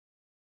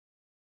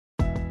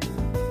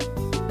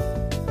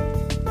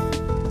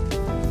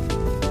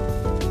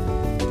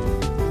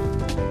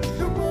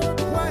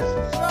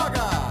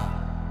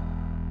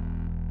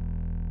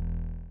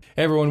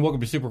Hey everyone, welcome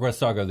to Super Quest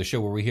Saga, the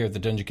show where we here at the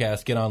Dungeon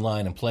Cast get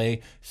online and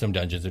play some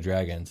Dungeons &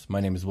 Dragons. My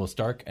name is Will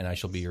Stark, and I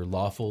shall be your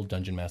lawful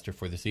Dungeon Master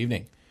for this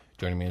evening.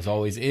 Joining me as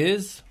always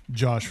is...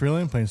 Josh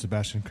Freeland, playing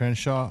Sebastian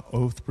Crenshaw,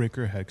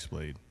 Oathbreaker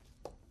Hexblade.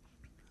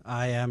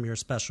 I am your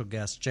special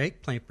guest,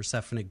 Jake, playing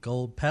Persephone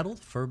Goldpetal,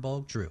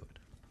 Furball Druid.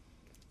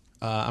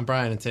 I'm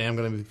Brian, and today I'm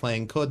going to be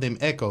playing Codename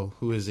Echo,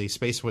 who is a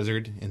space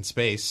wizard in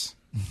space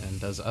and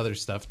does other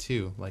stuff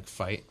too, like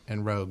fight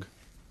and rogue.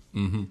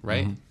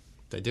 Right?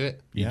 Did I do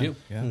it? You do?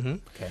 Yeah.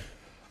 Okay.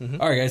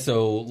 All right, guys,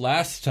 so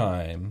last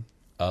time,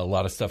 a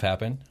lot of stuff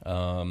happened.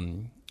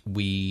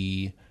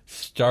 We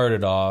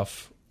started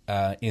off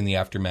in the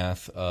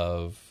aftermath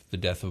of the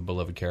death of a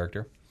beloved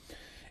character,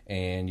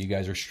 and you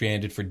guys are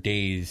stranded for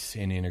days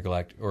in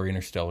intergalactic or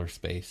interstellar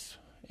space.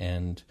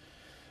 And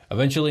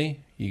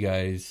eventually, you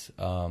guys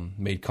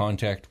made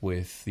contact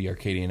with the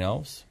Arcadian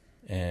elves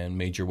and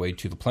made your way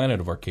to the planet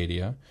of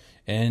Arcadia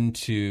and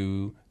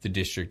to the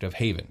district of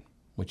Haven,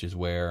 which is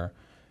where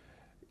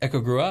Echo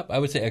grew up. I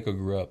would say Echo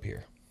grew up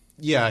here.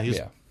 Yeah, he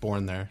was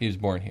born there. He was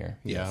born here.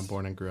 Yeah, yes.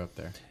 born and grew up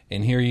there.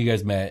 And here you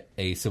guys met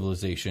a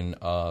civilization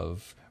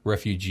of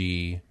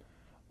refugee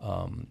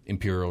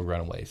imperial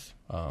runaways.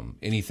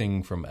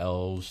 Anything from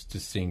elves to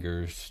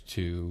singers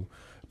to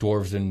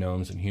dwarves and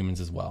gnomes and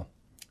humans as well.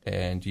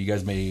 And you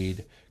guys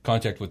made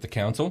contact with the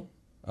council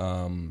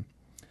and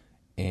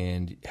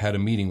had a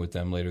meeting with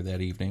them later that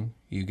evening.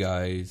 You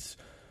guys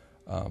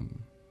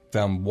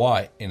found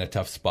Watt in a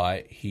tough spot.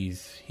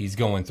 He's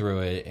going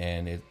through it,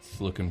 and it's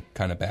looking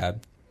kind of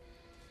bad.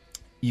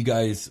 You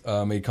guys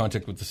made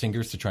contact with the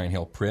singers to try and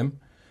help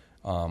Prim.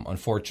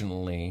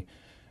 Unfortunately,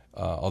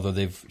 although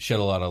they've shed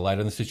a lot of light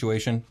on the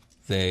situation,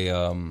 they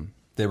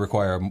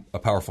require a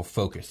powerful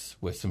focus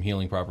with some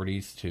healing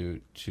properties to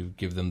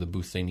give them the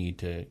boost they need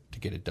to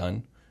get it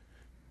done,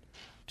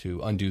 to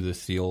undo the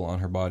seal on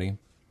her body.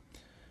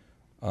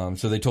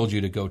 So they told you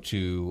to go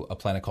to a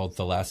planet called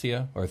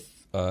Thalassia, or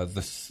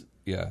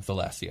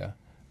Thalassia,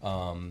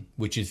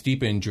 which is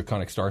deep in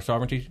Draconic Star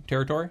Sovereignty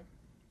territory.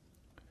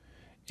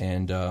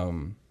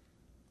 And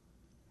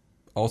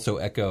also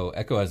Echo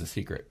has a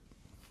secret.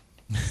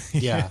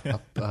 Yeah,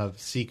 a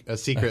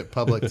secret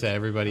public to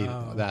everybody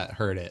that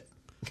heard it.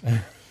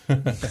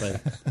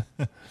 But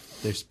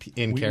there's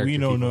in-character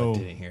people that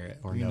didn't hear it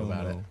or know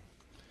about it.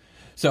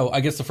 So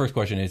I guess the first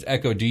question is,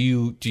 Echo, do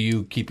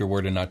you keep your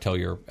word and not tell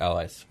your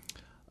allies?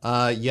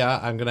 Yeah,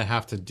 I'm going to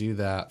have to do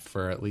that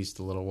for at least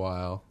a little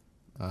while.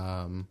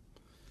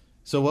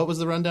 So what was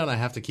the rundown? I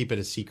have to keep it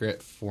a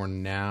secret for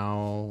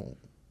now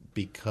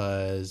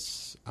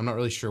because I'm not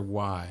really sure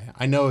why.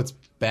 I know it's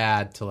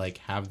bad to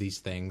have these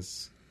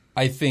things.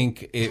 I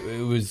think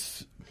it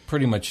was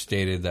pretty much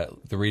stated that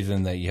the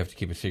reason that you have to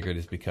keep a secret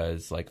is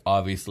because,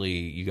 obviously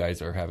you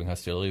guys are having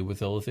hostility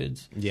with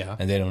Illithids. Yeah.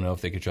 And they don't know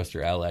if they could trust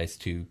your allies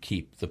to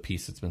keep the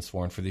peace that's been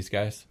sworn for these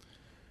guys.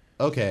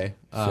 Okay.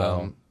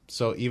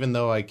 So even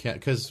though I can't...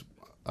 Because...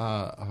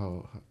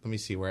 let me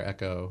see where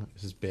Echo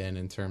has been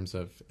in terms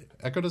of...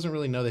 Echo doesn't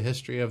really know the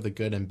history of the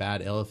good and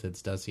bad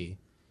Illithids, does he?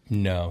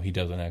 No, he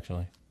doesn't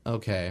actually.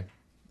 Okay.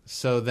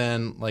 So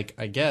then,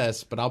 I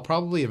guess, but I'll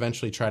probably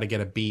eventually try to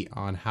get a beat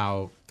on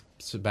how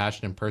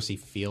Sebastian and Percy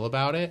feel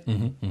about it.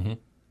 And,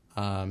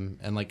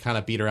 kind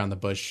of beat around the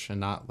bush and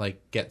not,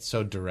 get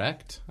so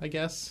direct, I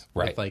guess.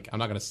 Right. With, I'm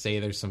not going to say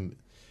we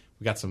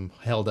got some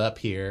held up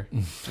here.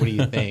 What do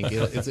you think?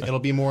 It'll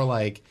be more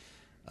like...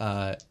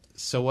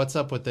 so what's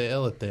up with the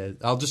Illithid?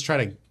 I'll just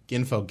try to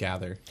info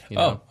gather.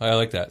 Oh, I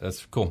like that.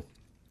 That's cool.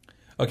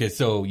 Okay,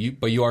 so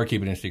you are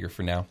keeping it a secret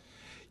for now.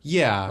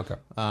 Yeah.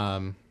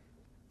 Okay.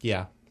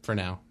 Yeah, for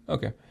now.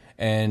 Okay.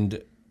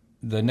 And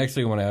the next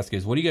thing I want to ask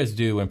is, what do you guys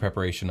do in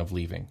preparation of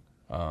leaving?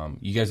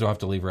 You guys don't have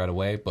to leave right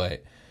away,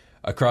 but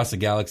across the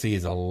galaxy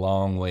is a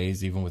long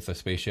ways, even with a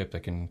spaceship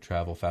that can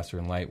travel faster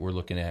than light. We're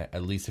looking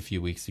at least a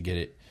few weeks to get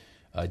it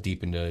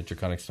deep into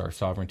Draconic Star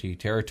Sovereignty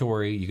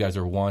territory. You guys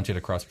are wanted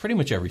across pretty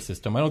much every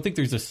system. I don't think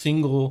there's a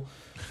single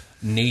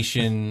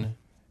nation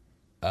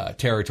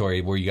territory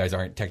where you guys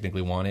aren't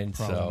technically wanted.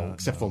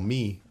 Except for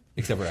me.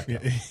 Except for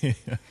Echo.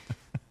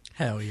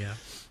 Hell yeah.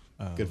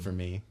 Good for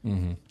me.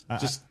 Mm-hmm.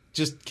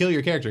 Just kill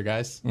your character,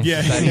 guys.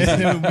 Yeah,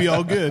 it would be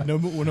all good. No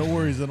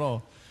worries at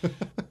all.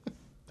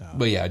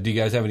 But yeah, do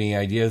you guys have any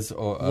ideas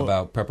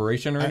about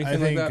preparation or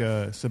anything like that?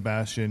 I think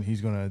Sebastian, he's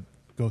going to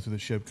go through the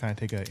ship, kind of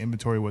take an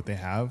inventory of what they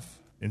have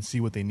and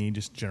see what they need,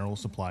 just general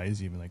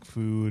supplies, even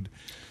food,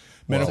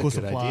 medical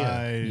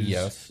supplies.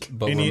 Yes,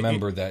 but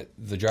remember that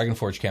the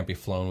Dragonforge can't be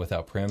flown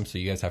without Prim, so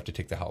you guys have to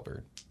take the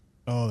halberd.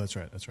 Oh, that's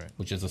right.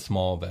 Which is a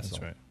small vessel.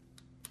 That's right.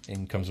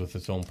 And comes with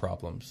its own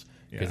problems.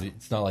 Because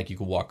it's not like you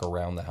could walk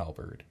around the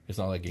halberd. It's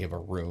not like you have a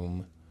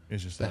room.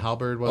 It's just the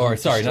halberd was. Or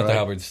sorry, not the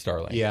halberd, the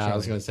Starling. Yeah, Starling. I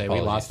was going to say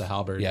Apologies. we lost the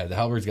halberd. Yeah, the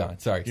halberd's gone.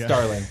 Sorry, yeah.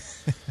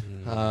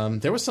 Starling.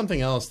 There was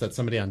something else that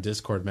somebody on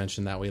Discord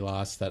mentioned that we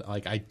lost that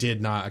I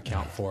did not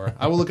account for.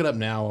 I will look it up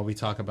now while we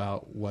talk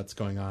about what's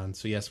going on.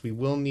 So yes, we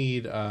will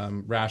need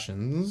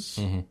rations.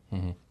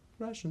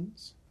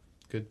 Rations.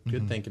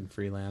 Good thinking,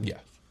 Freeland. Yeah.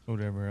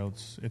 Whatever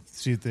else.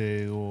 See if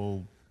they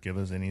will give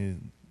us any,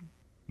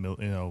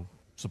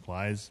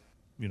 supplies.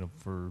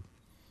 for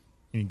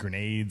any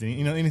grenades,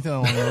 anything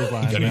along those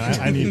lines.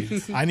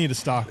 Man. I need to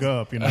stock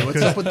up.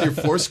 What's up with your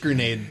force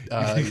grenade,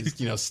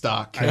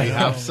 stock? Can we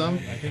have some?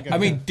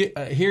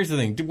 Here's the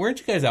thing. Weren't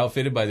you guys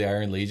outfitted by the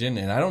Iron Legion?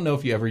 And I don't know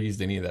if you ever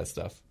used any of that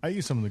stuff. I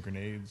use some of the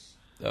grenades.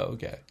 Oh,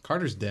 okay.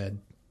 Carter's dead.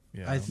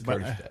 Yeah, Carter's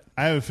I dead.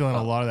 have a feeling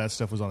a lot of that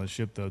stuff was on the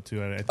ship though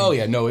too. I think,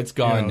 it's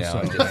gone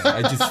now. so-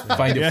 I just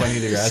find it funny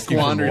that you're asking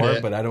for Squandered more,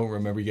 it. but I don't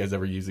remember you guys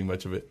ever using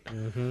much of it.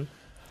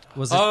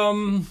 Was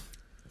it?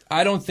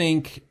 I don't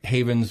think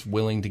Haven's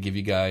willing to give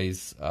you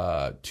guys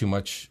too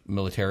much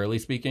militarily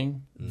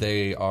speaking.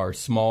 They are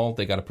small.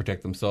 They got to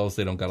protect themselves.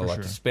 They don't got a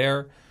lot to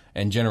spare.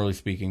 And generally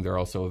speaking, they're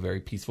also a very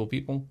peaceful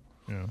people.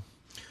 Yeah.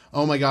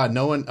 Oh my God!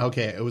 No one.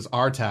 Okay, it was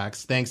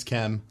Artax. Thanks,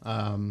 Kem.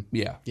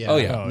 Yeah. Yeah. Oh,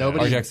 yeah.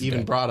 Nobody Artax is even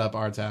dead. brought up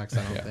Artax.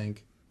 I don't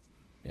think.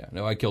 Yeah.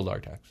 No, I killed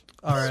Artax.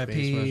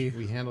 R.I.P.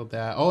 We handled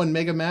that. Oh, and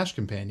Mega Mash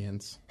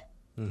companions,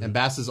 and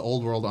Bass's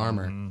old world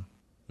armor.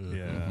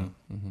 Yeah.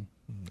 Mm-hmm.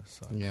 That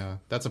sucks. Yeah,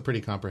 that's a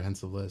pretty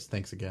comprehensive list.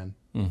 Thanks again.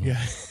 Yeah.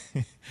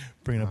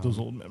 Bringing up those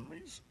old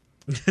memories.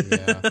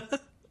 Yeah.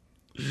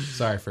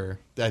 Sorry for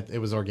that. It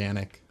was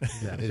organic.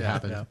 It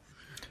happened. yeah.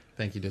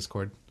 Thank you,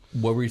 Discord.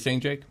 What were you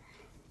saying, Jake?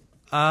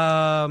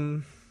 I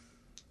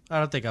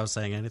don't think I was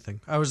saying anything.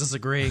 I was just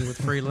agreeing with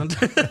Freeland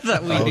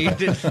that we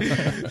needed.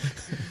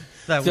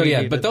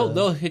 But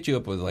they'll hit you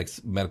up with like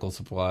medical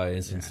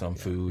supplies and some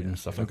food and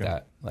stuff like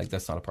that. Like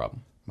that's not a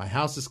problem. My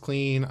house is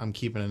clean. I'm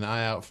keeping an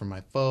eye out for my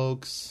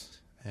folks,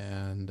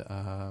 and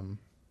I'm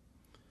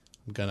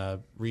gonna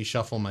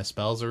reshuffle my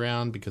spells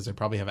around because I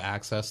probably have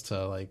access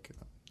to like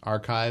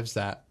archives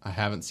that I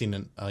haven't seen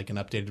an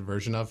updated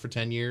version of for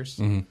 10 years.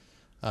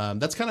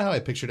 That's kind of how I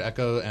pictured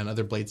Echo and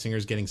other Blade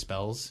Singers getting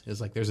spells. Is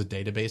like there's a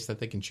database that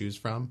they can choose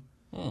from.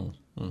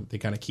 They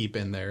kind of keep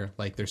in their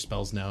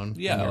spells known.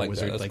 Yeah, and I their like that.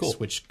 wizard That's like cool.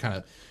 switch kind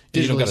of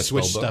You don't digitally got a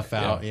switch spell book. stuff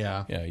out.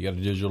 Yeah. Yeah, you got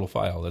a digital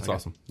file. That's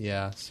awesome.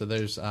 Yeah, so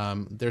there's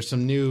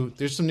some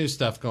new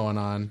stuff going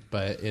on,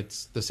 but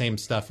it's the same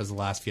stuff as the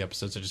last few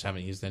episodes. I just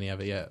haven't used any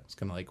of it yet. It's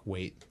gonna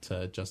wait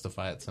to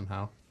justify it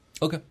somehow.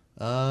 Okay.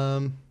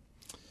 There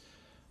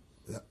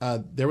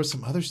was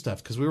some other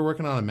stuff because we were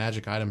working on a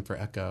magic item for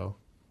Echo,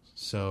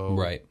 so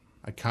Right.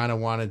 I kind of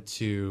wanted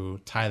to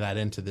tie that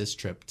into this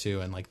trip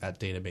too, and that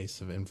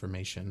database of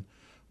information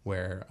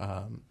where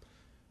I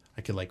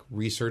could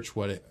research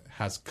what it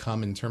has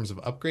come in terms of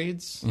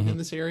upgrades in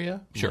this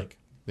area. Sure.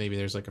 Maybe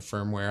there's a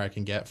firmware I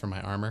can get for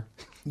my armor.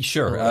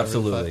 Sure, whatever,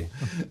 absolutely.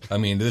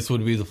 This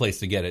would be the place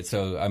to get it.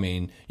 So,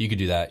 you could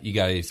do that. You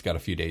guys got a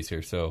few days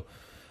here, so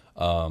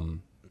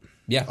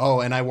yeah. Oh,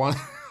 and I want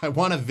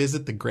to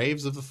visit the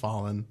graves of the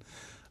fallen,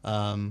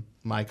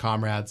 my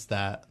comrades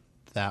that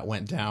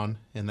went down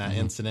in that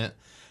incident,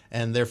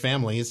 and their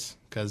families,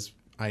 because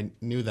I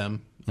knew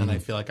them, and I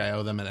feel like I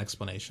owe them an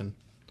explanation.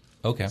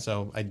 Okay.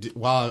 So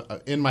while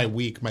in my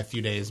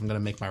few days, I'm going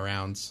to make my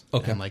rounds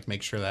Okay. and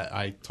make sure that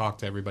I talk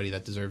to everybody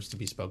that deserves to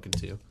be spoken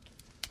to.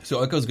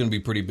 So Echo's going to be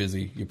pretty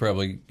busy. You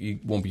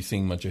won't be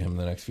seeing much of him in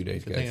the next few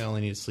days, I think I guys.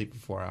 only need to sleep for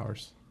 4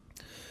 hours.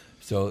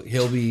 So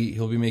he'll be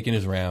making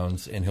his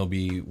rounds, and he'll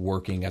be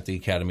working at the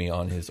academy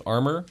on his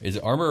armor. Is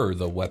it armor or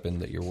the weapon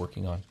that you're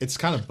working on? It's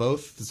kind of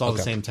both. It's all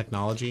the Okay. same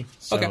technology.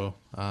 So, Okay.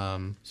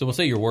 So we'll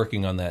say you're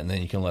working on that, and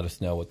then you can let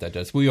us know what that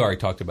does. We already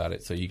talked about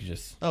it, so you can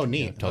just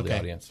neat. tell the Okay.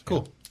 audience.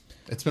 Cool.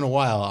 It's been a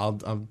while.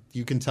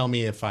 You can tell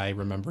me if I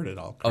remembered it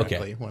all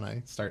correctly when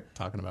I start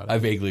talking about it. I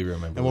vaguely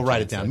remember. and we'll what write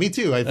you it down. said. Me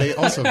too. I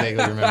also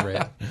vaguely remember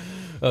it.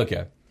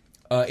 Okay.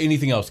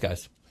 Anything else,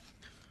 guys?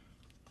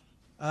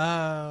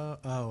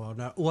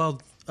 No.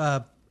 Well,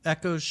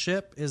 Echo's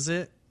ship, is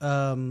it?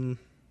 I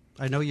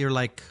know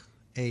you're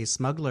a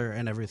smuggler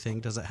and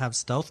everything. Does it have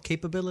stealth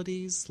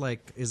capabilities?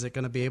 Is it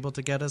going to be able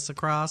to get us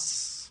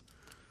across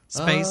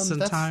space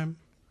and time?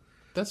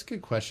 That's a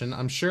good question.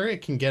 I'm sure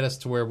it can get us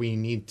to where we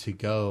need to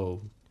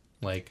go.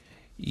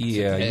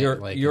 Yeah, hit,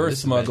 you're a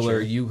this smuggler.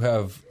 adventure. You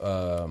have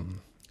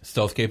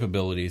stealth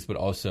capabilities, but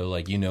also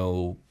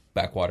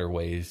backwater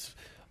ways,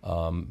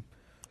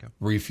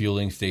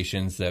 refueling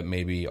stations that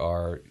maybe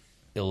are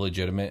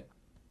illegitimate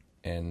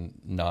and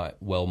not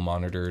well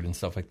monitored and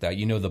stuff like that.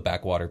 You know the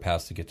backwater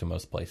paths to get to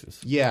most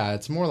places. Yeah,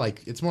 it's more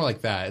like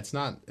that. It's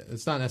not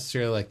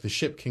necessarily like the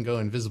ship can go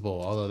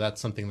invisible, although that's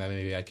something that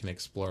maybe I can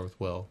explore with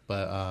Will.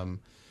 But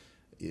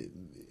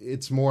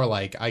it's more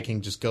like I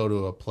can just go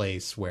to a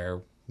place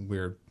where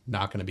we're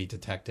not going to be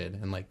detected,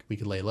 and we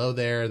could lay low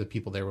there. The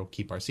people there will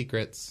keep our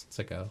secrets. It's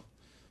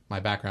my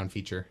background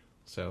feature,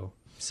 so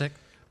Sick.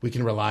 we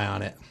can rely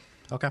on it.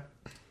 Okay.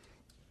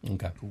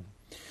 Okay.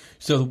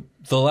 So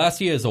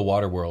Thalassia is a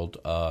water world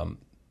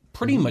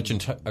pretty much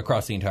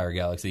across the entire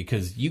galaxy,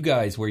 because you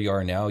guys, where you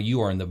are now,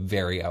 you are in the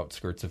very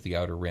outskirts of the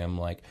Outer Rim.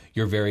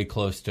 You're very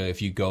close to,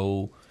 if you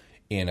go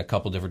in a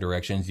couple different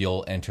directions,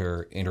 you'll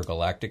enter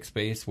intergalactic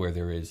space where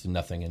there is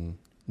nothing and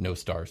no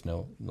stars,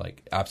 no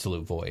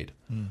absolute void.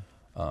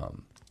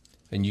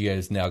 And you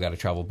guys now got to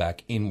travel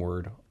back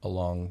inward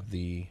along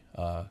the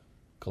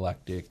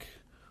galactic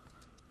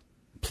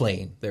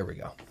plane. There we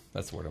go.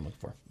 That's the word I'm looking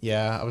for.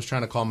 Yeah, I was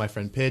trying to call my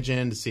friend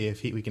Pigeon to see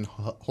if we can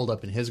hold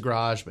up in his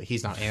garage, but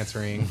he's not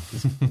answering.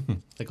 He's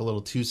like a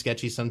little too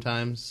sketchy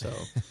sometimes. So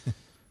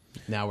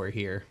now we're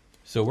here.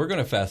 So we're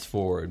going to fast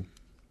forward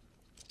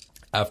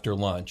after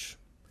lunch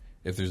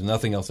if there's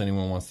nothing else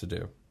anyone wants to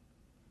do.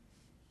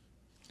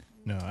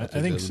 No, I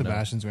think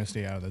Sebastian's going to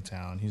stay out of the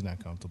town. He's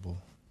not comfortable.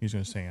 He's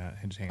going to stay out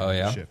and just hang out on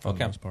the ship for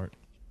the most part.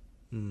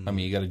 I mean,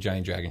 you got a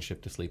giant dragon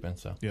ship to sleep in,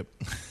 so. Yep.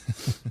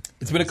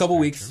 It's been a couple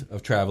weeks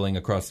of traveling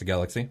across the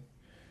galaxy,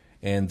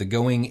 and the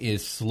going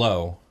is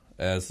slow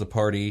as the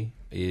party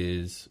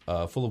is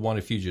full of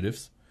wanted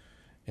fugitives.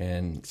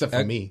 And Except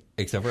for me.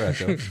 Except for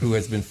Echo, who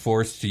has been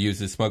forced to use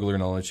his smuggler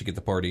knowledge to get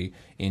the party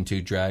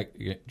into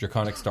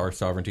Draconic Star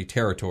Sovereignty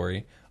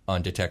territory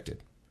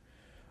undetected.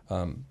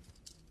 And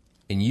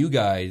you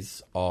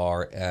guys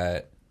are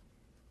at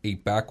a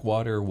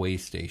backwater way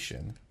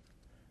station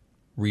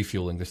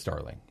refueling the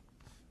Starling.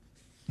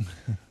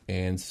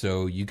 And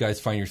so you guys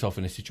find yourself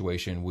in a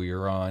situation where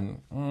you're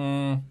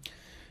on,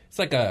 it's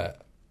like a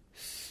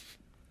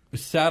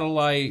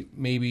satellite,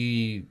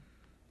 maybe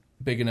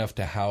big enough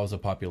to house a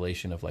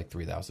population of like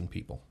 3,000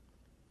 people.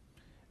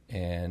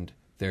 And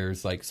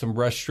there's like some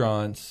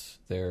restaurants,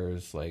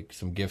 there's like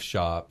some gift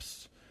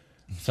shops,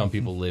 some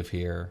people live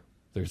here,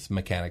 there's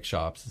mechanic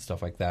shops and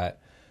stuff like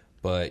that.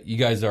 But you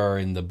guys are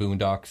in the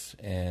boondocks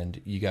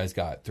and you guys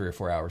got 3 or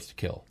 4 hours to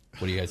kill.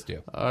 What do you guys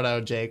do? Oh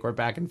no, Jake, we're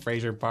back in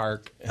Fraser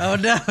Park. Oh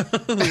no,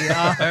 we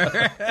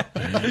are.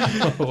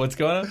 What's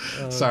going on?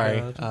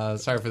 Oh,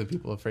 sorry for the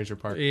people of Fraser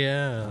Park.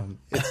 Yeah,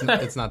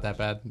 It's not that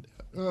bad.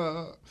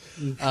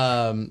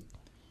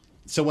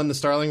 So when the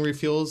Starling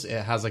refuels,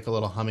 it has like a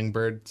little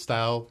hummingbird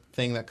style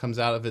thing that comes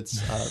out of its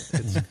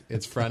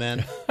front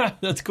end.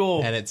 That's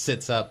cool. And it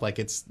sits up like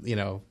it's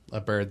a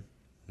bird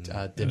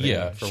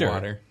dipping for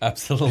water.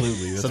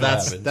 Absolutely. So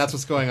that's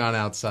what's going on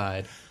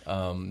outside.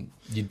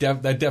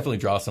 That definitely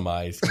draws some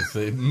eyes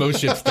because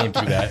most ships don't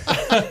do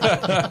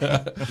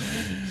that.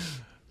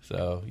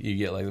 So you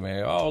get like the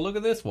mayor. Oh, look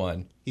at this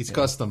one. He's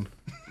custom.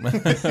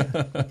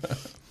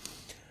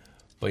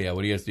 But yeah,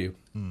 what do you guys do?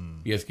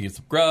 You guys can get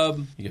some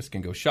grub. You guys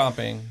can go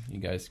shopping. You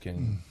guys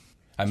can.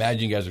 I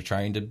imagine you guys are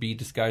trying to be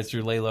disguised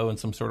or lay low in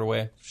some sort of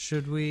way.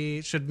 Should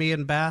me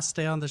and Bass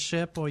stay on the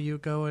ship, or you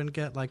go and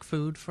get like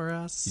food for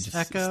us? You just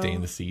Echo? stay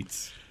in the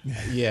seats.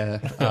 Yeah,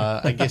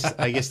 I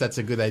guess that's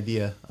a good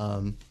idea.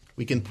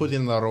 We can put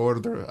in our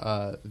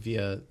order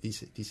via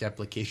this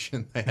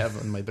application I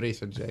have on my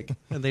bracer, Jack.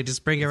 And they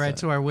just bring it right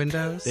to our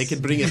windows. They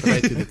can bring it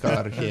right to the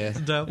car, yeah.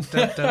 Dope.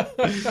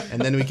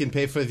 And then we can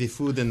pay for the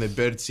food and the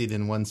birdseed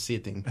in one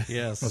sitting.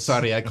 Yes. Oh,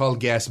 sorry, I call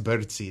gas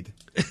birdseed.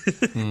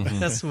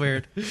 That's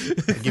weird.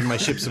 I give my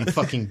ship some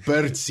fucking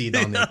birdseed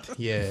on it.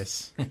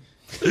 Yes.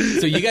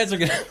 So you guys are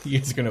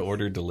gonna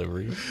order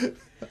delivery.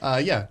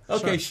 Yeah.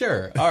 Okay,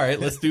 sure. All right,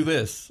 let's do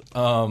this.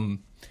 What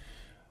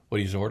do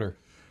you order?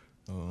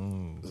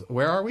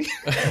 Where are we?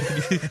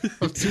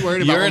 I'm too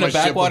worried about You're what in my a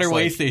ship backwater looks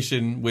way like.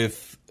 station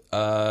with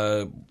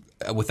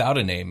without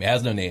a name. It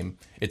has no name.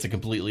 It's a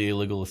completely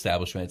illegal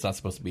establishment. It's not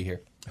supposed to be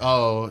here.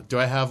 Oh, do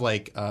I have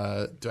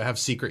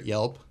secret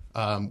Yelp?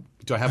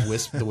 Do I have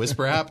the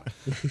Whisper app?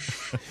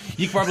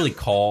 You can probably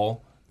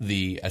call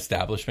the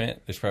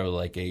establishment. There's probably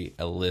like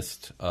a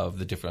list of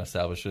the different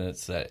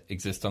establishments that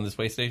exist on this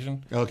way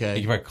station. Okay.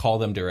 You can probably call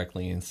them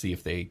directly and see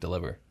if they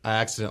deliver. I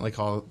accidentally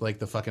called like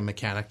the fucking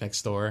mechanic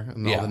next door,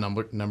 and all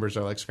the numbers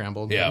are like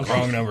scrambled. Yeah,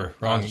 wrong number.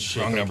 Wrong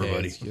number, okay.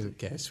 buddy.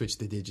 Okay, I switched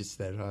the digits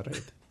there. All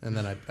right, and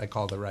then I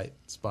called the right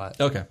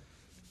spot. Okay.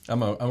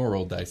 I'm a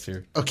roll dice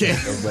here. Okay.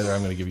 Whether I'm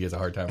going to give you guys a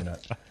hard time or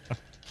not.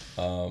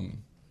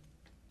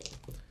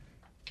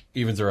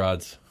 Evens or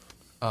odds?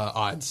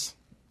 Odds.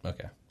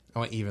 Okay. I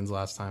went evens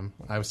last time.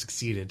 I was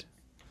succeeded.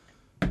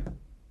 I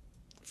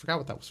forgot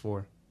what that was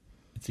for.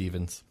 It's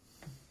evens.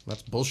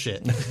 That's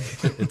bullshit.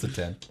 It's a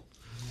 10.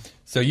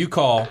 So you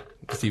call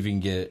to see if you can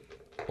get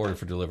order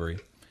for delivery.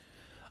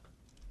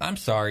 I'm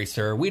sorry,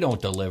 sir. We don't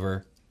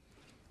deliver.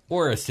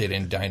 We're a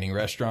sit-in dining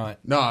restaurant.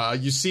 No,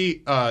 you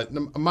see,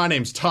 my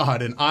name's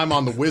Todd, and I'm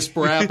on the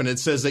Whisper app, and it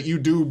says that you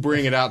do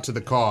bring it out to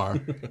the car.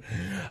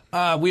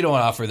 We don't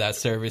offer that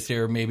service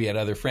here. Maybe at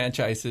other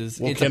franchises.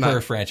 Well, it's a per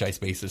franchise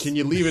basis. Can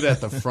you leave it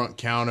at the front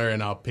counter,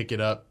 and I'll pick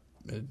it up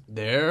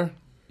there?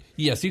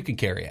 Yes, you can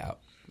carry out.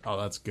 Oh,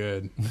 that's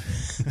good.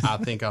 I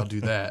think I'll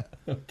do that.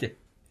 Okay.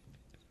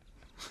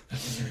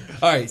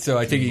 All right, so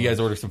I take it you guys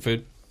order some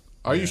food.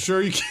 Are you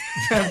sure you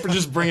can't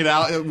just bring it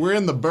out? We're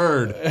in the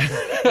bird.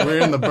 We're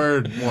in the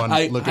bird one.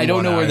 I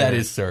don't know where that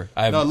is, sir.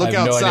 No, look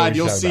outside.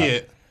 You'll see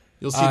it.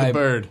 You'll see the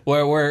bird.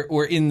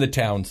 We're in the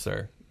town,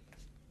 sir.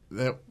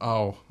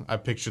 Oh, I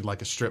pictured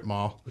like a strip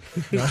mall.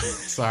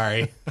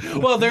 Sorry.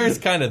 Well, there is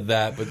kind of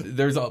that,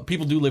 but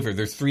people do live here.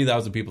 There's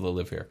 3,000 people that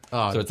live here,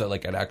 so it's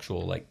like an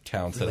actual like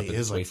town set up. It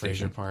is like Fraser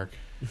station. Park.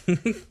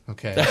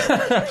 Okay.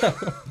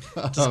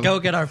 Just go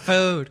get our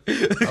food.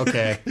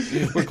 Okay.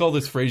 We'll call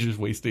this Fraser's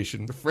Way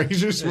Station.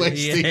 Fraser's Way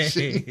Yay.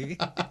 Station.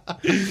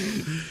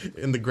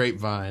 In the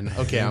Grapevine.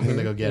 Okay, I'm going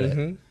to go get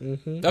it.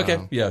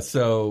 Okay, yeah,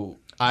 so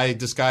I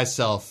disguise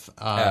self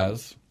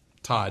as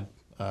Todd.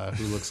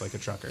 who looks like a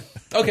trucker.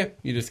 Okay,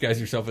 you disguise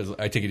yourself as,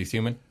 I take it he's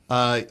human.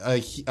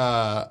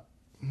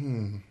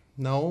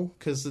 No,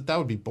 because that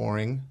would be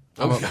boring.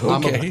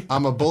 Okay.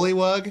 I'm a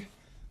bullywug.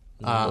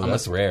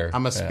 That's rare.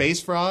 I'm a Yeah.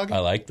 space frog. I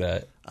like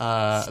that.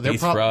 They're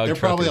frog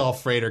probably trucker. all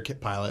freighter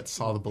pilots,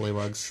 all the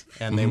bullywugs,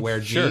 and they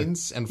wear Sure.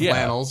 jeans and Yeah.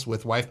 flannels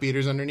with wife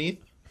beaters underneath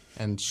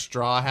and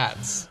straw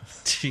hats.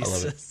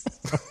 Jesus.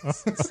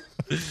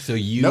 So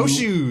you No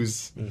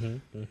shoes.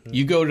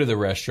 You go to the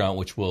restaurant,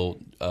 which we'll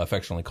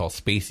affectionately call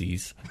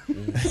Spacies,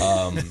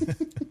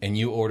 and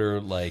you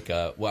order like,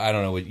 well, I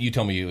don't know. You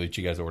tell me what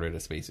you guys ordered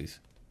at Spacies.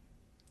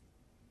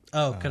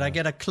 Oh, could I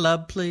get a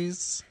club,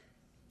 please?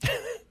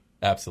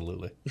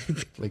 Absolutely.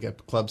 Like a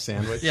club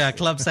sandwich. Yeah, a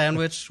club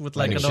sandwich with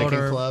like Like a an chicken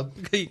order. club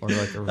or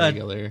like a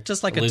regular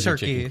just like a Lizard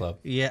turkey. chicken club.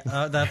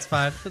 Yeah, that's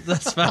fine.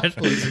 That's fine.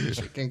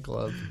 chicken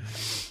club.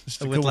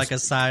 Just a With couple like a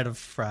side of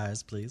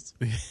fries, please.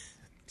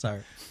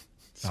 Sorry.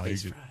 Oh, you're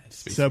Space good.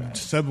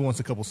 fries. Seb wants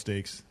a couple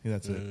steaks. Yeah,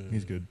 that's it.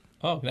 He's good.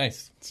 Oh,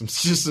 nice.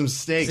 Just some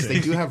steaks. They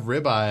do have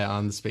ribeye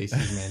on the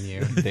Spaces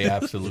menu. They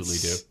absolutely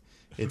do.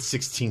 It's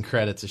 16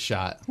 credits a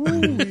shot.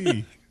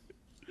 Woo-wee.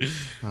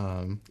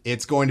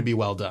 It's going to be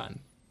well done.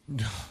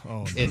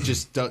 Oh, It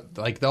just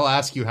like they'll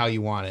ask you how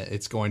you want it.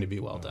 It's going to be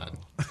well done.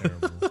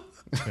 terrible.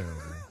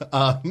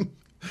 Terrible.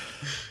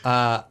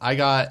 I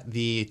got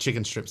the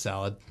chicken strip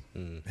salad.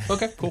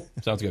 Okay, cool.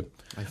 Sounds good.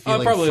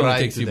 feeling Probably only fried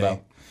takes you today.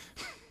 about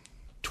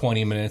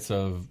 20 minutes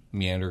of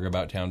meandering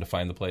about town to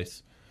find the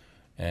place.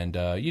 And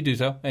you do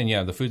so. And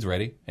yeah, the food's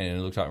ready. And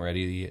it looks out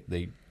ready.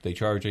 They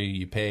charge you.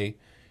 You pay.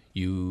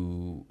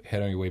 You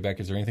head on your way back.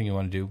 Is there anything you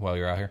want to do while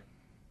you're out here?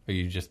 Or are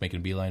you just making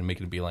a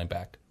beeline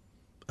back?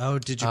 Oh,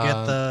 did you get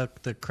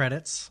the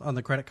credits on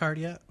the credit card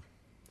yet?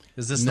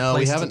 Is this the No,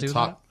 place we haven't to do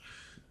talked.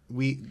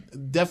 We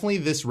definitely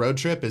this road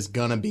trip is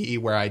gonna be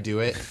where I do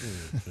it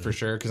for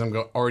sure because I'm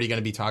already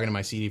gonna be talking to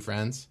my CD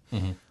friends.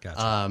 that?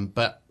 Gotcha.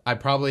 But I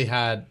probably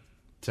had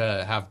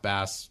to have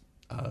Bass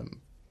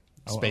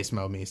space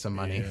mow me some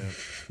money.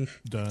 Yeah.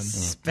 Done.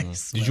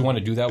 Space. Did you want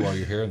to do that while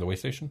you're here in the way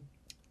station?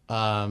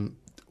 No,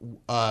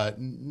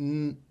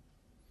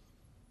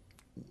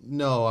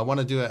 I want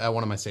to do it at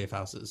one of my safe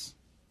houses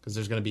because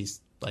there's gonna be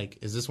like,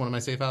 is this one of my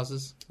safe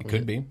houses? It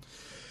could be.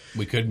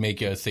 We could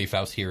make a safe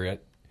house here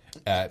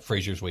at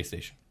Fraser's way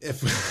station.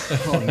 If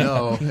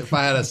if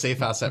I had a safe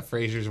house at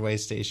Fraser's way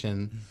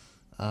station,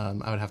 I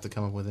would have to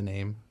come up with a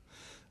name.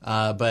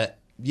 But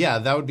yeah,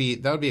 that would be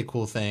a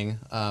cool thing.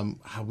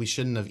 We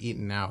shouldn't have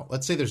eaten out.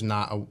 Let's say there's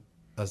not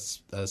a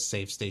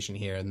safe station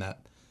here, and that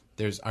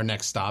there's our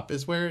next stop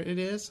is where it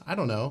is. I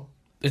don't know.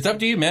 It's up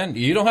to you, man.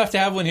 You don't have to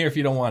have one here if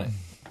you don't want it.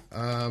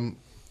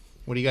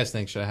 What do you guys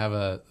think? Should I have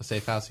a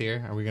safe house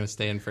here? Are we going to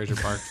stay in Fraser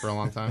Park for a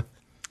long time?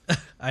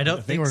 I don't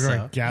I think think we're so.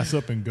 going to gas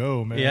up and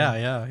go, man.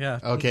 Yeah.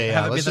 Okay, yeah.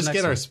 Have it be Let's the just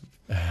next get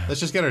one. let's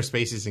just get our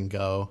spaces and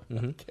go.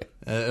 Okay.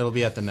 It'll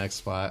be at the next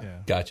spot. Yeah.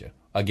 Gotcha.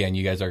 Again,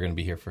 you guys are going to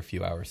be here for a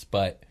few hours,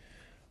 but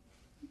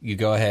you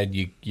go ahead,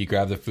 you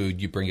grab the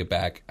food, you bring it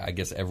back. I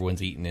guess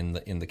everyone's eating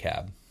in the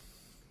cab.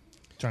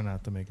 Try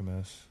not to make a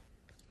mess.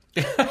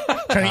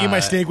 Trying to eat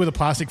my steak with a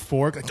plastic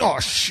fork. Like, oh,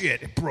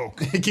 shit, it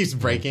broke. It keeps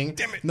breaking.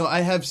 Damn it! No,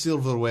 I have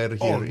silverware here.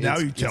 Oh, now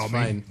you It's tell me.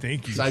 fine.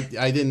 Thank you. So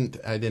I didn't.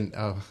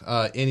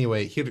 Oh,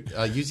 anyway, here,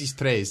 use these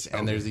trays,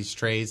 and there's these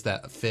trays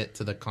that fit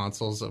to the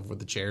consoles of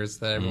the chairs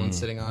that everyone's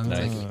sitting on.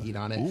 It's like you eat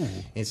on it.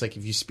 And it's like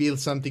if you spill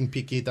something,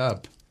 pick it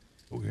up.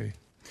 Okay.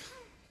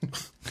 You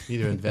need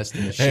to invest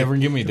in a Hey, ship. everyone,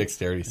 give me a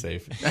dexterity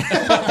save.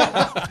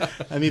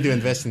 I need to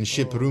invest in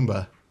ship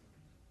Roomba.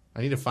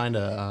 I need to find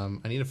a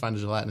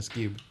gelatinous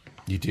cube.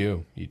 You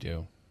do.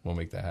 We'll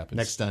make that happen.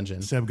 Next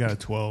dungeon. Seb got a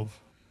 12.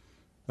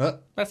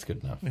 That's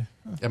good enough. Am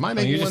I I mean,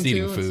 making you're just one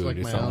eating too? food.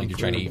 It's my not own like you're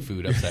trying to food. eat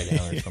food upside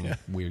down or some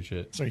weird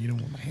shit. Sorry, you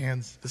don't want my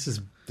hands. This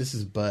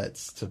is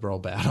butts to roll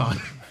bad on.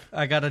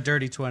 I got a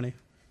dirty 20.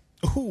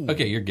 Ooh.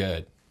 Okay, you're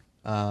good.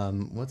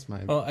 What's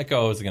my? Well, I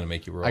was going to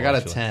make you roll. I got a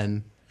actually.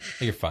 10.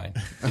 You're fine.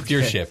 It's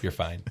your ship. You're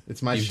fine.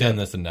 It's my You've ship. done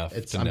this enough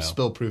to I'm know.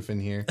 spill proof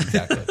in here.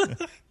 Exactly.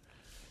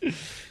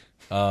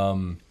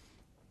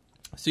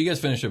 So you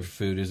guys finished up your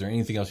food. Is there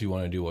anything else you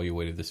want to do while you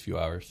waited this few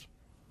hours?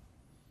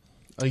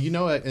 You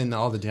know, in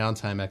all the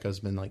downtime, Echo's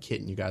been like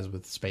hitting you guys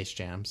with Space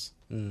Jams.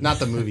 Not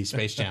the movie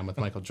Space Jam with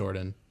Michael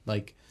Jordan.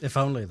 Like If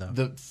only, though.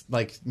 the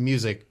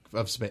music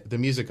of the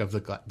music of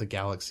the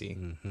galaxy.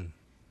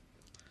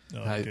 Oh,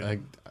 okay. I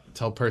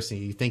tell Percy,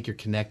 you think you're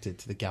connected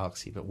to the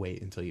galaxy, but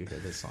wait until you hear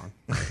this song.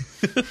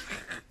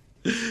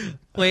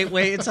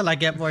 Wait until I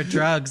get more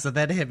drugs and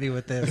then hit me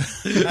with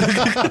this.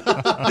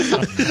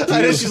 I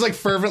know she's like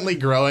fervently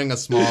growing a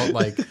small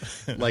like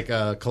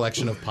a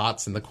collection of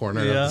pots in the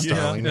corner of the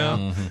Starling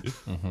now.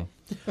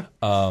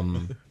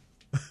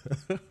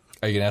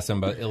 Are you going to ask them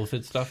about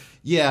Illithid stuff?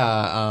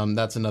 Yeah,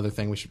 that's another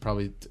thing we should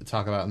probably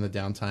talk about in the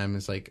downtime.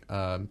 Is like,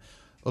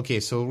 okay,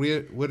 so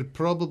we're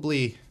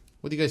probably.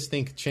 What do you guys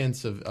think?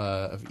 Chance of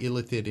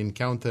Illithid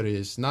encounter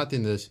is not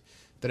in the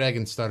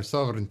Dragonstar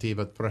sovereignty,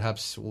 but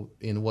perhaps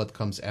in what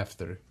comes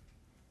after.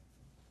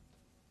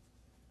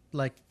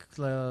 Like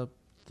the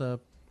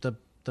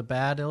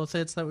bad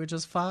illithids that we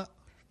just fought?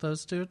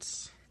 Those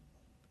dudes?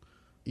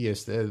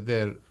 Yes, they're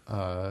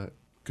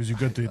Because you've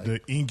got the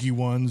inky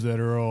ones that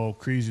are all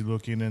crazy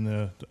looking, and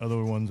the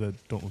other ones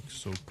that don't look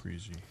so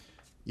crazy.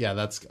 yeah,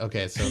 that's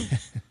okay. So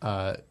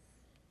I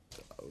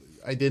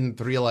didn't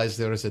realize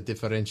there was a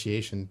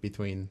differentiation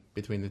between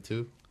the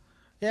two.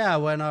 Yeah,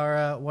 when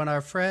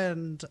our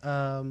friend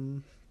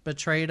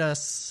betrayed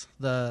us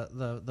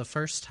the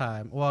first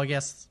time. Well, I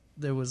guess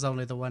there was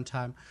only the one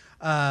time.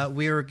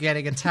 We were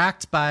getting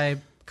attacked by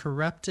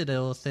corrupted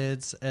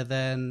illithids, and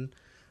then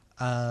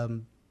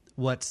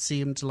what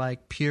seemed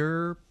like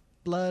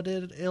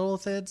pure-blooded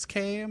illithids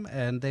came,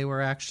 and they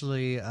were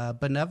actually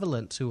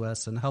benevolent to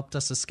us and helped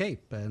us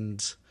escape.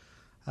 And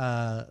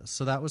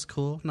so that was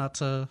cool. Not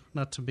to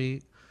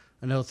be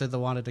an illithid that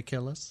wanted to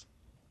kill us.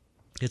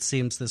 It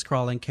seems this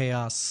crawling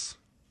chaos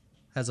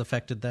has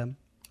affected them.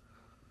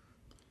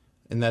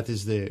 And that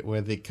is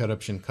where the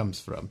corruption comes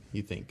from,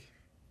 you think?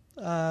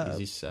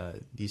 This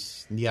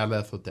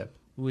Nyarlathotep.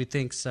 We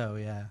think so,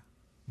 yeah.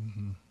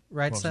 Mm-hmm.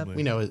 Right, Sep? Possibly.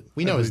 We know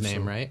his believe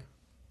name, so. right?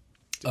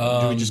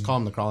 Do we just call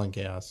him the Crawling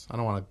Chaos? I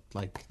don't want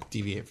to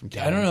deviate from.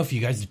 I don't know if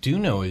you guys do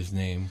know his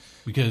name,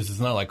 because it's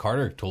not like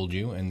Carter told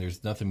you, and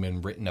there's nothing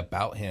been written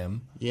about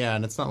him. Yeah,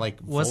 and it's not like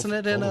Wasn't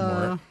it in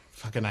Voldemort.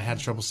 Fucking, I had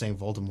trouble saying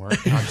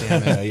Voldemort. God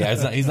damn it.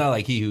 Yeah, he's not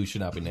like he who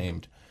should not be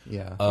named.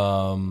 Yeah.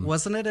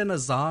 Wasn't it in a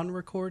Zahn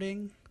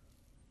recording?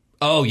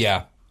 Oh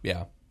yeah.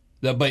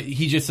 But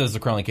he just says the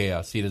Crawling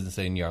Chaos. He doesn't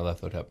say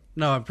Nyarlathotep.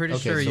 No, I'm pretty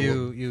Okay, sure so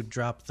you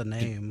dropped the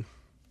name.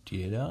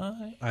 Did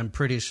I? I'm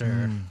pretty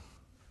sure.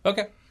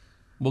 Okay,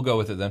 we'll go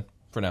with it then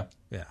for now.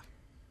 Yeah.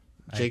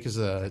 Jake is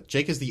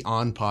the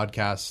on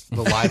podcast,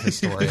 the live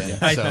historian.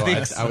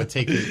 I would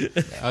take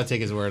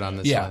his word on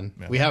this Yeah. one.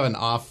 We have an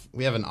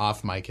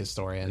off mic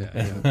historian.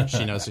 And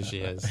she knows who she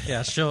is.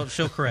 Yeah, she'll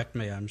correct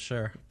me, I'm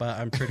sure, but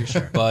I'm pretty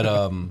sure.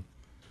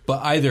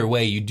 But either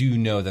way, you do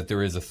know that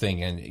there is a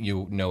thing, and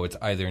you know it's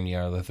either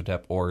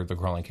Nyarlathotep or the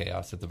Crawling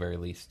Chaos at the very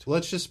least.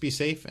 Let's just be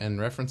safe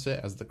and reference it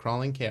as the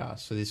Crawling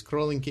Chaos. So this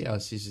Crawling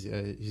Chaos is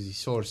the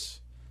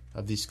source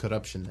of this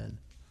corruption. Then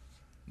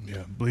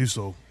Yeah, believe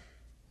so.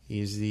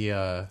 he's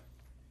the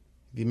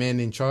man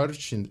in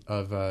charge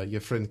of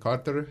your friend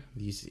Carter.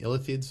 These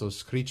illithids,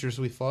 those creatures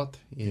we fought.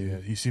 Yeah,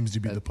 he seems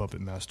to be the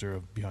puppet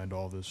master behind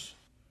all this.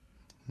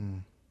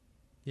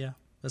 Yeah.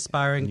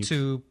 Aspiring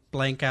to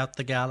blank out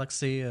the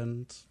galaxy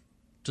and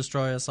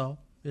destroy us all,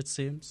 it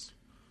seems.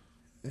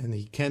 And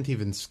you can't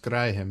even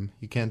scry him.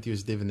 You can't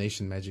use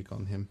divination magic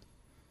on him.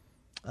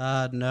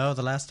 No,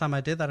 the last time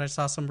I did that, I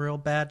saw some real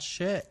bad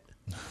shit.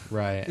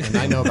 Right, and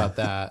I know about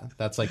that.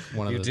 That's like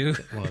one of You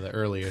the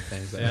earlier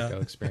things that Yeah.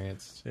 Echo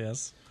experienced.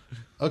 Yes.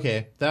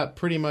 Okay, that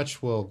pretty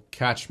much will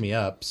catch me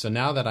up. So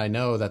now that I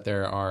know that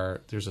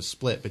there's a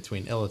split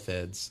between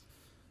illithids,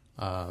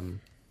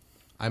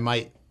 I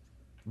might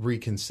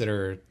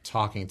reconsider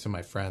talking to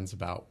my friends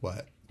about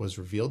what was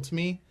revealed to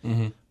me.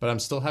 Mm-hmm. But I'm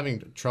still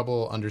having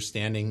trouble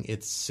understanding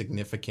its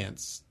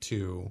significance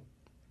to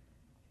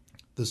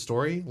the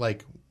story.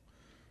 Like,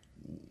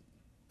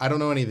 I don't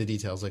know any of the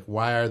details. Like,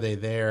 why are they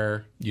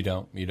there? You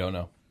don't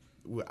know.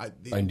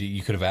 And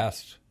you could have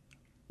asked.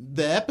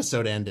 The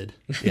episode ended.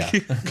 Yeah.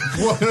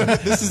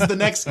 This is the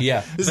next.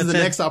 Yeah. This is the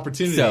next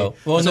opportunity.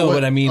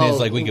 What I mean is,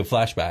 like, we could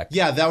flashback.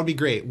 Yeah, that would be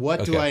great.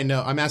 What do Okay. I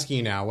know? I'm asking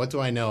you now. What do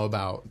I know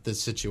about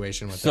this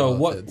situation with So the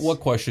illithids? what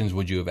questions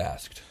would you have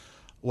asked?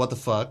 What the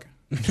fuck?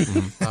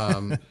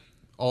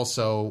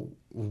 Also,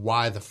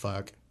 why the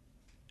fuck?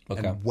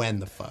 Okay. And when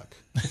the fuck?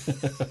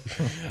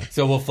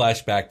 So we'll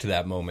flash back to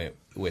that moment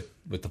with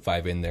the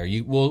five in there.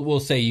 We'll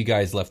say you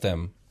guys left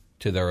them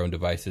to their own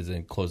devices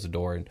and closed the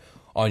door, and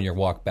on your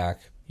walk back,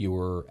 you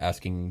were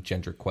asking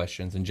Gendrick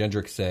questions, and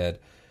Gendrick said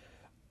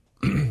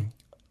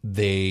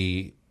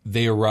they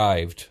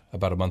arrived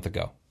about a month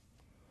ago.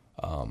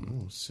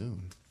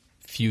 Soon.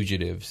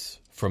 Fugitives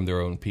from their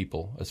own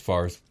people, as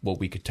far as what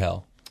we could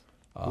tell.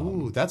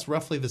 Ooh, that's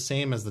roughly the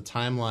same as the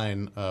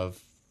timeline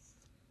of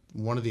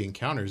one of the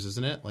encounters,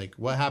 isn't it? Like,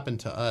 what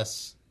happened to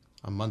us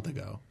a month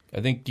ago?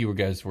 I think you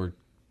guys were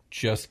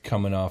just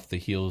coming off the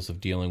heels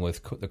of dealing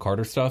with the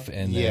Carter stuff,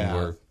 and then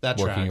we're that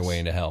working your tracks. way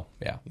into hell.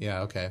 Yeah.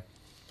 Yeah, okay.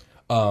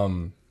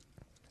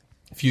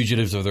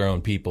 Fugitives of their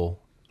own people.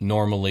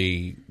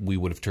 Normally, we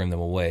would have turned them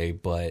away,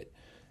 but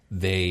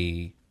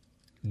they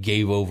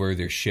gave over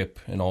their ship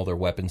and all their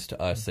weapons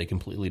to us. They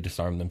completely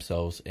disarmed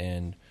themselves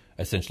and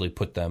essentially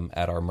put them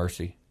at our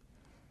mercy.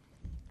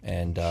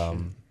 And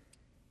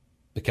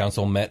the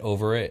council met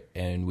over it,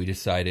 and we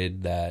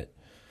decided that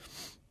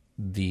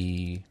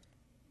the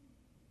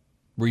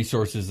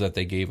resources that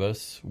they gave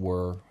us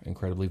were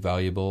incredibly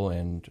valuable,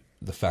 and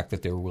the fact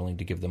that they were willing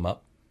to give them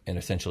up and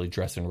essentially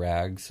dress in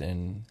rags,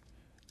 and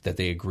that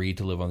they agreed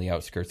to live on the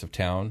outskirts of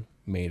town,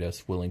 made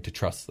us willing to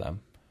trust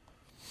them.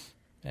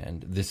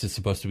 And this is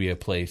supposed to be a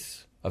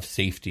place of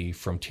safety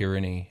from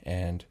tyranny,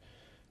 and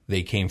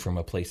they came from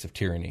a place of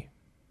tyranny.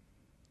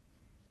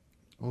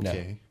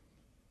 Okay.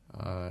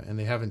 And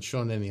they haven't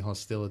shown any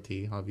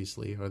hostility,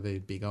 obviously, or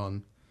they'd be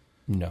gone.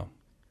 No.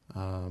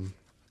 How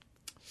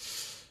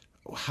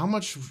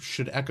much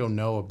should Echo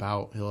know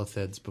about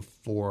illithids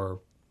before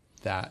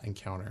that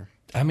encounter?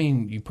 I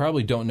mean, you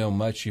probably don't know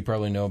much. You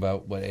probably know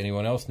about what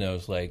anyone else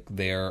knows. Like,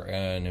 they're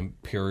an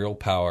imperial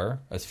power,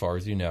 as far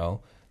as you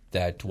know,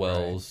 that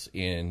dwells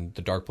in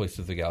the dark places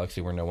of the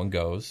galaxy where no one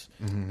goes.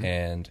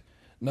 And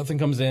nothing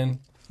comes in,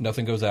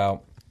 nothing goes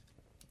out.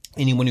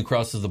 Anyone who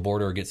crosses the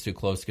border or gets too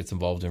close gets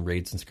involved in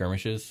raids and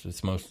skirmishes.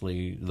 It's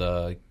mostly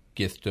the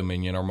Gith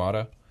Dominion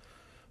Armada.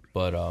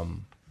 But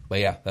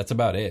yeah, that's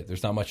about it.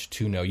 There's not much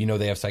to know. You know,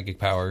 they have psychic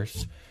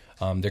powers.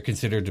 They're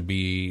considered to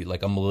be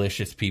like a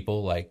malicious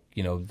people, like,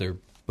 you know, they're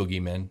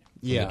boogeymen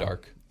in the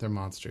dark. They're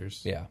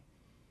monsters. Yeah.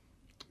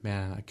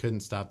 Man, I couldn't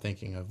stop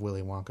thinking of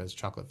Willy Wonka's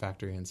chocolate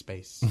factory in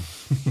space.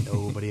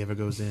 Nobody ever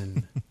goes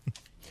in.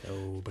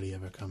 Nobody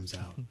ever comes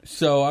out.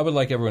 So I would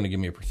like everyone to give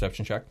me a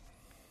perception check.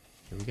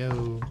 Here we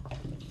go.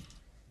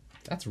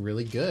 That's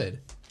really good.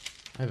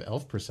 I have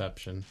elf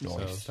perception, so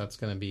Nice. that's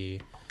going to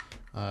be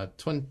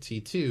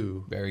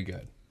 22. Very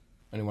good.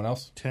 Anyone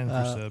else? 10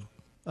 for Seb.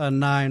 A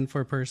 9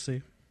 for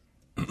Percy.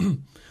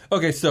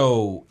 Okay,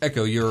 so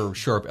Echo, your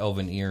sharp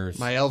elven ears.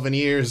 My elven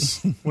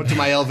ears. What do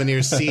my elven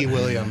ears see,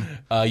 William?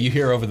 You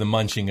hear over the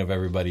munching of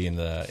everybody in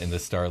the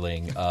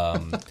Starling,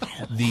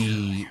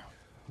 the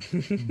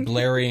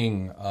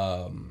blaring.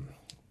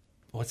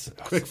 What's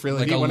Quick,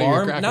 Freeland, like eat one of your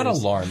alarm? crackers. Not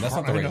alarm. That's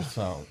not the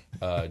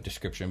right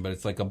description, but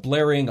it's like a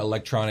blaring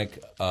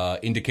electronic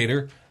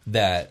indicator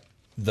that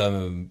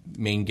the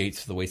main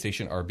gates to the way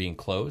station are being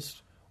closed,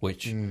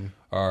 which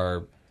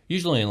are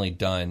usually only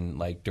done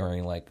like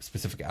during like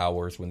specific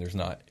hours when there's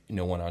no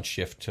one on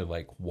shift to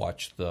like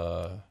watch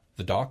the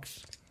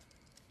docks.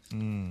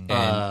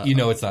 And you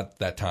know it's not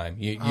that time.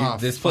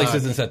 This place fuck.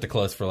 isn't set to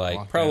close for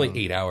like probably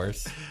 8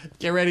 hours.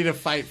 Get ready to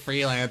fight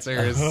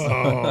freelancers.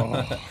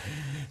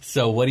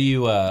 So what do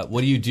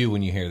you do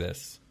when you hear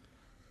this?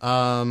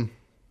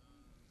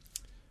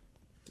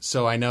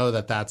 So I know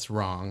that that's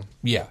wrong.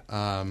 Yeah,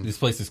 this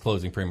place is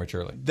closing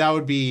prematurely. That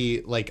would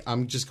be like,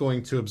 I'm just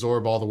going to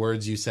absorb all the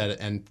words you said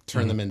and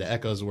turn them into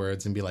Echo's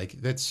words and be like,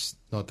 that's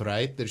not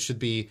right. There should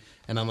be,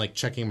 and I'm like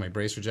checking my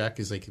bracer jack.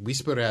 He's like,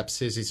 Whisper app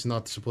says it's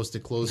not supposed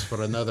to close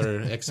for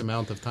another X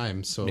amount of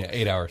time. So Yeah,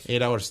 8 hours.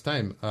 8 hours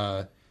time.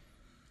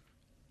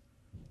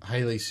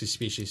 Highly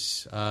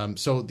suspicious.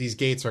 So these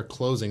gates are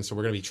closing, so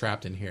we're going to be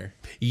trapped in here.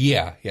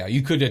 Yeah.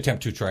 You could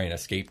attempt to try and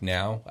escape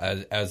now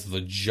as the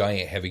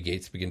giant heavy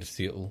gates begin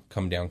to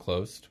come down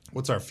closed.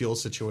 What's our fuel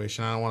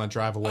situation? I don't want to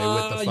drive away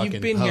with the fucking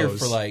You've been hose. here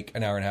for like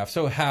an hour and a half,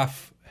 so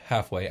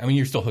halfway. I mean,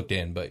 you're still hooked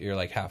in, but you're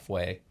like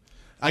halfway.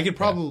 I could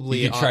probably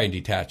You could try and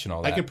detach and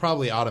all that. I could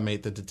probably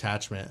automate the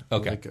detachment.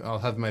 Okay. Like, I'll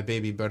have my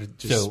baby bird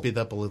just speed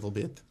up a little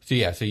bit. So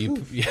yeah, so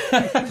you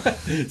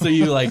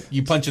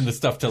you punch in the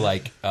stuff to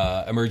like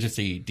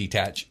emergency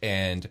detach,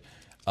 and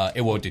it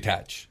won't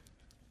detach.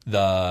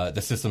 The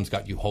system's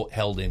got you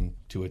held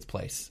into its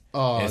place.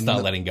 And it's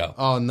not letting go.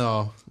 Oh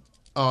no!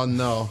 Oh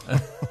no!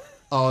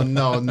 Oh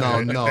no!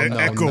 No!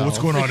 Echo, no. what's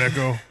going on,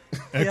 Echo?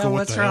 Echo, Yeah, what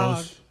what's the hell wrong?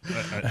 is-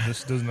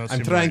 this does not I'm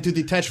seem trying right. to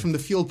detach from the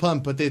fuel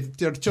pump, but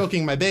they're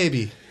choking my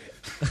baby.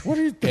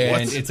 And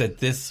it's at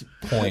this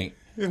point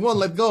It won't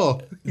let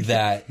go.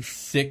 that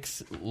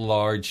 6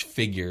 large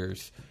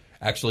figures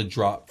actually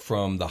drop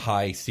from the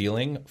high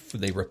ceiling.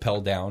 They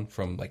rappel down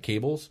from like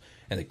cables,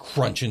 and they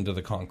crunch into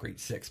the concrete.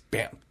 6,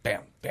 bam,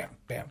 bam, bam,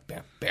 bam,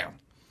 bam, bam,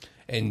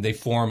 and they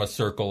form a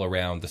circle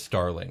around the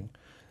Starling.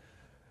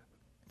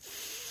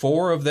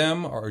 4 of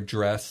them are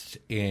dressed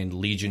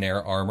in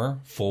Legionnaire armor,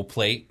 full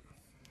plate.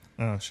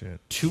 Oh, shit.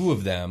 2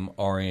 of them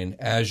are in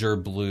azure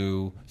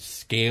blue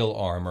scale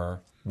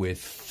armor with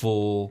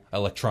full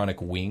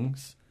electronic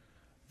wings.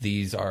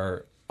 These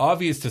are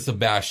obvious to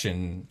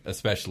Sebastian,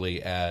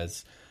 especially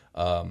as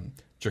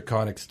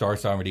Draconic Star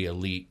Sovereignty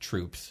elite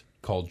troops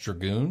called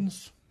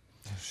Dragoons.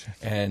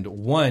 And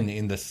 1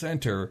 in the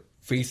center,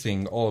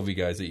 facing all of you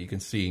guys that you can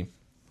see,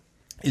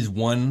 is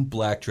 1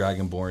 black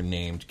dragonborn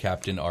named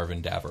Captain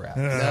Arvin Davarat.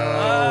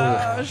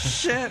 Oh,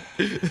 shit.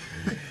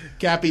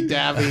 Cappy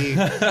Davy.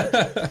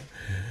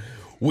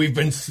 We've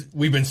been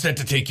sent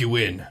to take you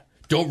in.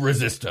 Don't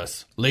resist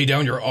us. Lay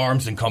down your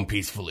arms and come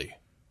peacefully.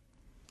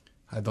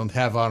 I don't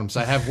have arms.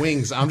 I have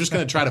wings. I'm just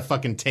going to try to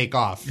fucking take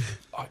off.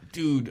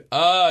 Dude,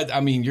 I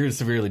mean, you're going to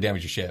severely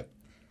damage your ship.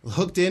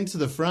 Hooked into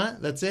the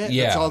front? That's it?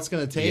 Yeah. That's all it's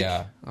going to take?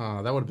 Yeah.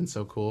 Oh, that would have been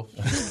so cool.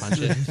 Just punch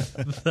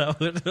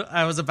it.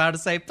 I was about to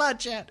say,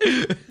 punch it.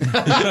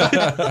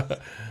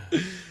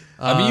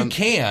 I mean, you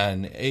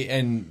can,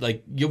 and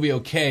like you'll be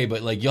okay,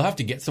 but like you'll have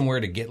to get somewhere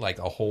to get like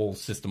a whole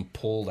system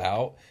pulled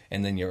out,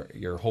 and then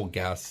your whole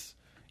gas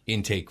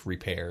intake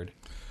repaired,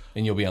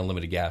 and you'll be on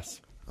limited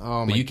gas.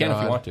 Oh, But my you can God.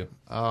 if you want to.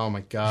 Oh,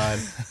 my God.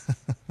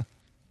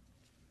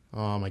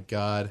 Oh, my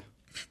God.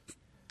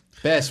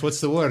 Bess,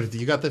 what's the word?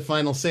 You got the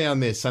final say on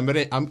this. I'm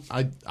ready.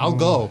 I'll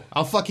go.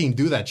 I'll fucking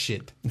do that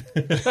shit.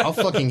 I'll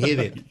fucking hit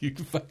it. You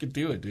can fucking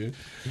do it, dude.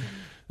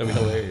 That'd be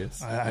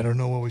hilarious. I don't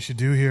know what we should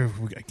do here.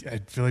 I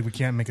feel like we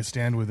can't make a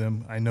stand with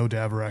him. I know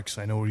Davarax.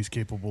 I know what he's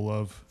capable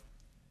of.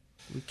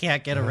 We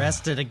can't get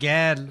arrested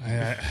again.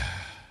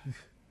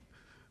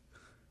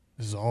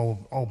 This is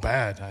all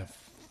bad.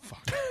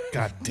 Fuck.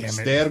 God damn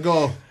it. There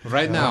go.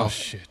 Right now. Oh,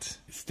 shit.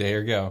 Stay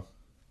or go.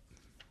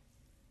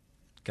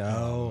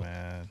 Go.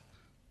 Man.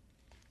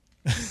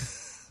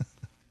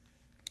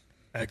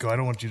 Echo, I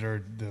don't want you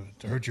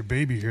to hurt your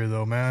baby here,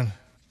 though, man.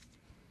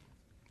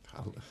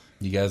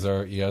 You guys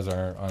are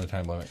on a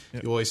time limit.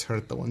 You always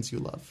hurt the ones you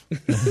love.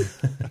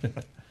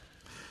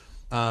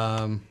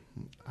 I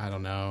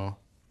don't know.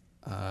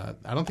 I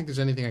don't think there's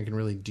anything I can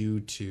really do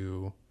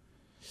to...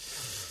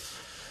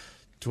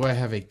 Do I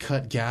have a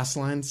cut gas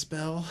line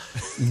spell?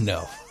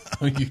 No,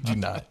 you do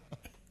not.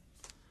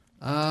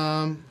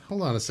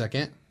 Hold on a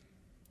second.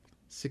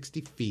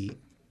 60 feet.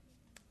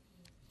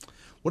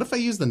 What if I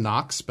use the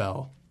knock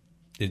spell?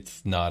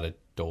 It's not a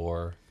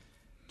door.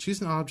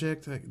 Choose an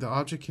object. The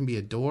object can be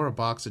a door, a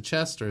box, a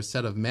chest, or a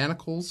set of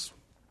manacles,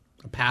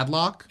 a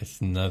padlock.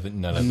 It's none of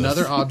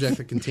Another those. object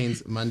that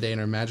contains mundane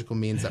or magical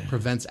means that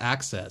prevents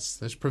access.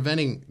 They're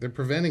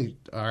preventing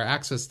our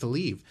access to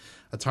leave.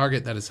 A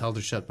target that is held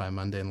or shut by a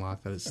mundane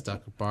lock that is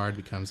stuck or barred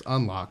becomes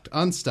unlocked,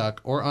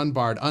 unstuck, or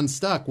unbarred.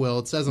 Unstuck,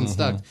 it says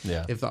unstuck.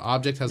 Yeah. If the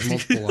object has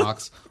multiple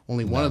locks,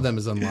 only one of them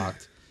is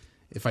unlocked.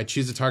 If I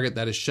choose a target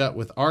that is shut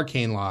with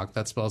arcane lock,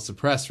 that spell is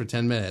suppressed for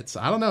 10 minutes.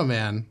 I don't know,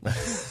 man.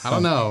 I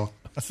don't know.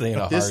 Saying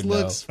a This hard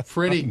looks no.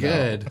 pretty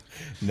good.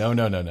 No.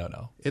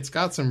 It's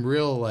got some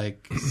real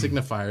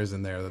signifiers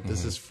in there that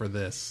this is for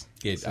this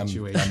I'm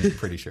situation.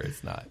 pretty sure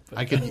it's not. but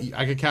I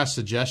could cast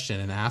suggestion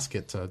and ask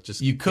it to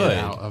just You could. get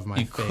out of my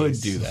you face.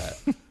 could do that.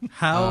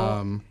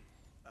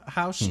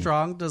 How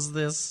strong does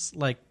this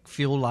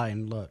fuel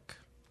line look?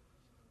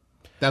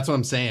 That's what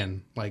I'm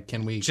saying.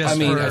 Can we? Just I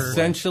mean, for-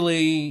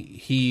 essentially,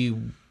 he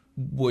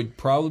would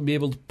probably be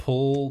able to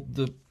pull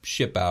the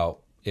ship out.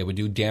 It would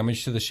do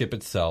damage to the ship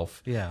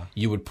itself. Yeah.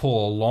 You would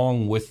pull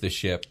along with the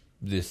ship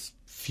this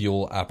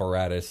fuel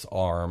apparatus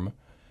arm.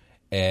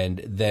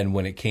 And then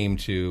when it came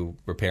to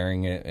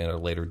repairing it at a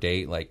later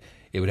date,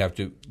 it would have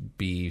to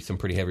be some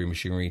pretty heavy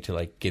machinery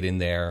to get in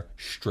there,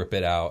 strip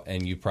it out,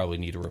 and you probably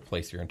need to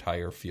replace your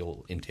entire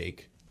fuel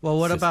intake. Well,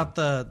 what system. about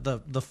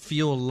the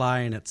fuel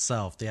line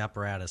itself, the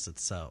apparatus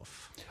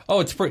itself? Oh,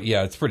 it's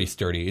pretty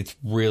sturdy. It's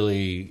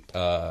really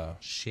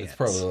Shit. It's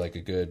probably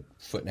a good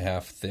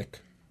 1.5 feet thick.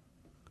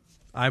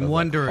 I'm of,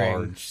 wondering,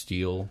 hard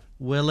steel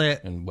will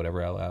it and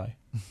whatever ally.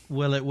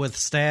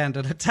 withstand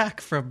an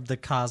attack from the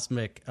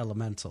cosmic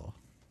elemental?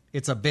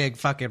 It's a big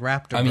fucking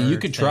raptor. I mean, you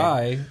bird could thing.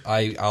 try.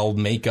 I'll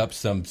make up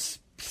some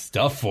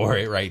stuff for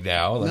it right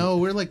now. No,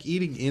 we're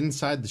eating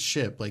inside the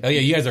ship. Oh yeah,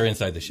 you guys are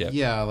inside the ship.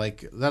 Yeah,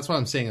 that's what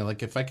I'm saying.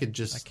 If I could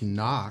just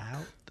knock.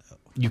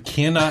 You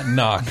cannot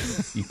knock.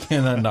 You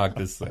cannot knock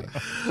this thing.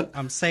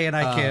 I'm saying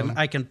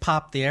I can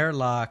pop the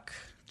airlock,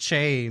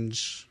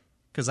 change,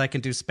 because I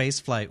can do space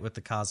flight with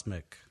the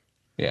cosmic.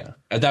 Yeah.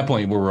 At that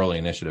point, we're rolling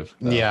initiative.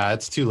 Yeah,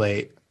 it's too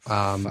late.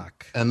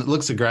 Fuck. And it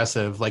looks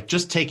aggressive.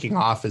 Just taking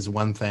off is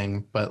one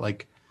thing, but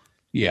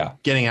Yeah.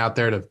 getting out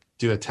there to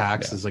do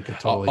attacks is a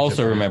totally Also,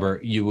 different. remember,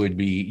 you'd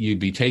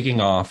be taking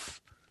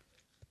off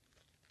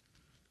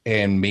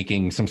and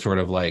making some sort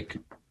of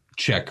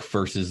check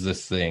versus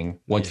this thing.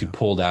 Once you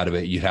pulled out of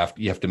it, you have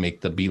to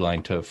make the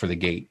beeline for the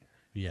gate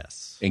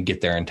Yes. and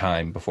get there in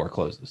time before it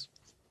closes.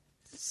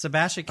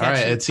 Sebastian, All can't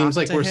right, you it seems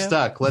talk like to we're him?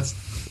 stuck. Let's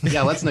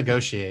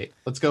negotiate.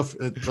 Let's go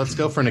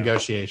for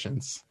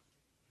negotiations.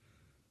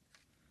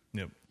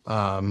 Yep.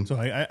 So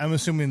I'm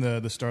assuming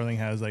the Starling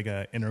has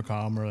a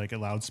intercom or a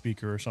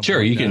loudspeaker or something.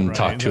 Sure, you that, can right?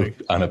 talk to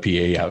on a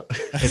PA out.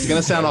 It's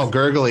gonna sound all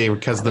gurgly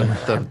because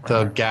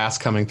the gas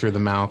coming through the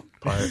mouth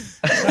part.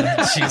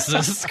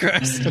 Jesus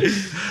Christ.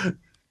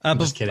 I'm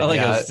just kidding. I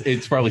like Yeah,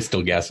 it's probably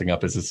still gassing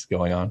up as this is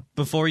going on.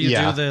 Before you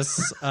Yeah. do this,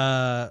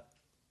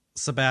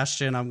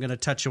 Sebastian, I'm going to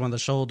touch you on the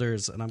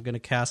shoulders and I'm going to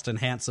cast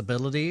Enhance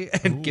Ability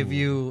and give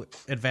you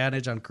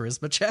advantage on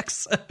charisma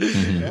checks.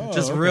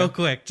 Just real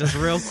quick.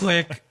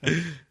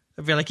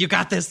 I'd be like, you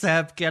got this,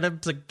 Seb. Get him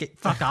to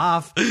fuck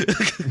off.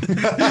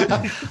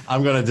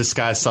 I'm gonna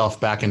disguise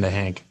self back into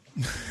Hank.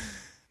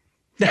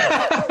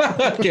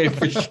 Okay,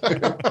 for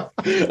sure.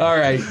 All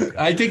right.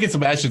 I think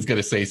Sebastian's going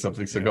to say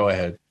something, so go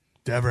ahead.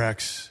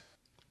 Devrax,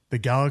 the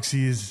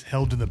galaxy is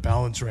held in the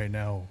balance right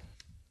now.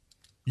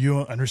 You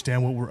don't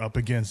understand what we're up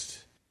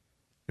against.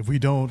 If we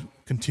don't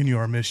continue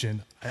our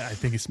mission, I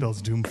think it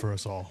spells doom for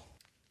us all.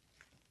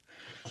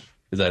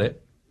 Is that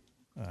it?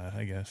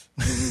 I guess.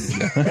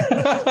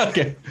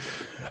 Okay.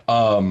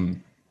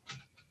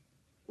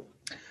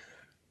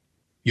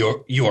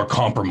 You are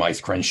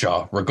compromised,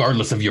 Crenshaw,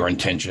 regardless of your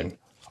intention.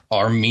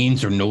 Our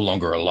means are no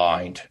longer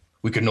aligned.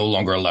 We can no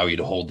longer allow you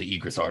to hold the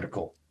Egress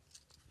article.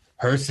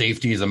 Her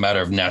safety is a matter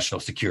of national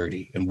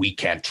security, and we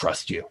can't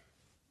trust you.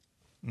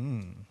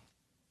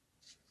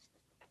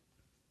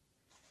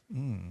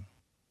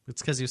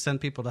 It's because you send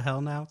people to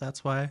hell now?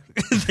 That's why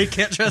they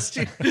can't trust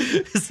you?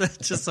 Is that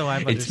just so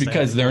I'm It's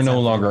because they're no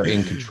longer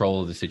in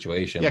control of the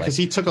situation. Yeah, because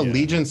he took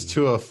allegiance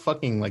to a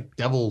fucking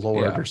devil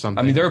lord or something.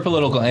 I mean, they're a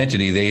political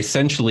entity. They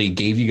essentially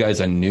gave you guys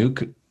a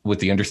nuke with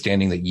the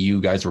understanding that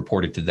you guys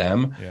reported to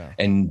them,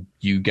 and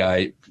you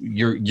guys,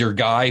 your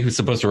guy who's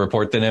supposed to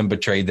report to them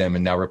betrayed them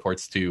and now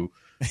reports to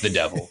the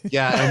devil.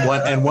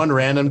 Yeah, and one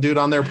random dude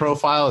on their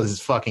profile is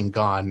fucking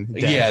gone.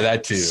 Dead. Yeah,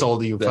 that too.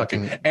 Sold you That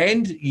fucking too.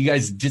 And you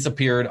guys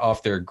disappeared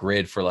off their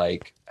grid for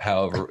like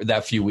however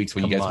that few weeks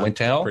when you guys month, went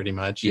to hell. pretty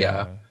much.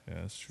 Yeah. Yeah,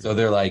 that's true. So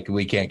they're like,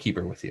 we can't keep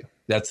her with you.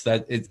 That's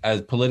that. It's,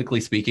 as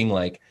politically speaking,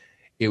 like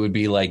it would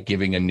be like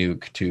giving a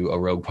nuke to a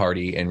rogue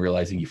party and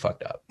realizing you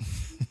fucked up.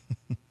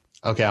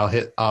 Okay,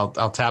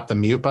 I'll tap the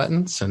mute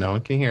button so no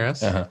one can hear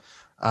us.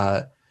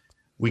 Uh-huh.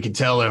 We could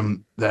tell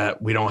him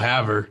that we don't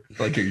have her.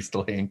 Like, are you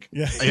still Hank?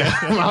 Yeah, Yeah,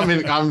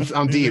 I'm He's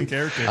in deep.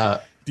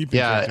 character. Deep in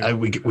Yeah,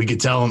 character. we could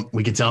tell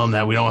them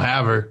that we don't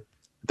have her.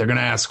 They're gonna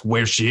ask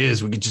where she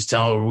is. We could just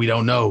tell her we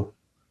don't know.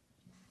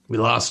 We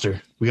lost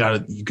her.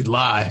 You could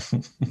lie.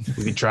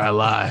 We could try a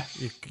lie.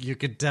 You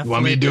could definitely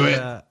want me to do it?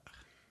 that.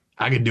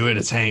 I could do it.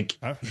 It's Hank.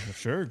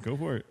 Sure, go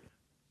for it.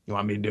 You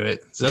want me to do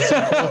it? So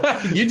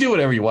that's- You do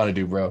whatever you want to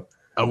do, bro.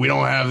 we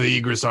don't have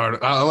the Egress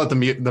article. I'll let the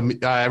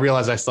mute. I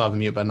realize I still have the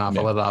mute button off.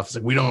 I'll let it off. It's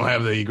like, we don't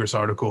have the Egress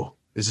article.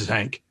 This is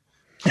Hank.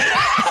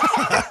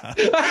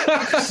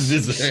 This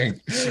is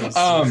Hank.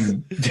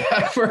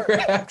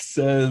 Daverax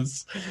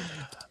says,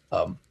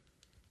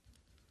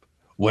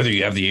 whether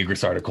you have the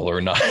Egress article or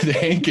not,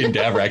 Hank and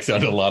Daverax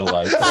sounded a lot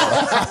alike.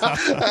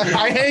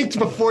 I hanked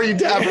before you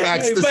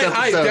Daverax this But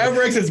episode.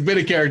 Daverax has been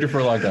a character for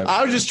a long time.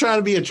 I was just trying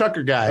to be a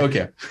trucker guy.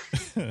 Okay.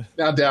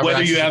 Now Daverax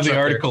Whether is you a have the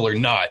trucker. article or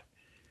not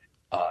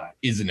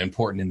isn't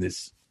important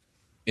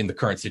in the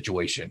current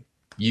situation.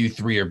 You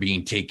three are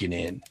being taken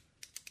in.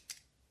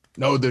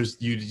 No,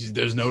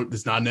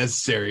 it's not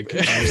necessary.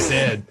 'Cause you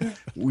said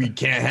we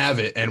can't have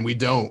it, and we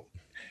don't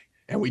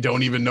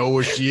even know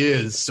where she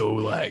is. So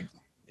like,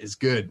 it's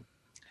good.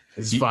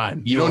 It's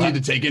fine. You don't need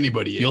to take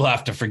anybody in. You'll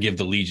have to forgive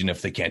the Legion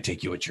if they can't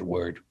take you at your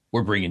word.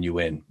 We're bringing you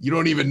in. You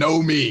don't even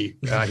know me.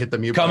 Hit the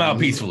mute Come button.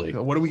 out peacefully.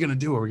 What are we gonna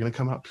do? Are we gonna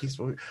come out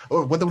peacefully?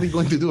 Or what are we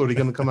going to do? Are we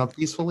gonna come out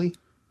peacefully?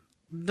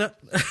 No,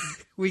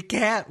 we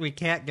can't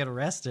get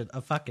arrested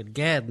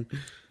again.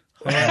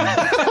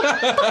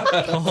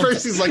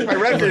 First, he's like, my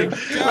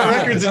record's in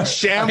I ain't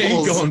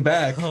shambles. going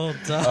back. Hold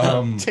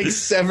on. Takes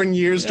 7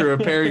 years to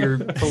repair your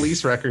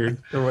police record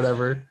or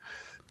whatever.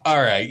 All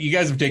right, you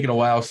guys have taken a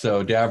while,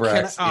 so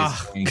Daverax is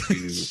going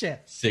to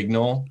shit.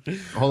 signal.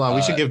 Hold on,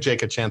 we should give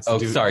Jake a chance to Oh,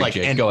 do sorry, like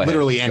Jake. Go ahead.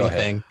 literally Go ahead.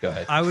 anything. Go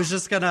ahead. I was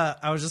just gonna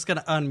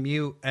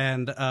unmute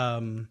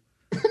and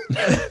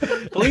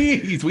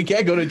Please, we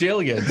can't go to jail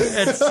again.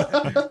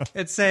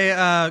 it's say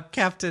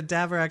Captain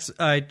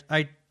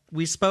Daverax.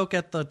 We spoke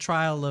at the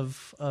trial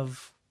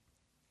of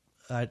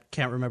I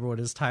can't remember what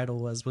his title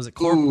was. Was it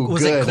Ooh,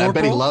 was good. it Corporal? I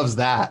bet he loves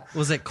that.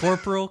 Was it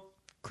Corporal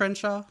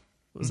Crenshaw?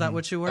 Was that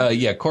what you were?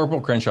 Yeah,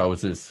 Corporal Crenshaw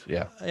was this.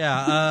 Yeah.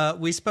 Yeah.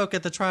 We spoke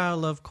at the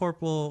trial of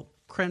Corporal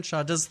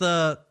Crenshaw. Does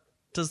the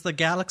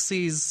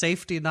galaxy's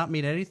safety not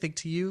mean anything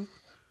to you?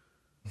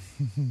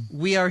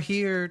 We are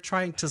here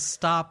trying to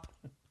stop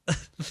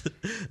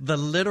the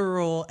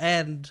literal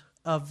end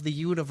of the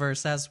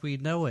universe as we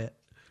know it.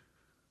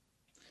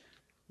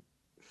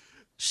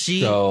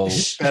 So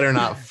Better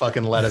not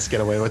fucking let us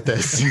get away with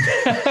this.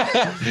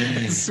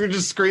 We're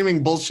just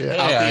screaming bullshit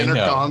out the I know.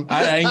 intercom.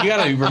 And you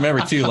gotta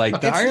remember too,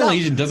 like the It's Iron not-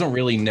 Legion doesn't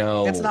really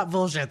know It's not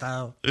bullshit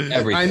though.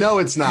 everything. I know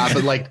it's not,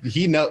 but like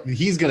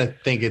he's gonna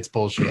think it's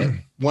bullshit.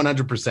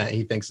 100%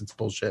 he thinks it's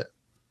bullshit.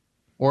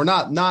 Or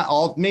not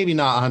all, maybe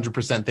not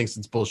 100% thinks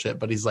it's bullshit,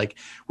 but he's like,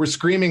 we're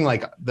screaming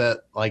like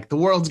the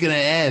world's gonna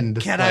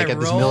end. Can like I at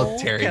this roll?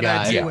 military Can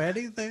guy. I do Yeah.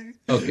 anything?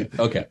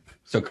 Okay.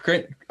 So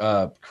Crenshaw.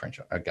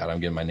 Oh God,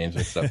 I'm getting my names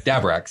mixed up.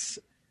 Daverax.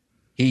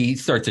 He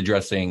starts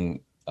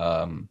addressing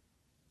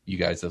you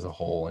guys as a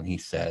whole, and he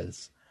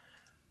says,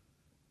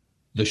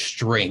 "The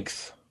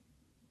strength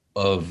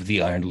of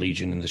the Iron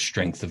Legion and the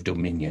strength of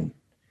Dominion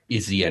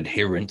is the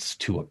adherence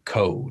to a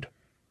code,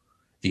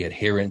 the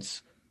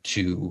adherence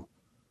to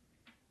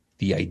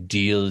the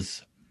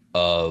ideas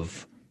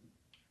of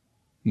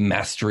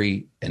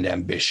mastery and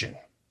ambition.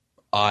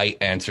 I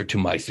answer to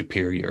my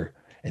superior,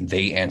 and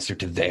they answer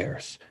to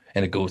theirs.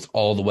 And it goes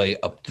all the way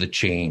up the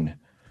chain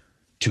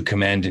to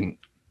Commandant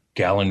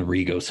Galen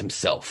Regos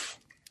himself.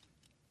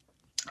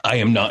 I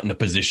am not in a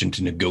position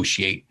to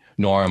negotiate,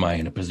 nor am I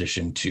in a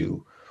position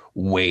to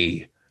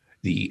weigh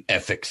the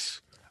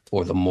ethics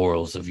or the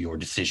morals of your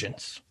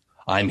decisions.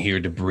 I'm here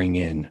to bring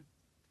in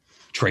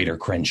Traitor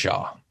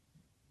Crenshaw.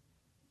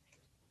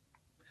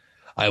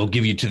 I will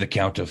give you to the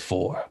count of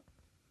 4.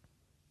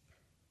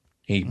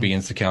 He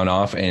begins to count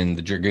off, and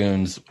the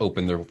Dragoons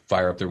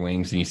fire up their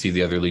wings, and you see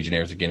the other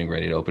Legionnaires are getting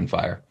ready to open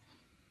fire.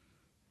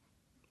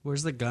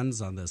 Where's the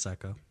guns on this,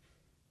 Echo?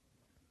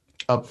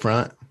 Up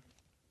front.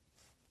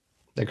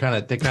 They kind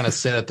of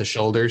sit at the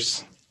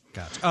shoulders.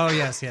 Gotcha. Oh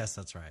yes,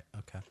 that's right.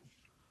 Okay.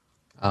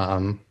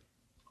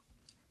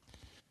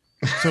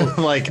 So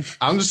like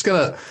I'm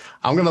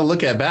gonna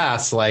look at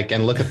Bass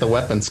and look at the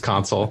weapons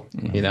console,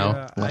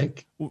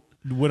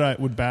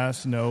 Would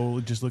Bass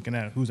know, just looking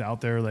at who's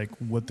out there, like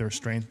what their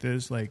strength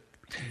is? Like,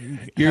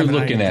 You're have an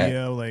looking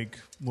idea, at like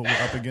what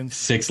we're up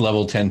against. 6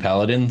 level 10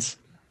 paladins.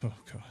 Oh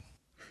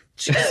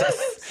God,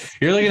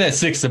 You're looking at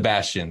 6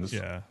 Sebastians.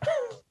 yeah.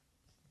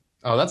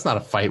 Oh, that's not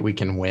a fight we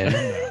can win.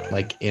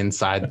 Like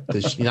inside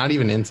not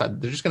even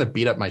inside. They're just gonna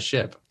beat up my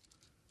ship.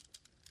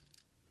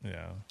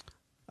 Yeah.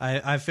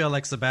 I feel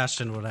like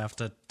Sebastian would have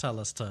to tell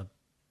us to,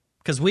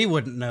 because we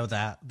wouldn't know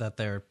that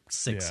there are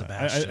six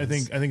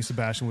Sebastians. I think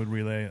Sebastian would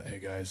relay, hey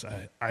guys,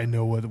 I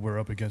know what we're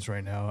up against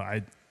right now.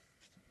 I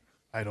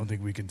don't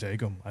think we can take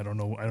them. I don't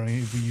know. I don't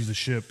think if we use the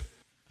ship,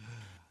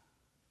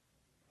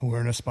 we're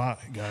in a spot,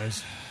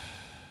 guys.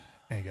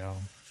 There you go.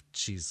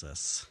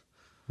 Jesus.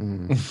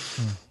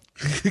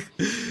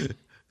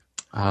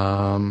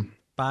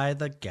 By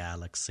the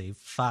galaxy.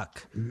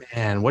 Fuck.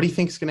 Man, what do you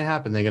think is gonna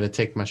happen? They're gonna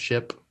take my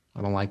ship?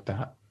 I don't like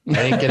that. I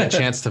didn't get a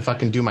chance to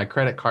fucking do my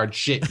credit card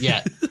shit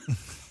yet.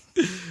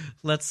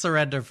 Let's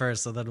surrender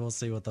first, and then we'll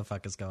see what the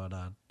fuck is going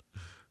on.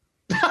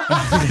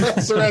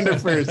 Surrender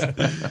first.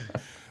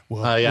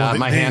 Well,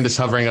 my hand is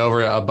hovering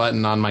over a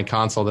button on my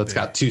console that's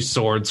got two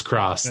swords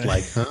crossed.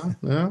 Like, huh?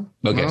 Yeah?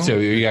 Okay, No? so are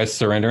you guys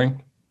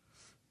surrendering?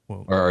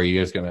 Well, Or are you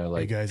guys going to,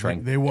 like, you guys, try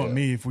and- they want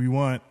me. If we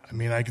want, I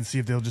mean, I can see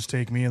if they'll just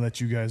take me and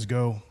let you guys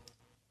go.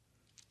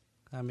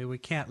 I mean, we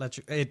can't let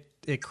you.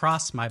 It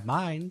crossed my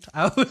mind.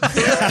 I thought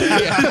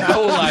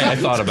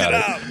about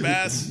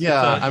it.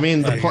 Yeah, I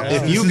mean, if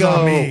This you is go,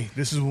 on me.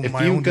 This is if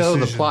my you own go, the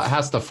decisions. plot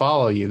has to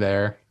follow you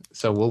there.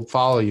 So we'll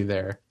follow you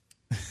there.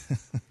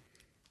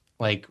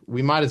 Like,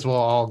 we might as well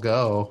all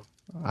go.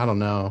 I don't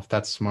know if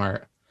that's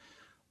smart.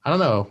 I don't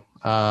know.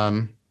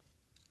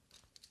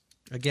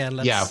 Again,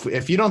 let's. Yeah,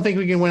 if you don't think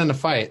we can win in a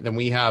fight, then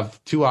we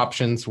have two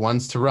options.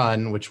 One's to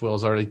run, which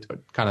Will's already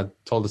kind of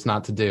told us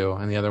not to do,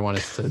 and the other one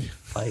is to,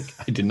 like,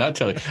 I did not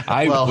tell you.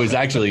 I was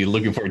actually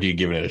looking forward to you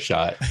giving it a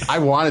shot. I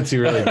wanted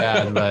to really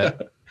bad,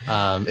 but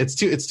it's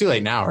too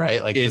late now,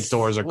 right? Like, the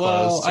doors are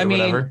closed or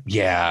whatever.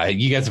 Yeah,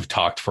 you guys have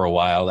talked for a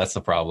while. That's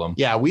the problem.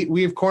 Yeah,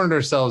 we've cornered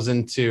ourselves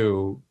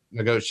into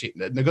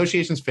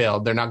negotiations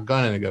failed. They're not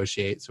going to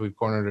negotiate, so we've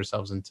cornered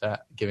ourselves into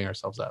giving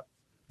ourselves up.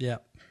 Yeah.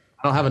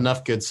 I don't have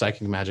enough good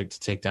psychic magic to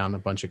take down a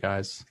bunch of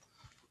guys.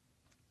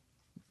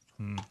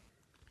 I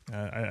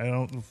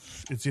don't.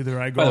 It's either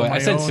I go. By the on way, my I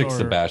said own 6 or,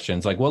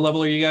 Sebastians. Like, what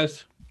level are you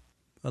guys?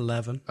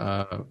 11.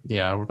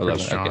 Yeah, we're pretty 11.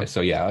 strong. Okay, so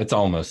yeah, it's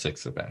almost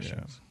 6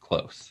 Sebastians.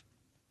 Close.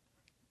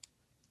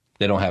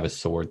 They don't have his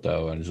sword,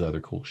 though, and his other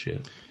cool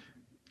shit.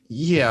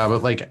 Yeah,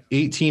 but like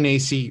 18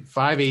 AC,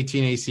 5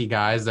 18 AC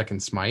guys that can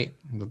smite.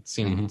 That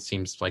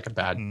seems like a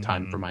bad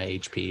time for my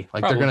HP.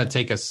 Like, Probably. they're going to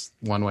take us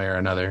one way or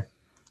another.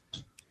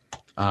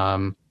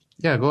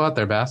 Yeah, go out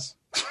there, Bass.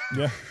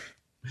 Yeah,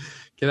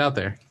 Get out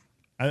there.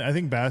 I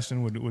think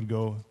Bastion would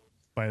go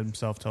by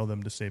himself. Tell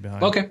them to stay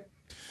behind. Okay,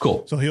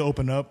 cool. So he'll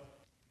open up,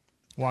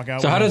 walk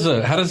out. So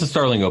with how does the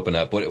Starling open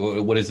up?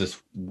 What does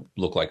this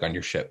look like on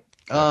your ship?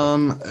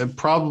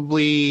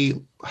 Probably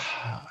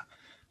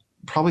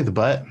the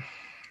butt.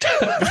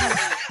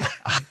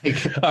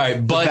 All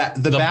right,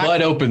 but the back-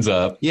 butt opens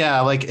up.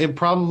 Yeah, like, it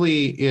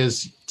probably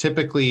is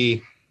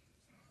typically,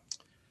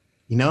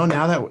 now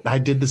that I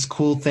did this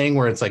cool thing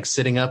where it's like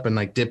sitting up and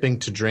like dipping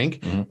to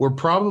drink, we're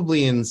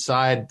probably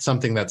inside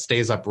something that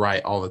stays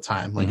upright all the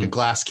time. Like, a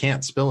glass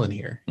can't spill in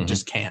here. It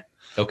just can't.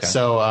 Okay.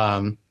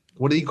 So,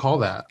 what do you call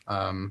that?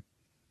 I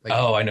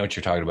know what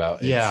you're talking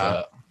about.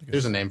 Yeah.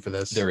 There's a name for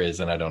this. There is,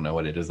 and I don't know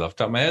what it is off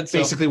the top of my head. So.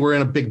 Basically, we're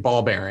in a big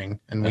ball bearing,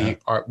 and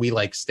we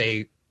like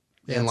stay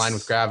in line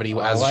with gravity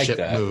I as like the ship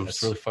that. moves.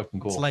 That's really fucking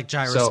cool. It's like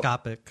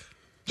gyroscopic.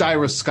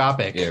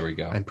 Gyroscopic. There we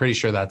go. I'm pretty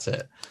sure that's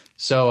it.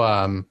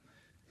 So,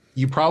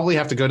 you probably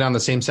have to go down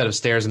the same set of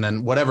stairs, and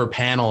then whatever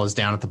panel is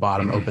down at the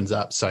bottom opens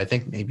up. So I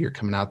think maybe you're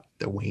coming out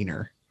the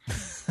wiener.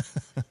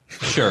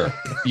 Sure.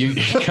 You're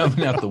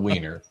coming out the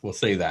wiener. We'll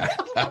say that.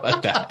 How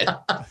about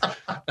that?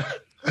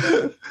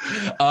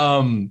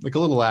 Like a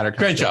little ladder comes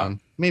Crenshaw. down.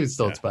 Maybe it's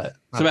still its butt.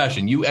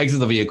 Sebastian, you exit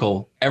the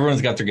vehicle.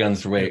 Everyone's got their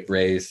guns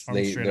raised.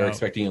 Arms straight They're out.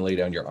 expecting you to lay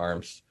down your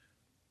arms.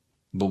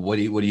 But what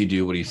do you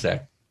do? What do you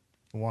say?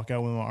 walk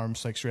out with my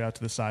arms like straight out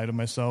to the side of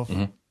myself.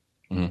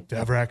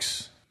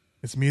 Davrax,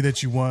 it's me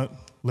that you want.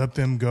 Let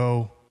them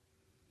go.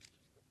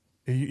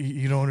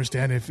 You don't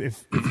understand. If you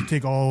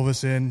take all of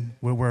us in,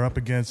 what we're up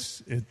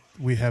against,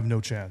 we have no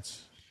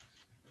chance.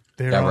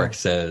 Davrax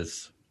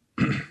says,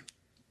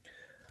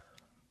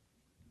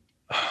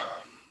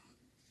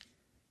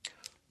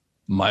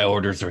 my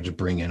orders are to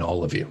bring in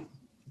all of you.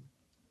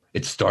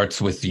 It starts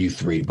with you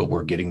three, but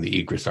we're getting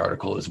the Egress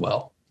article as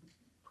well.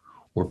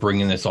 We're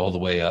bringing this all the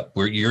way up.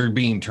 You're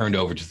being turned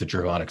over to the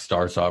Draconic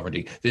Star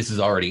Sovereignty. This is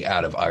already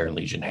out of Iron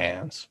Legion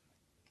hands.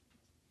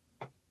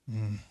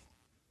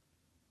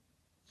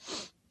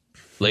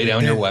 Lay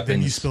down your weapons.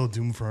 Then you spell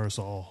doom for us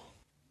all.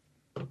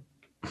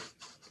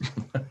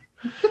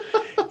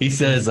 He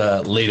says,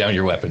 lay down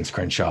your weapons,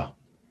 Crenshaw.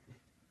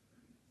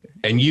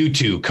 And you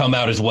two come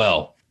out as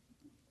well.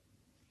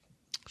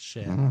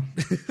 Shit. You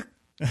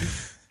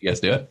guys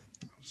do it?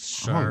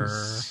 Sure.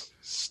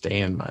 Stay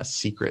in my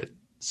secret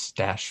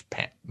stash,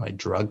 my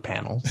drug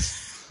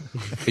panels.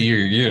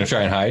 You're going to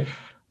try and hide?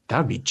 That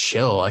would be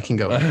chill. I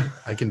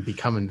can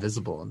become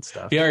invisible and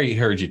stuff. He already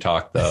heard you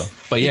talk, though.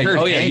 But yeah, He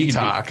heard you Hank can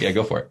talk. Yeah,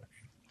 go for it.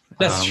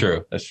 That's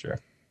true. That's true.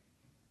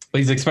 But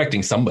he's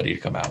expecting somebody to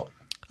come out.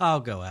 I'll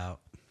go out.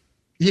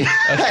 Yeah.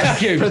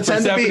 Okay,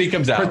 Persephone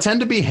comes out.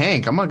 Pretend to be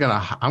Hank. I'm gonna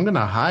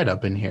hide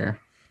up in here.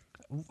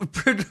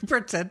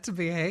 Pretend to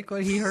be Hank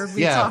when he heard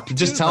me Yeah, talk.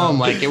 just tell him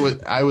like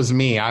I was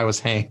me. I was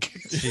Hank.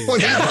 When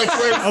he's like,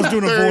 I was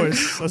doing a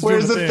voice. I was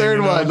Where's doing the a thing, third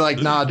you know? one?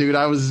 Like, nah, dude,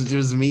 it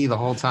was me the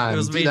whole time. It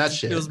was Do me. that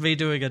shit. It was me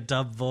doing a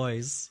dumb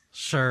voice.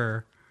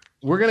 Sure.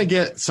 We're gonna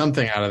get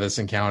something out of this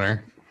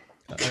encounter.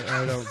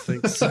 I don't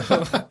think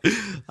so.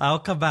 I'll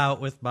come out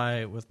with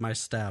my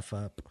staff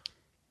up.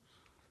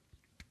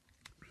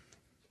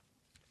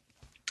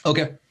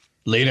 Okay.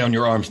 Lay down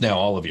your arms now,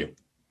 all of you.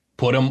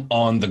 Put them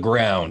on the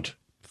ground.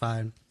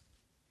 Fine.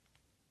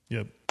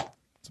 Yep.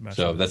 Smash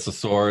So it. that's the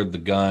sword, the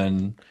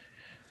gun,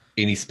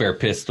 any spare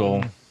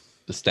pistol,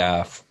 the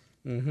staff.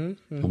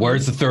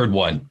 Where's the third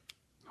one?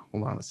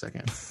 Hold on a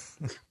second.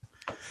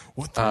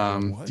 What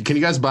the what? Can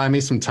you guys buy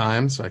me some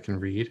time so I can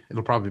read?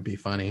 It'll probably be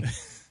funny.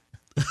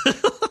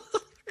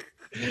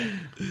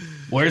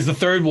 Where's the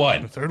third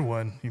one? The third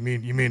one? You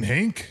mean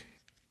Hank?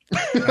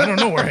 I don't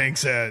know where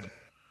Hank's at.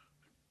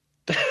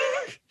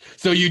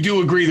 So you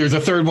do agree there's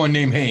a third one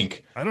named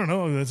Hank. I don't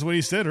know. That's what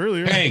he said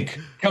earlier. Hank,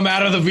 come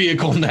out of the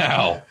vehicle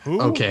now.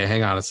 Who? Okay,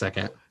 hang on a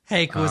second.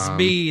 Hank was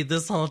me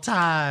this whole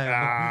time.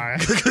 Ah,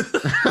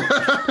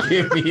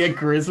 Give me a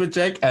charisma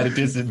check at a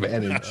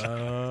disadvantage.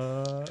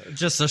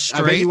 Just a I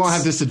straight. bet you won't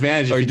have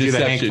disadvantage if Or you do the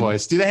Hank deception.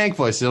 voice. Do the Hank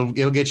voice. It'll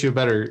get you a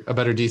better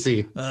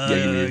DC. Yeah,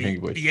 give me your Hank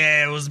voice.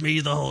 Yeah, it was me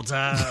the whole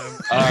time.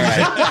 All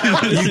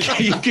right.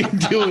 you can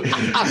do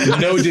it.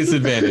 No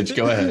disadvantage.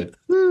 Go ahead.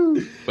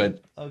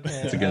 But Okay.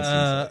 it's against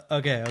himself.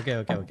 Okay.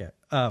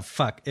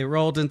 Fuck. It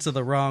rolled into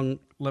the wrong.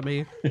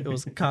 It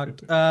was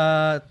cocked.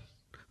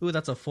 Ooh,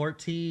 that's a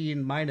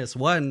 14 minus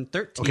 1,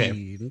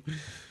 13.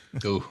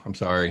 Oh, I'm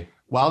sorry.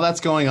 While that's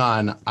going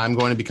on, I'm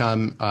going to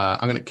become. I'm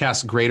going to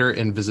cast Greater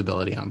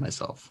Invisibility on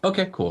myself,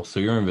 Okay, cool. So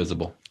you're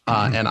invisible.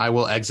 and I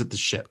will exit the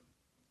ship.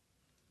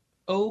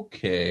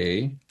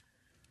 Okay.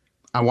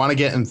 I want to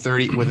get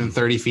within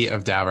 30 feet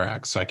of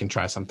Davarax so I can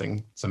try some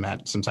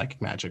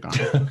psychic magic on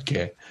it.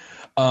 Okay.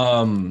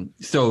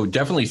 So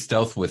definitely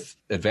stealth with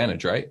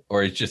advantage, right?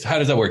 Or it's just, how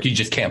does that work? You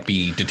just can't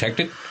be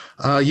detected?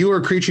 You or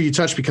a creature you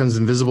touch becomes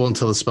invisible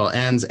until the spell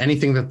ends.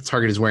 Anything that the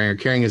target is wearing or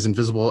carrying is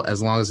invisible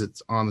as long as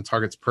it's on the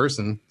target's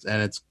person,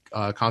 and it's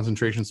a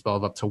concentration spell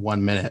of up to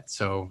 1 minute.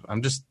 So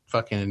I'm just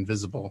fucking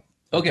invisible.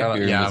 Okay,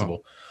 you're yeah.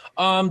 invisible.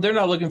 They're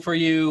not looking for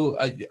you.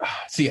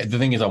 See, the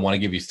thing is, I want to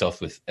give you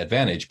stealth with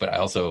advantage, but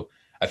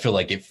I feel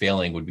like it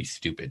failing would be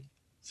stupid.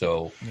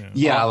 So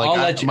Yeah, I'll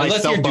let you, my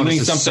unless you're stealth bonus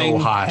doing is something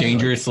so high.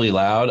 dangerously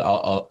loud,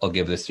 I'll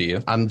give this to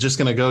you. I'm just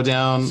gonna go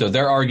down. So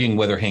they're arguing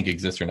whether Hank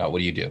exists or not. What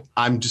do you do?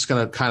 I'm just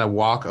gonna kind of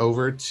walk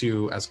over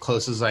to as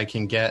close as I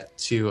can get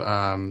to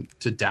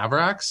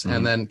Davarax,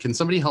 and then can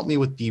somebody help me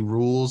with the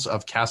rules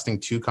of casting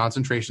 2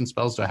 concentration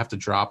spells? Do I have to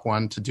drop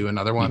one to do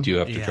another one? You do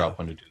have to Yeah. drop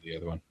one to do the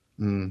other one.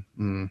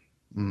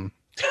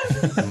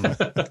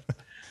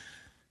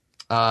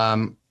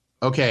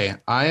 Okay,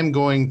 I am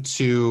going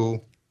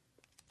to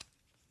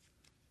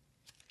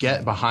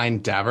get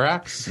behind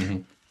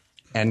Davarax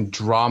and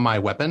draw my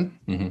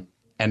weapon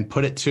and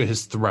put it to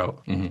his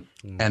throat. And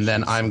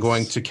then I'm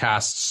going to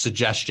cast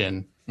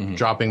Suggestion,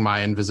 dropping my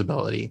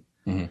invisibility.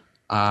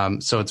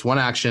 So it's one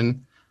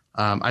action.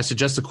 I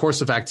suggest a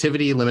course of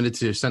activity limited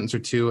to a sentence or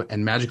 2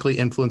 and magically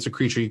influence a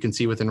creature you can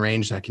see within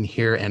range that can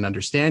hear and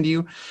understand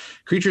you.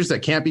 Creatures that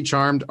can't be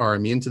charmed are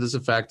immune to this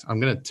effect. I'm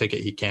going to take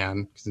it he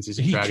can since he's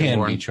a He can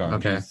dragonborn. be charmed.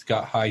 Okay. He's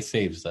got high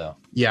saves, though.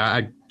 Yeah,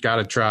 I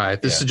gotta try.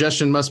 This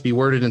suggestion must be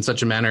worded in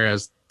such a manner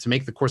as to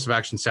make the course of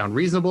action sound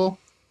reasonable.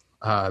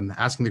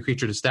 Asking the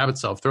creature to stab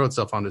itself, throw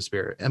itself onto a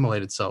spear,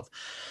 immolate itself,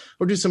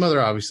 or do some other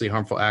obviously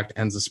harmful act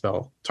ends the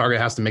spell. Target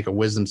has to make a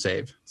wisdom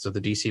save. So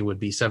the DC would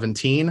be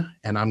 17,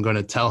 and I'm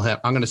going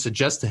to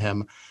suggest to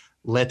him,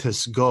 let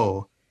us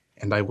go,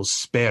 and I will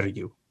spare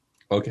you.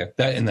 Okay,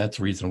 that's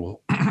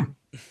reasonable.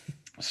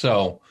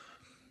 So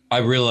I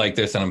really like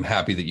this, and I'm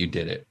happy that you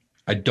did it.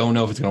 I don't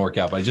know if it's going to work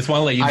out, but I just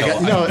want to let you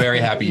know I'm very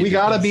happy. We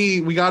gotta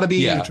be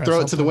Yeah. throw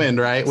it to the wind,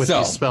 right? With So-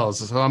 these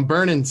spells. So I'm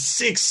burning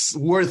 6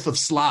 worth of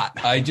slot.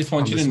 I just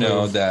want on you to this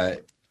know move.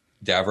 that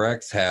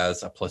Davarax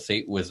has a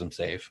 +8 wisdom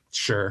save,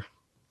 Sure.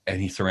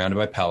 and he's surrounded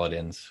by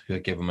paladins who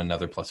give him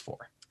another +4.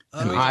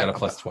 So he's got a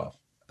 +12.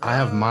 I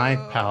have my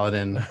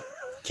paladin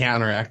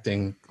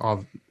counteracting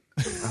all.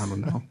 I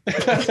don't know.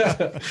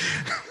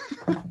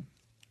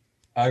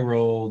 I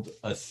rolled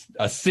a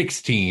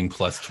 16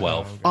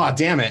 +12. Oh,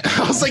 damn it.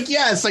 I was like,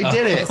 yes, I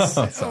did it.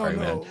 Sorry,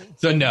 man.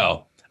 So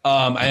no.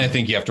 I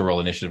think you have to roll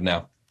initiative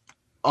now.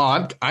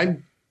 Oh, I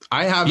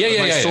have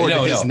my sword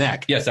in his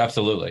neck. Yes,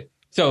 absolutely.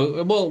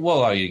 So we'll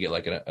allow you to get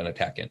like an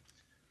attack in.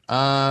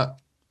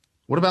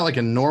 What about like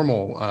a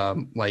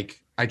normal, like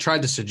I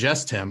tried to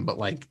suggest him, but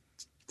like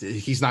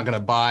he's not going to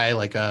buy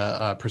like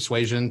a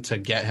persuasion to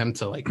get him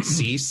to like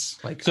cease.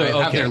 Like So, I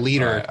have okay. their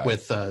leader All right.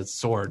 with a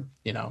sword,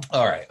 you know.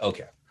 All right.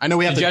 Okay. I know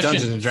we have the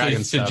Dungeons and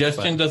Dragons stuff,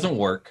 Suggestion but doesn't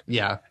work.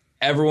 yeah.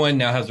 Everyone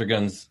now has their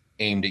guns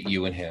aimed at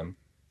you and him.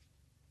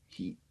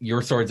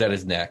 Your sword's at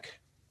his neck,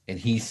 and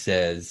he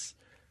says,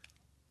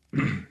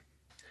 "Do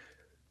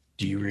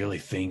you really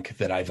think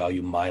that I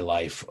value my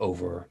life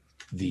over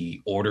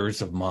the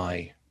orders of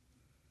my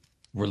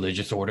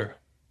religious order.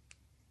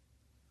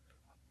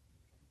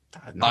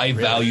 I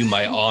value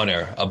my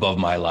honor above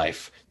my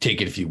life.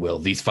 Take it if you will.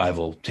 These 5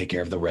 will take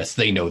care of the rest.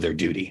 They know their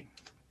duty.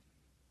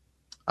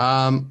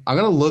 I'm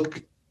gonna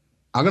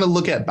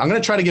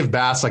try to give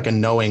Bass like a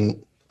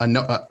knowing.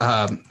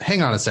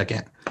 Hang on a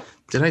second.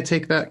 Did I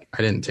take that?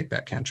 I didn't take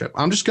that cantrip.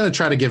 I'm just gonna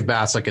try to give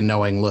Bass like a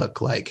knowing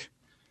look. Like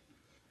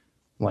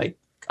I'm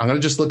gonna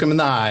just look him in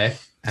the eye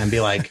and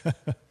be like,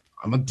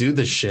 I'm gonna do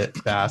this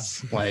shit,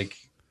 Bass. Like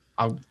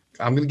I'm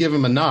gonna give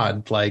him a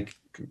nod. Like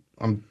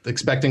I'm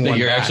expecting one.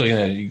 You're back.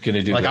 actually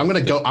gonna do. Like I'm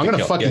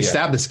gonna fucking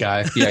stab this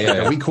guy.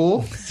 Yeah. Are we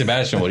cool?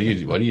 Sebastian, what do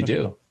you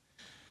do?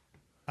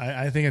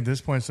 I think at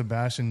this point,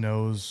 Sebastian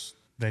knows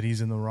that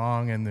he's in the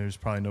wrong and there's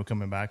probably no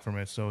coming back from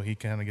it. So he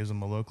kind of gives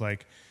him a look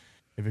like,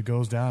 if it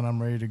goes down,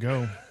 I'm ready to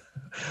go.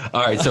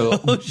 All right. So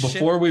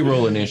before we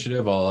roll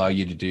initiative, I'll allow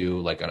you to do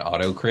like an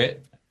auto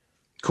crit.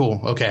 Cool.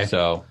 Okay.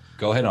 So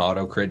go ahead and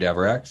auto crit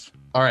Davarax.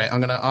 All right. I'm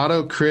going to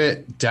auto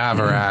crit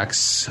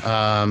Davarax.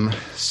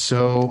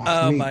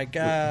 Oh my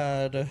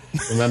God.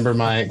 Remember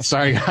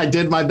sorry, I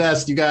did my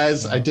best, you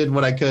guys. I did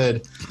what I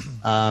could.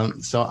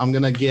 So I'm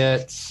going to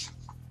get,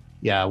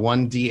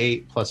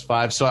 1d8 plus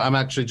 5. So I'm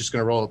actually just going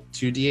to roll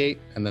 2d8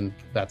 and then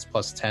that's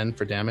plus 10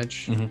 for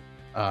damage. Mm-hmm.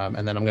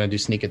 And then I'm going to do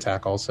sneak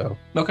attack also.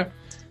 Okay.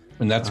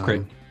 And that's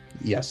crit.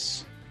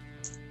 Yes.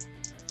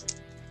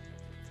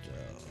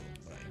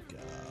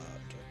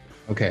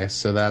 Okay,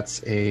 so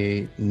that's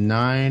a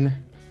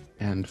 9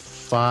 and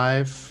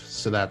 5.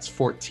 So that's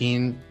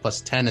 14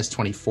 plus 10 is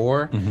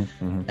 24.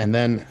 And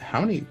then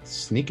how many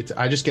sneak attack?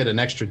 I just get an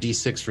extra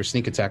d6 for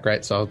sneak attack,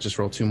 right? So I'll just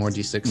roll 2 more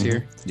d6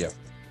 here. Yeah.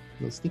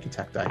 Little sneak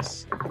attack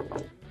dice.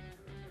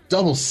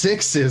 Double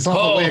sixes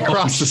all the way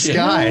across the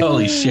sky.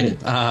 Holy shit.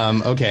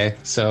 Okay,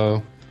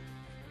 so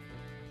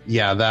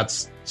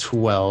that's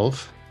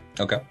 12.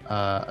 Okay.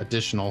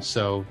 Additional.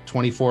 So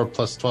 24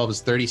 plus 12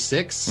 is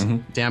 36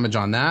 damage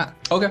on that.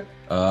 Okay.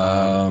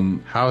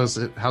 How's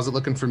it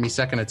looking for me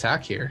second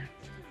attack here?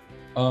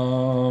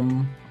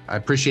 I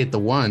appreciate the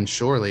 1,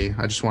 surely.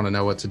 I just want to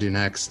know what to do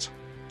next.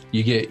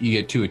 You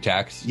get 2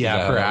 attacks.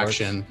 Yeah, per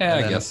action. Yeah, And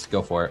I then, guess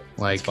go for it.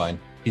 like- It's fine.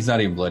 He's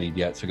not even bloodied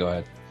yet, so go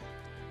ahead.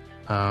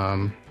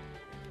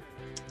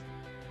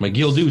 Like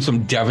you'll do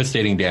some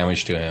devastating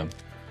damage to him,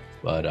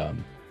 but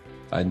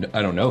I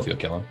don't know if you'll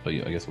kill him, but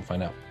I guess we'll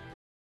find out.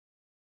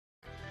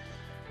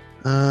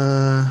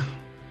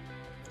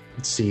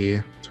 Let's see.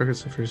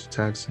 Targets the first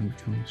attacks and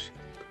becomes.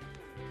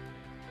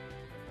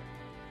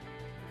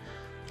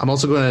 I'm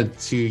also going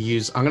to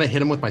use. I'm going to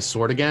hit him with my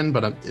sword again,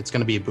 but it's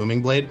going to be a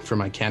booming blade for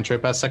my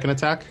cantrip as second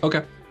attack.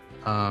 Okay.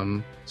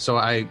 So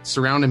I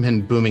surround him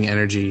in booming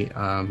energy,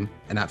 and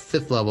at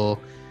 5th level,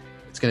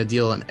 it's going to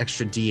deal an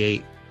extra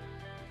D8.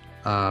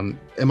 Am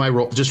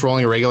I just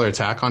rolling a regular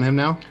attack on him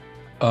now?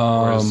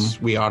 Or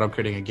is we auto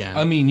critting again?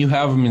 I mean, you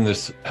have him in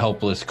this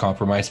helpless,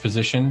 compromised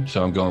position,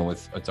 so I'm going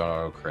with it's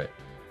auto crit.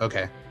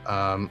 Okay.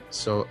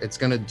 So it's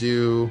going to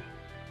do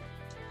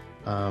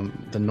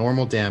the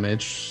normal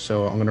damage.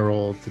 So I'm going to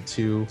roll the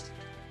 2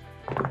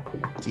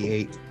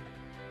 D8.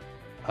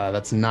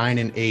 That's 9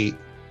 and 8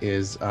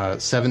 is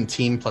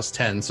 17 plus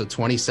 10, so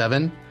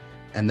 27.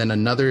 And then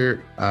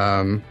another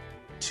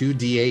 2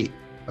 D8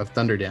 of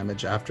thunder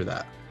damage after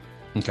that.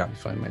 Okay. Let me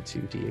find my 2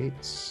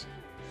 D8s.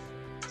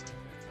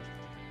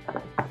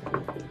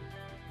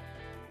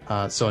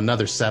 So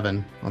another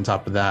 7 on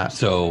top of that.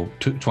 So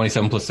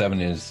 27 plus 7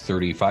 is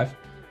 35?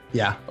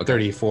 Yeah, Okay.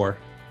 34.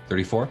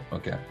 34?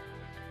 Okay.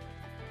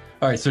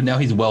 All right, so now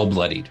he's well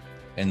bloodied,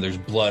 and there's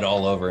blood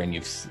all over, and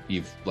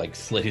you've like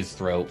slit his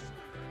throat,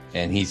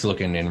 and he's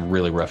looking in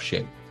really rough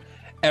shape.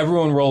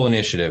 Everyone roll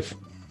initiative.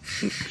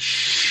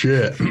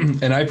 Shit.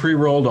 And I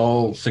pre-rolled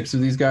all 6 of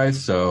these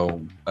guys,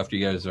 so after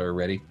you guys are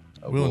ready.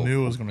 Will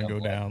knew it was going to go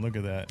down. Look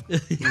at that.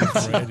 He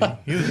was ready.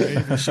 He was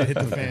ready for shit hit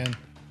the fan.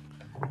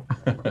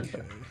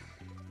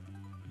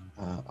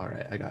 All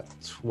right, I got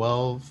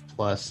 12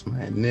 plus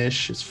my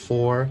niche is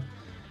 4.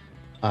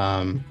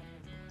 Can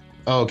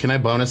I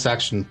bonus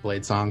action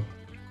Blade Song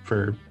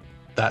for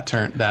that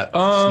turn? That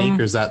sneak,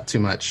 or is that too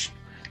much?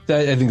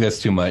 I think that's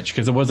too much,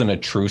 because it wasn't a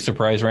true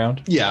surprise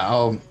round. Yeah,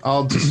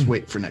 I'll just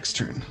wait for next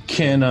turn.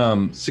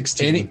 Can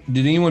 16.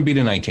 did anyone beat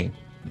a 19?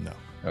 No.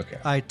 Okay.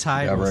 I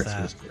tied Yeah, with Rex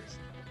that. was first.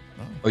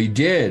 Oh, you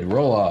did.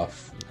 Roll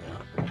off.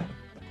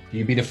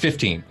 You beat a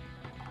 15.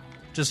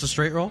 Just a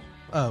straight roll?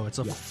 Oh, it's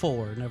a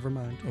 4. Never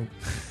mind. So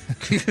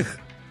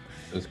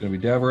it's going to be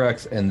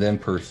Davarax and then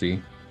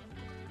Percy.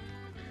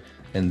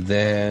 And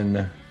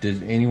then,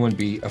 did anyone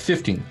beat a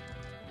 15?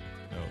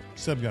 No.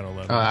 Seb got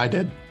 11. I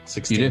did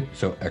 16. You did?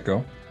 So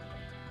Echo.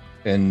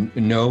 And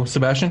no,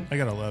 Sebastian? I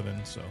got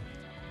 11, so.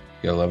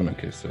 Yeah, 11.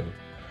 Okay, so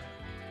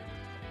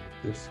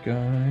this guy,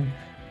 and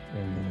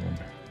then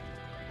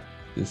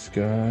this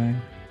guy.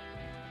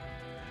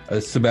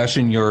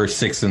 Sebastian, you're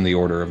 6th in the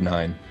order of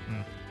 9.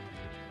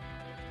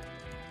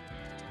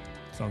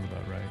 Sounds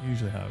about right.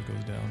 Usually how it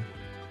goes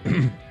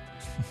down.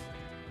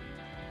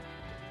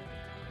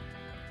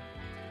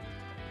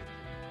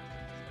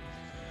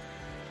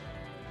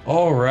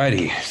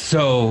 Alrighty.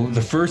 So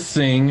the first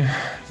thing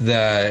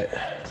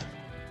that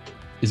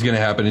is going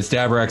to happen is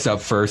Davrak's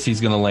up first.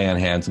 He's going to lay on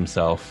hands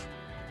himself.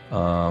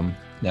 Now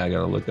I got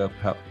to look up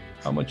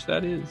how much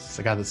that is.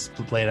 So I got this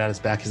blade at his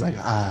back. He's like,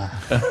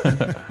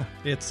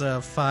 It's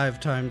 5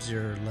 times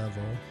your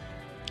level.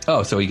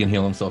 Oh, so he can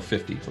heal himself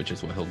 50, which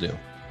is what he'll do.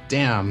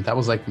 damn, that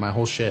was like my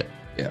whole shit.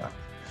 Yeah.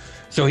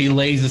 So he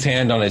lays his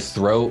hand on his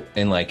throat,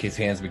 and like his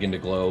hands begin to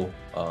glow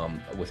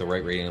with a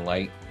right radiant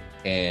light,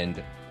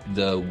 and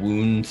the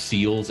wound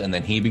seals, and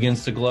then he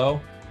begins to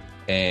glow,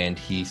 and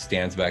he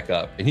stands back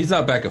up. And he's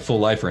not back at full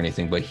life or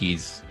anything, but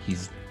he's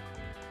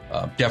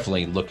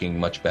definitely looking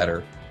much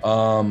better.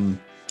 Let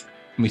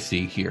me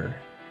see here.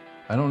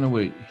 I don't know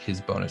what his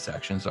bonus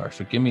actions are,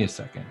 so give me a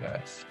second,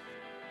 guys.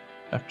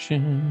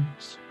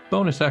 Actions.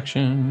 Bonus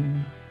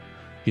action.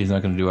 He's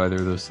not going to do either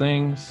of those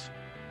things.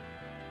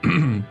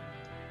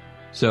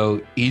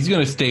 So he's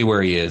going to stay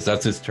where he is.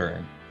 That's his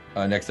turn.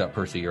 Next up,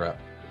 Percy, you're up.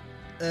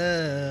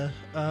 2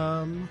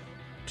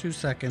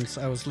 seconds.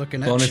 I was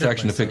looking at Bonus shit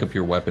action to pick myself. up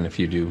your weapon if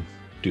you do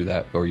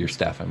that, or your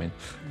staff, I mean.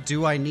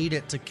 Do I need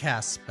it to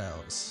cast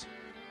spells?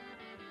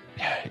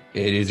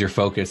 It is your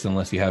focus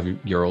unless you have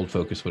your old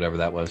focus, whatever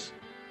that was.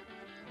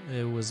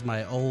 It was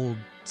my old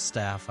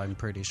staff, I'm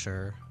pretty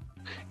sure.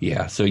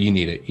 Yeah, so you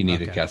need it. You need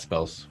to Okay. cast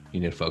spells. You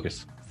need to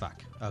focus.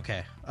 Fuck.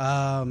 Okay.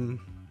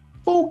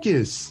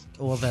 Focus.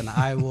 Well, then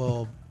I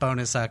will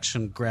bonus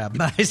action grab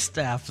my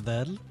staff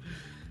then.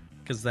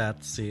 Because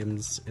that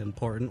seems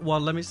important. Well,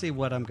 let me see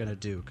what I'm going to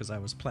do, because I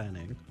was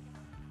planning.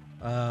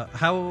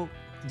 How...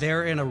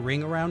 They're in a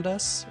ring around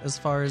us, as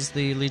far as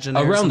the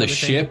Legionnaires Around and the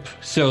everything? ship.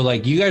 So,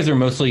 like, you guys are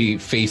mostly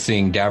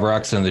facing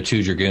Davrox and the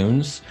 2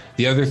 Dragoons.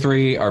 The other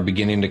 3 are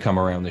beginning to come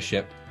around the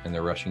ship, and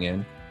they're rushing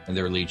in, and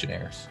they're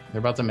Legionnaires. They're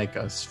about to make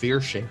a sphere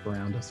shape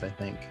around us, I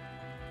think.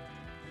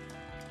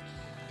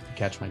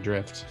 Catch my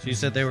drift. So you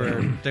said there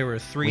were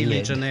 3 Weird.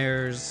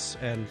 Legionnaires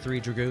and 3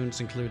 Dragoons,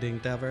 including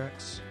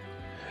Davrax?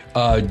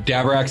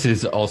 Davrox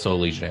is also a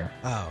Legionnaire.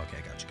 Oh,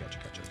 okay, gotcha.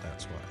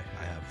 That's why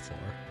I have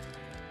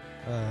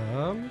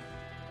 4.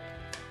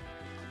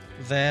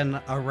 Then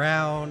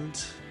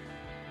around...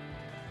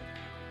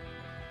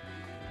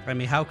 I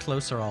mean, how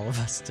close are all of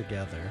us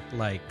together?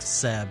 Like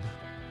Seb,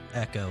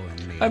 Echo,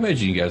 and me. I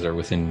imagine you guys are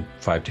within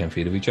 5-10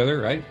 feet of each other,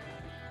 right?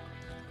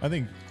 I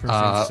think. For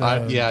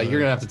Yeah, you're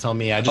gonna have to tell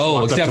me. I just Oh,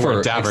 walked up except to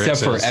where for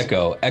Davros is.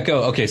 Echo.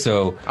 Echo. Okay,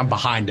 so I'm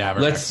behind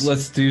Davros.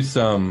 let's do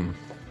some.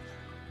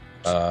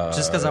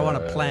 Just because I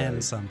want to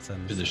plan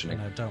something. positioning.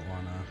 And I don't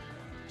want to...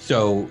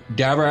 So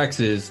Davrax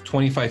is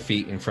 25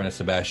 feet in front of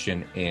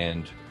Sebastian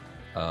and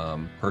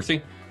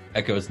Percy.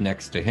 Echo is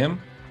next to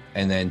him,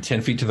 and then 10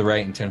 feet to the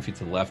right and 10 feet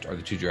to the left are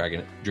the 2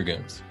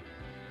 Dragoons.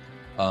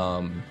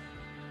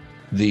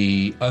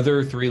 The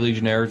other 3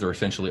 Legionnaires are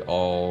essentially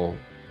all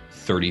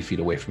 30 feet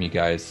away from you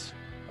guys.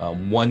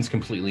 One's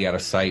completely out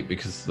of sight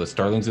because the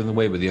Starling's in the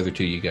way, but the other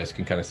 2 you guys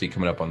can kind of see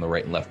coming up on the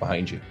right and left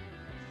behind you.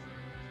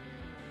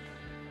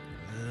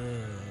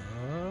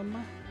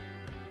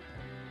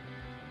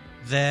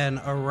 Then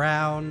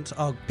around,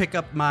 I'll pick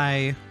up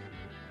my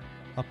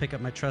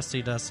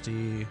trusty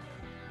dusty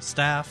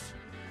staff,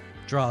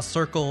 draw a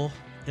circle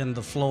in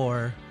the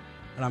floor,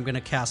 and I'm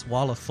gonna cast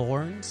Wall of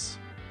Thorns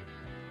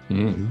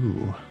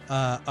Ooh.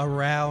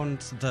 around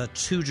the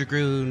 2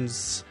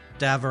 Dragoons,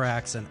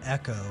 Davarax, and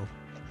Echo,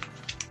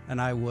 and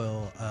I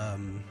will.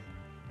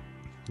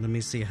 Let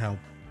me see how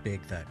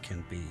big that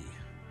can be.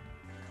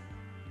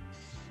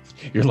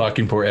 You're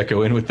locking poor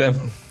Echo in with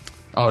them.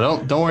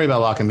 Oh, don't worry about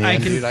locking me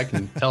in, can- dude. I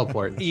can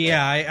teleport.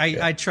 Yeah,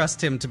 I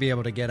trust him to be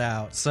able to get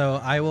out. So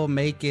I will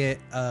make it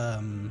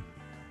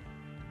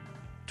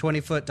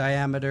 20-foot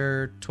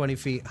diameter, 20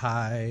 feet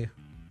high,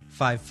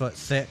 5-foot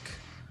thick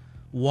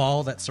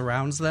wall that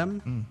surrounds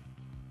them.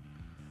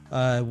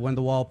 When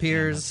the wall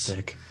appears,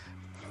 Sick.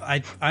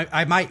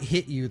 I might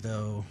hit you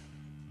though,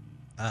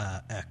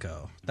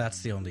 Echo.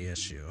 That's the only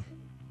issue.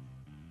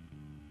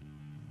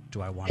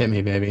 Do I want Hit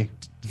me, baby.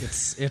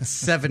 It's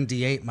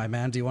 78, my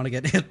man. Do you want to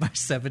get hit by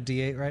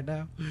 78 right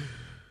now?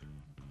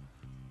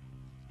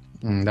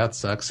 That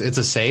sucks. It's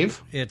a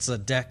save? It's a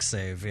deck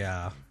save,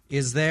 yeah.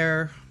 Is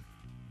there...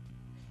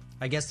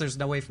 I guess there's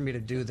no way for me to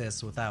do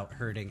this without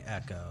hurting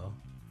Echo.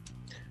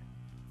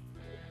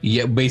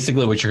 Yeah,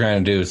 basically what you're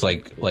trying to do is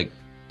like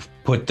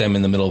put them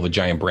in the middle of a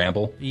giant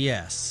bramble.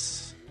 Yes.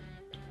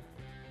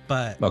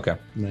 But... Okay.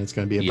 And then it's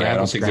going to be a Yeah, I bramble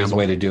don't think there's a scramble.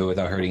 way to do it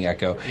without hurting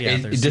Echo. Yeah,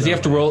 there's Does he no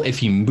have to way. roll if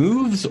he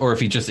moves or if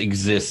he just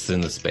exists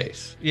in the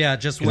space? Yeah,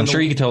 just 'Cause when I'm the, sure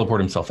he can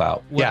teleport himself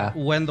out. Yeah.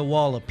 when the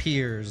wall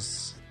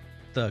appears,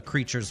 the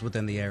creatures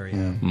within the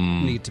area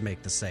need to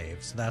make the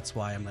save. So that's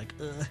why I'm like,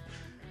 ugh.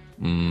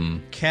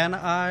 Can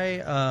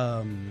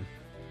I...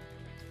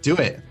 Do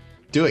it.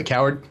 Do it,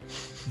 coward.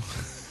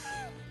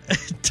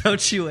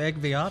 Don't you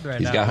egg me on right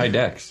He's now. got high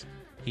dex.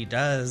 He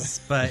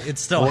does, but it's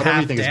still Whatever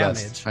half you think damage.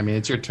 is best. I mean,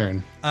 it's your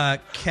turn.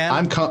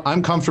 Can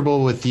I'm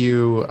comfortable with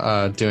you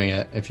doing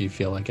it if you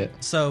feel like it.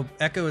 So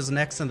Echo is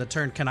next in the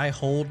turn. Can I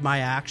hold my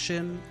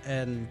action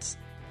and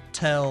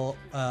tell?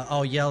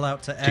 I'll yell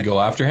out to Echo. To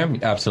go after him?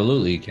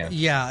 Absolutely, you can.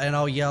 Yeah, and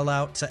I'll yell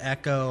out to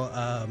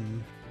Echo.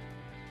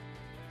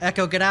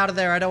 Echo, get out of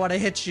there. I don't want to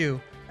hit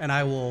you. And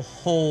I will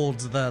hold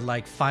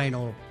the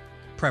final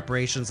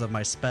preparations of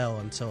my spell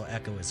until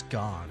Echo is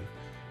gone.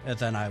 And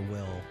then I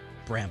will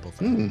bramble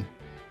them.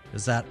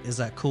 Is that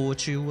cool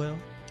with you, Will?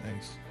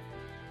 Thanks.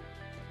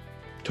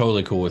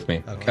 Totally cool with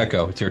me. Okay.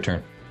 Echo, it's your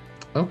turn.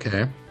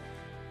 Okay.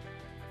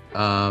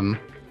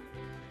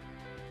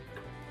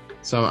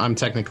 So I'm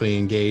technically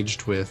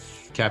engaged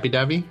with Cappy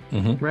Davy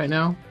right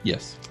now.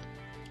 Yes.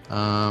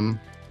 I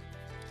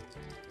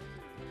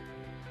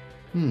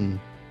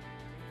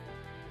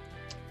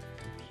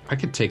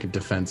could take a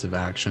defensive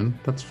action.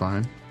 That's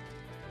fine.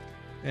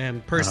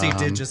 And Percy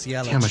did just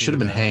yell at you. Damn, I should have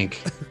been to-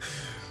 Hank.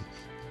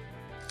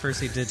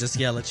 Percy did just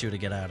yell at you to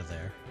get out of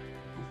there.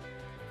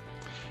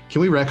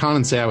 Can we retcon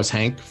and say I was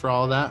Hank for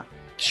all of that?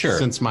 Sure.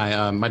 Since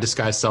my my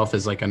disguised self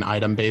is like an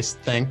item based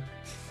thing.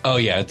 Oh,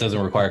 yeah, it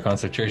doesn't require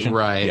concentration?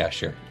 Right. Yeah,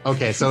 sure.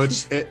 Okay, so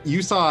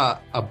you saw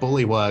a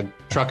bullywug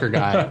trucker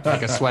guy,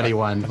 like a sweaty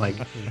one, like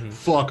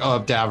fuck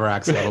up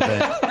Davarax a little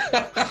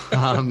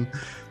bit.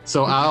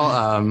 So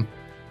I'll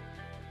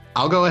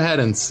go ahead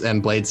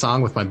and Blade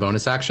Song with my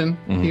bonus action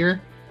here,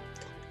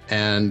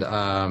 and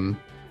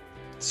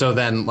so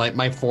then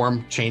my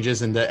form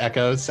changes into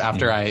Echoes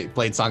after I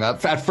Blade Song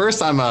up. At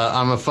first, I'm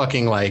a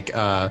fucking like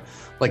a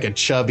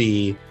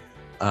chubby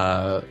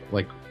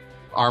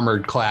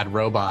armored clad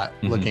robot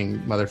looking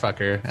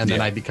motherfucker, and then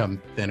I become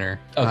thinner.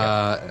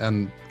 Okay.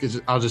 And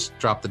I'll just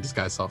drop the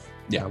disguise self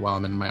while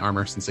I'm in my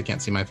armor since I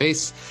can't see my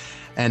face.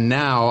 And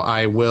now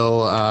I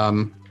will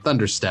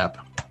Thunderstep.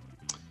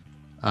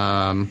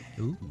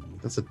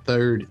 That's a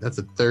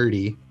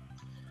 30.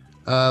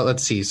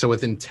 Let's see. So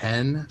within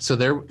 10. So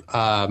there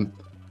I'm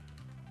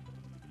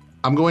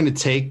going to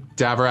take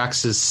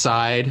Davarax's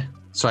side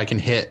so I can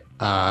hit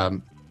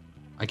him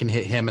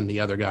and the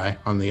other guy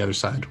on the other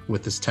side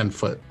with this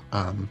 10-foot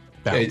bounce.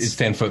 It's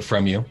 10 foot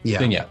from you. Yeah.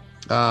 Then yeah.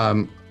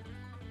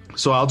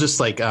 So I'll just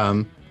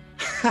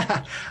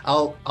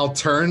I'll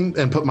turn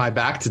and put my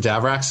back to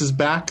Davarax's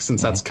back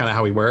since that's kind of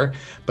how we were.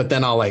 But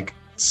then I'll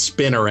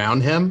spin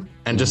around him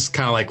and just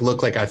kind of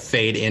look like I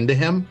fade into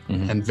him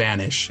and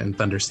vanish and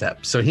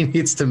Thunderstep. So he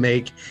needs to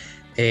make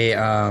a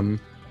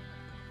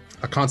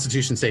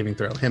Constitution saving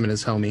throw. Him and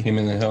his homie. Him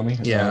and the homie?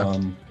 Yeah.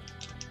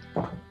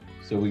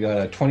 So we got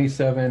a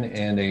 27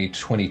 and a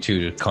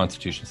 22 to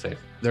Constitution save.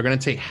 They're going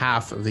to take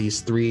half of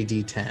these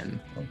 3d10.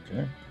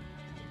 Okay.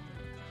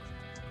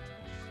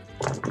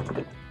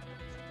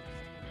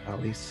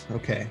 At least.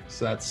 Okay.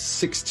 So that's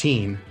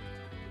 16.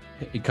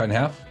 You cut in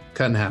half?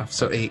 Cut in half.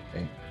 So 8.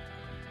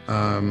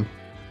 Okay.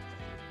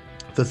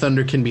 The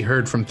thunder can be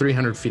heard from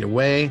 300 feet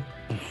away.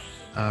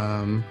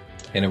 And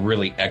it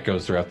really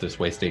echoes throughout this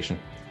way station.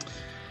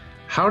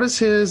 How does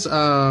his...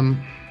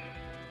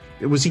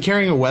 was he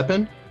carrying a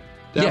weapon?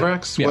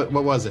 Davarax? Yeah.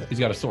 What was it? He's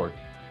got a sword.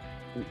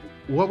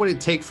 What would it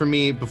take for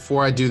me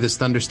before I do this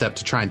Thunderstep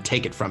to try and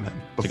take it from him?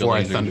 Before I Like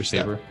a laser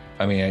Thunderstep? saber.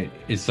 I mean,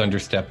 is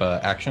Thunderstep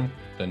action?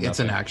 Then It's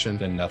an nothing. action.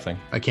 Then nothing.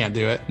 I can't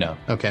do it? No.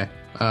 Okay.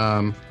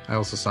 I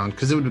also saw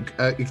because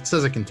it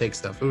says I can take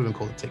stuff. It would have been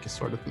cool to take his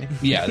sword with me.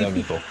 Yeah, that would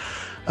be cool.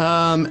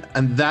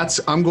 And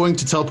I'm going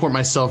to teleport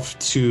myself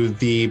to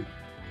the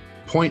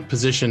point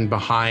position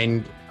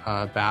behind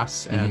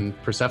Bass and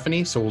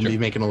Persephone. So we'll be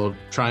making a little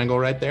triangle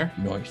right there.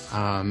 Nice.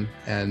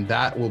 And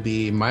that will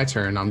be my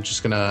turn. I'm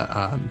just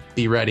gonna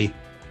be ready.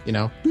 You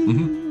know,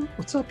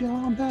 what's up,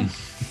 y'all? I'm back.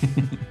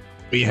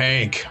 Be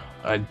Hank.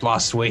 I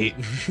lost weight.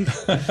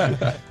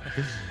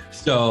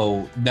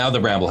 So now the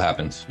bramble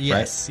happens,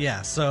 Yes,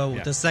 yeah. So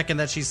the second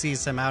that she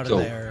sees him out of So-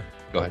 there,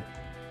 right? Go ahead.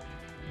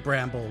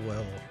 Bramble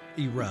will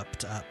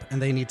erupt up,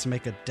 and they need to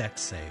make a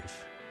dex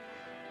save.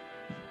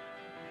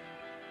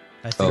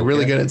 I think They're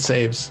really good at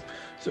saves.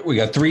 So we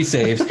got 3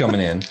 saves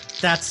coming in.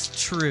 that's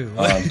true.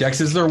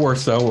 Dex is their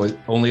worst, though, with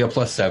only a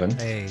 +7.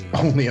 Hey,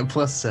 Only a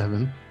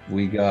 +7.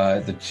 We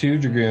got the 2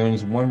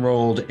 dragoons. One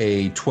rolled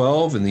a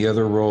 12 and the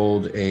other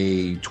rolled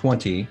a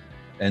 20.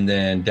 And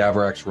then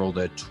Davarax rolled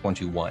a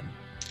 21.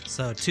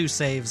 so 2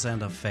 saves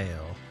and a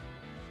fail.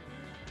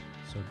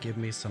 So give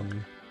me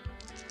some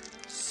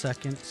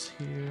seconds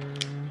here.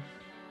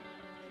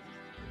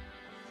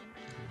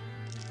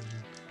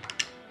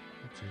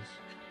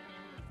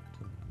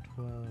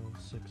 12,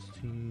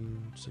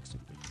 16,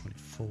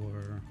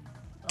 24.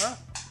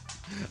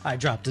 I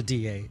dropped a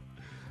D8.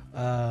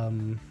 I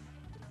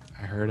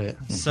heard it.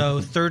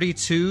 So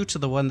 32 to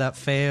the one that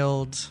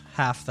failed,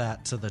 half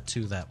that to the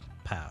 2 that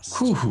passed.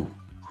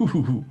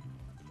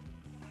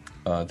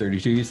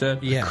 32, you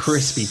said? Yes.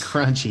 Crispy,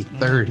 crunchy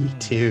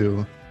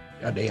 32.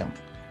 God damn.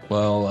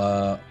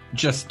 Well,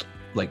 just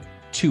like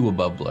 2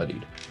 above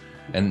bloodied.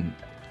 And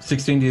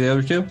 16 to the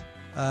other 2?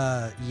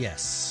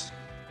 Yes.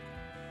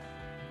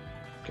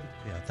 Okay.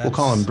 Yeah, We'll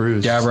call him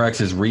bruised.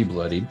 Davarax is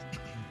re-bloodied.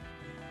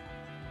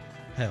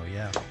 Hell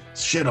yeah.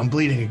 Shit, I'm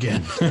bleeding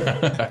again.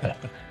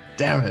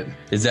 Damn it.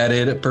 Is that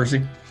it,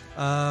 Percy?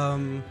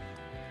 Well,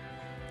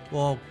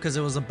 because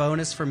it was a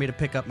bonus for me to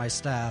pick up my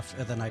staff,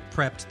 and then I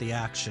prepped the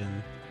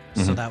action,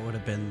 so that would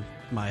have been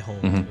my whole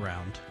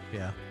round.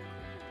 Yeah.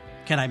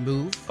 Can I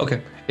move?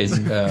 Okay.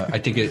 I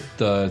think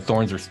the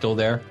thorns are still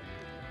there.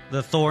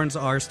 The thorns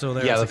are still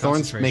there. Yeah, as the a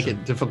thorns make concentration.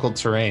 it difficult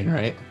terrain,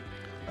 right?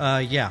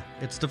 Yeah,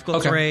 it's difficult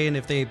Okay. terrain.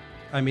 If they,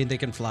 I mean, they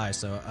can fly.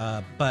 So,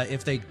 but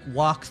if they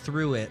walk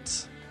through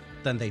it,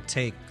 then they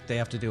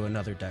have to do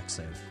another deck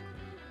save,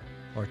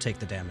 or take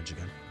the damage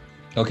again.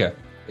 Okay.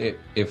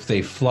 If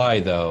they fly,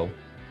 though,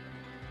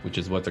 which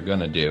is what they're going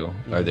to do,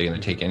 are they going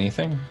to take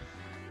anything?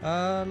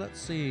 Let's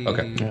see.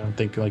 Okay. I don't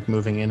think like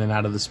moving in and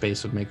out of the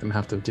space would make them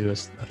have to do a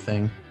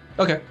thing.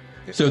 Okay.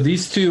 So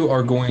these two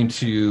are going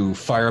to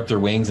fire up their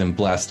wings and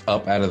blast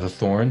up out of the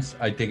thorns.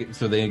 I take it.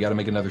 So they got to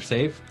make another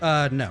save.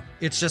 No,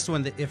 it's just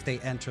if they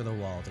enter the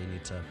wall, they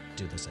need to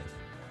do the save.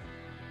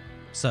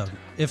 So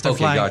if they're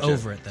flying gotcha.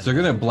 over it, then So they're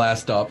going to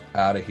blast up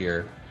out of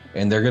here,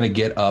 and they're going to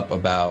get up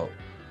about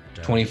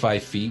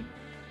 25 feet,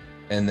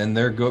 and then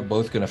they're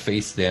both going to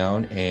face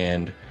down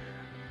and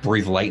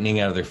breathe lightning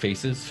out of their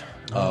faces.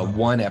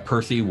 One at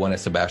Percy, one at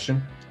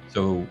Sebastian.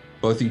 So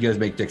both of you guys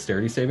make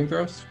dexterity saving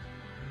throws.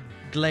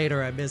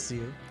 Glader, I miss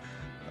you.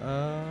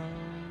 Let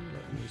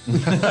me see.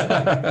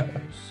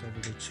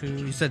 72.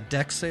 You said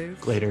deck save?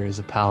 Glader is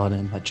a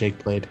paladin that Jake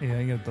played Yeah,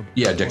 you get the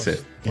Yeah, dex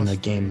save. in a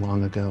game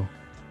long ago.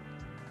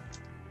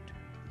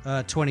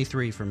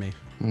 23 for me.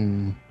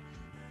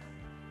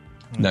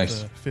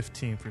 Nice.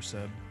 15 for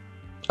Seb.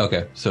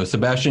 Okay, so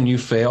Sebastian, you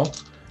fail.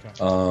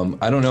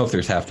 I don't know if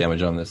there's half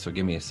damage on this, so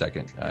give me a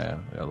second.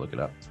 I'll look it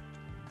up.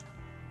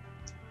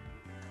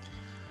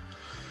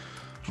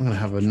 I'm gonna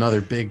have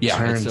another big Yeah,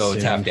 turn. so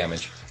it's soon. half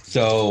damage.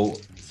 So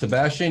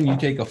Sebastian, you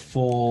take a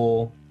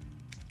full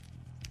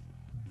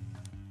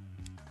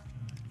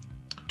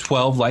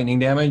 12 lightning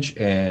damage,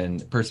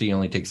 and Percy you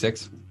only takes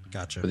 6.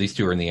 Gotcha. But these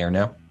two are in the air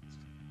now.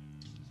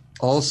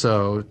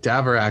 Also,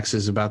 Davarax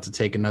is about to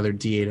take another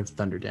D8 of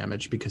thunder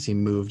damage because he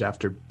moved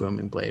after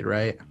Booming Blade,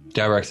 right?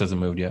 Davarex hasn't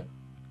moved yet.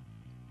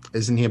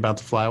 Isn't he about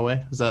to fly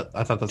away? Is that?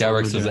 I thought that's what we were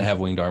Davarex doesn't doing. have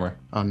winged armor.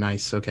 Oh,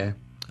 nice. Okay.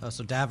 Oh,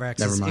 so Davrax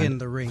Never is mind. in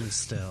the ring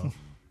still.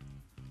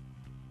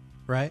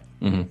 Right?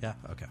 Mhm. Yeah,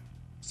 okay.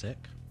 Sick.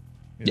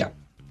 Yeah.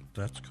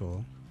 That's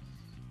cool.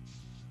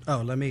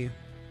 Oh, let me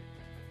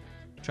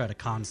try to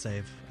con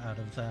save out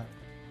of that.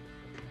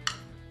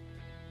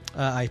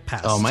 I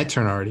passed. Oh, my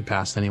turn already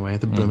passed anyway.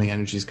 The booming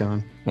energy's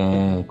gone.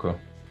 Oh, cool.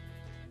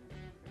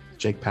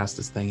 Jake passed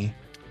his thingy.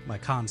 My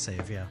con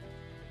save, yeah.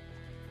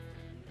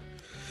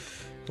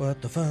 What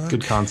the fuck?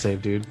 Good con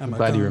save, dude. I'm am I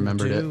glad you gonna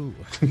remembered it. do?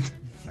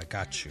 I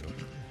got you.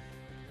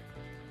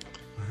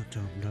 I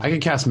don't know. I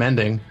could cast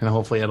Mending, and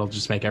hopefully it'll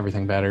just make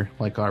everything better,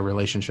 like our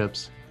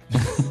relationships.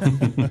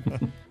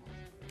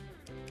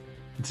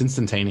 It's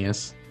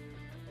instantaneous.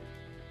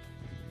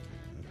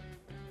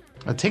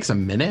 It takes a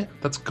minute?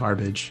 That's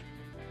garbage.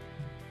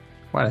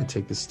 Why did I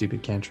take this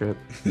stupid cantrip?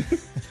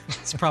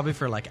 It's probably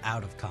for like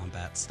out of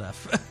combat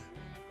stuff.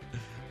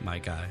 My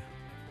guy.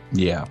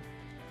 Yeah.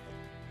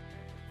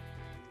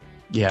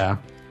 Yeah,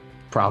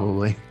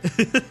 probably.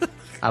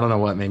 I don't know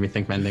what made me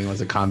think Mending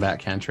was a combat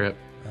cantrip,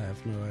 I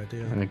have no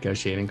idea. a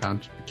negotiating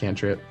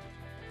cantrip.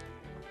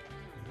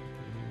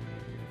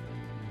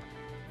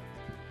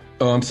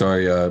 Oh, I'm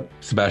sorry,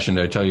 Sebastian.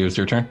 Did I tell you it was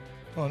your turn?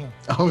 Oh, no.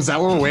 Oh, is that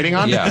what we're waiting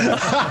on? Yeah.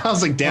 I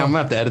was like, damn, I'm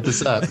going to have to edit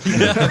this up.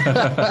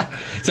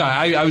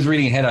 Sorry, I was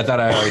reading ahead. I thought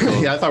I already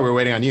told. Yeah, I thought we were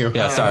waiting on you.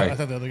 Yeah, sorry. I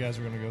thought the other guys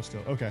were going to go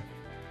still. Okay.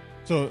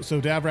 So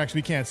Davrax,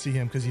 we can't see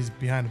him because he's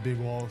behind a big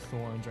wall of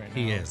thorns right now.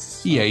 He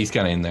is. Yeah, he's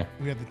kind of in there.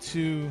 We have the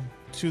two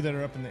that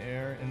are up in the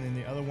air, and then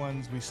the other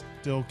ones we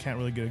still can't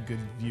really get a good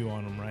view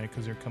on them, right?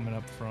 Because they're coming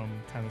up from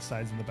kind of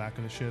sides in the back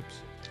of the ships.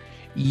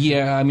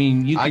 Yeah, I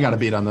mean, you. I can- gotta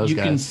beat on those You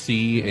can guys.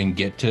 see and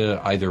get to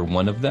either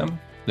one of them.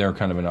 They're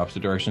kind of in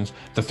opposite directions.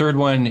 The third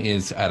one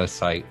is out of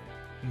sight.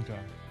 Okay.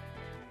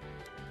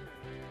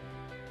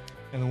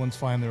 And the ones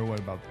flying there, what,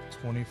 about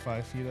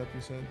 25 feet up,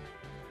 you said?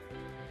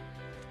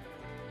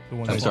 The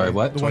ones I'm sorry,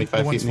 what? The,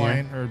 25 ones feet in the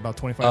air? flying are about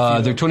 25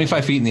 feet They're up?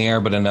 25 feet in the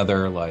air, but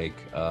another like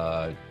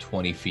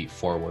 20 feet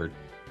forward,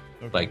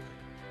 Okay. like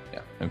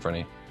in front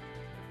of you.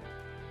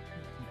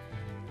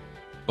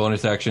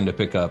 Bonus action to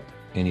pick up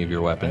any of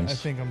your weapons. I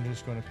think I'm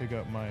just going to pick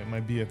up my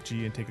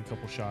BFG and take a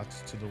couple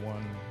shots to the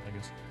one, I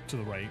guess, to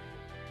the right.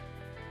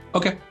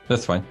 Okay,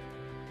 that's fine.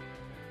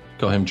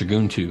 Call him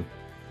Dragoon 2.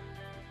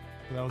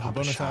 So that was Pop a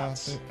bonus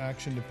shots.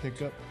 action to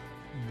pick up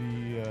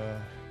the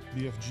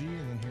BFG,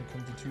 and then here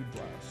comes the two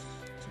blasts.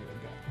 Let's see what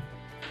I got.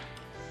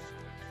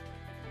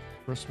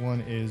 First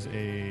one is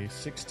a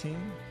 16.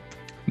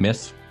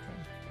 Miss.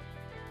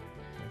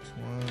 Next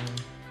one,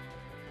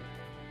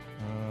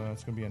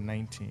 it's going to be a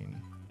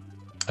 19.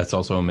 That's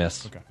also a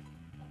miss. Okay.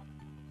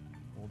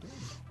 Will do.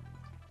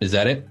 Is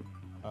that it?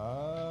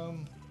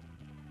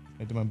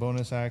 I did my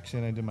bonus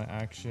action. I did my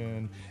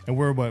action, and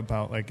we're what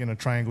about like in a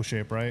triangle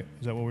shape, right?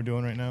 Is that what we're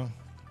doing right now?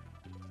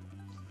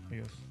 I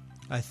guess.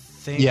 I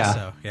think Yeah.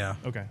 so, yeah.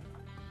 Okay.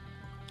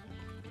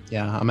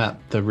 Yeah, I'm at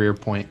the rear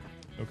point.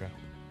 Okay.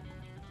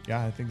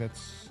 Yeah, I think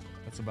that's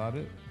about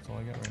it. That's all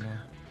I got right now.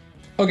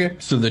 Okay,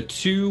 so the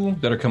two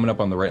that are coming up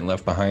on the right and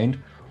left behind,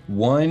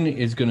 one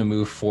is going to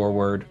move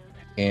forward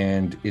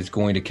and is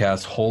going to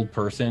cast Hold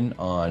Person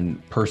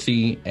on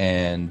Percy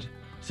and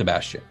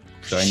Sebastian.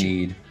 So I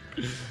need,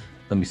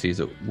 let me see, is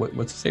it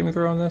what's the saving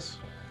throw on this?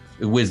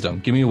 Wisdom.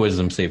 Give me a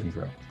wisdom saving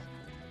throw.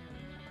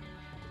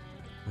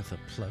 With a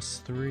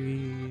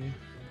 +3.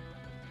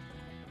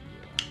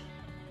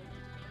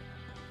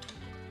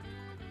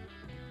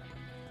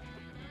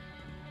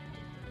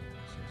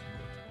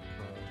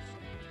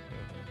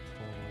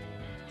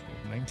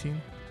 Total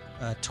 19.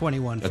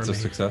 21 That's for a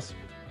me. success.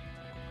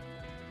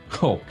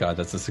 Oh god,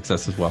 that's a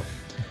success as well.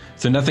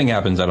 So nothing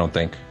happens, I don't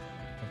think,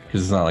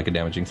 because it's not like a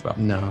damaging spell.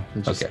 No.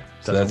 It just Okay,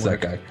 so doesn't that's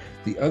work. that guy.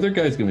 The other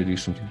guy's going to do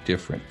something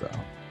different, though.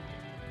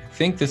 I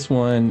think this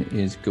one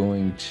is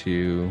going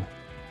to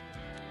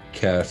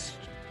cast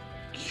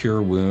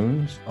Cure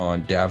Wounds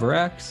on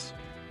Davarax.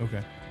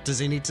 Okay. Does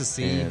he need to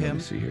see And let me him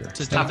see here.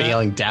 to Stop do that?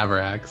 yelling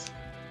Davarax.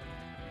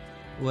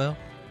 Well,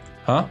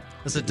 Huh?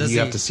 Do you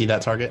have to see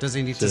that target? Does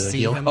he need to see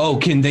heal? him? Oh,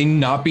 can they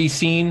not be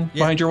seen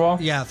Yeah. behind your wall?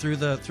 Yeah, through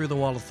the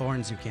wall of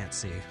thorns, you can't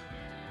see.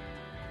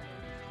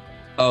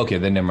 Oh, okay,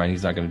 then never mind.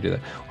 He's not going to do that.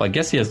 Well, I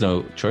guess he has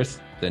no choice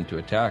then to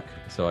attack.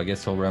 So I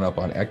guess he'll run up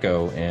on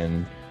Echo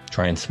and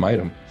try and smite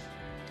him.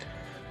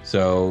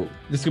 So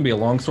this is going to be a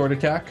longsword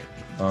attack.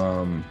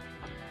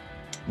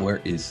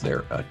 Where is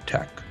their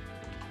attack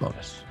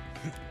bonus?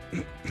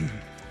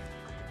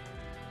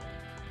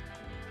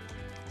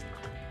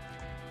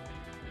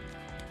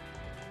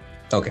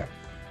 Okay.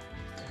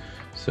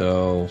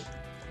 So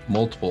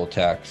multiple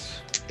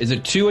attacks. Is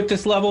it 2 at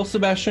this level,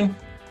 Sebastian?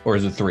 Or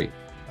is it 3?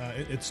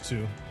 It's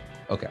 2.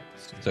 Okay.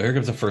 So here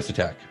comes the first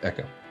attack.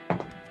 Echo.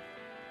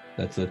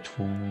 That's a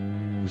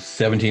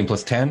 17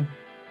 plus 10.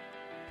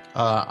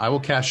 I will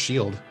cast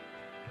shield.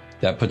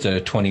 That puts it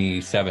at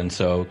 27.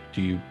 So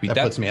do you beat That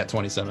that? puts me at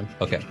 27.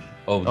 Okay.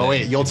 Oh then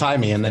wait, you'll tie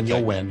me and then Okay.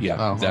 you'll win. Yeah,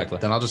 Oh, exactly.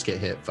 Then I'll just get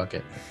hit. Fuck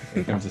it.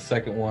 Here comes the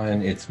second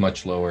one. It's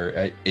much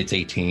lower. It's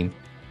 18.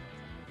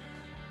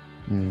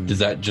 Hmm. Does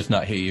that just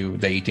not hit you?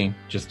 The 18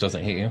 just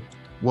doesn't hit you?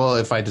 Well,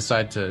 if I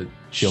decide to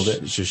Shield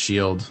it? just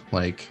shield,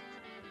 like,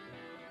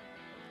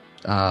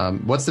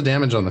 what's the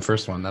damage on the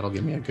first one? That'll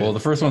give me a good. Well, the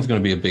first one's going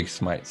to be a big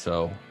smite.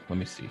 So let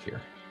me see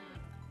here.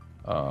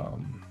 It's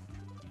going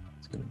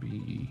to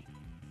be.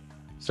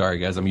 Sorry,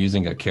 guys. I'm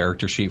using a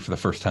character sheet for the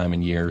first time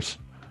in years.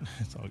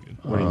 It's all good.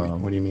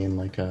 what do you mean,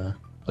 like Actual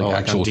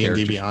on D&D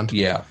characters. Beyond?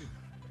 Yeah.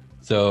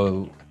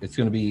 So it's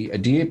going to be a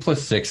D8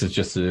 plus 6 is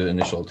just the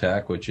initial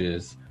attack, which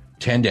is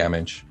 10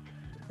 damage.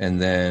 And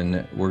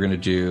then we're going to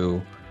do,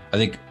 I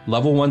think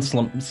level 1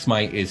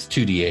 smite is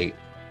 2d8,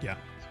 Yeah.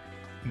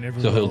 And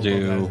every So he'll level above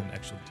that do- is an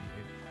actual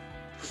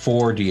D8.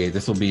 4d8.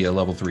 This will be a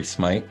level 3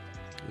 smite.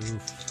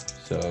 Oof.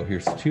 So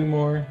here's 2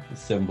 more.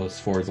 7 plus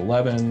 4 is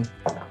 11.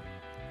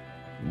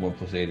 1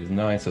 plus 8 is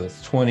 9. So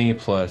that's 20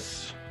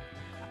 plus.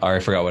 I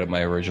already forgot what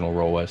my original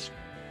roll was.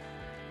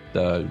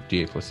 The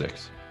d8 plus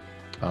 6.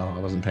 Oh, I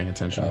wasn't paying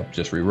attention.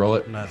 Just re-roll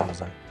it. Neither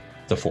was I.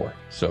 It's a 4.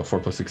 So 4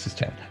 plus 6 is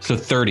 10. So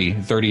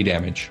 30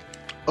 damage.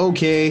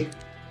 Okay.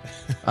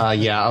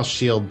 Yeah, I'll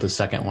shield the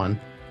second one.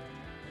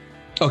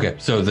 Okay,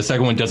 so the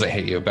second one doesn't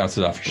hit you. It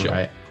bounces off your shield.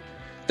 Right.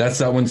 That's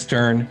that one's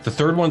turn. The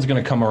third one's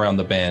going to come around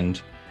the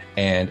bend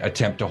and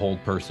attempt to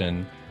hold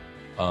person.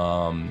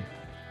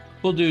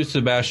 We'll do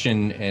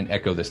Sebastian and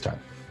Echo this time.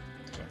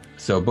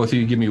 So both of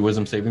you give me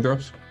wisdom saving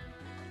throws.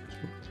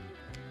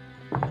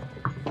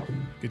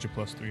 Get your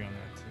 +3 on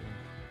that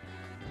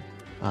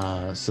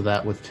too. So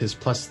that with his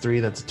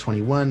 +3, that's a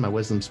 21. My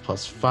wisdom's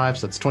 +5,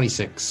 so that's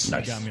 26.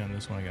 Nice. You got me on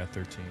this one. I got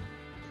 13.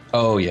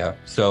 Oh, yeah.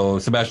 So,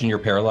 Sebastian, you're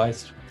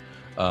paralyzed.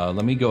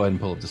 Let me go ahead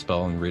and pull up the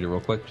spell and read it real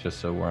quick,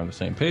 just so we're on the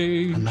same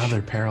page.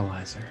 Another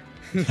paralyzer.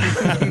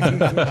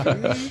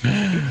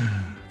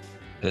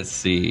 Let's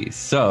see.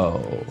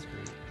 So,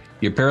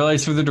 you're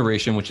paralyzed for the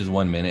duration, which is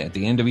 1 minute. At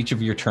the end of each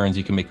of your turns,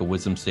 you can make a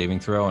wisdom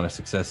saving throw. On a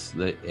success,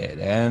 it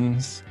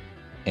ends.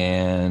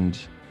 And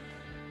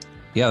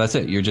yeah, that's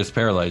it. You're just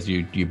paralyzed.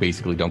 You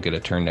basically don't get a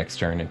turn next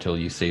turn until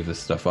you save this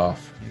stuff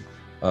off.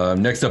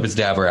 Next up is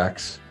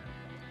Davarax.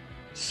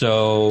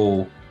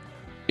 So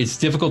it's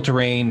difficult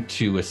terrain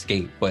to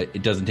escape, but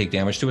it doesn't take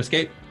damage to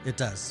escape. It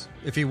does.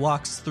 If he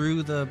walks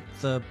through the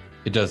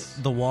It does.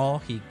 wall,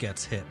 he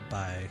gets hit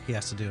by. He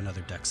has to do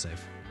another dex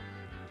save.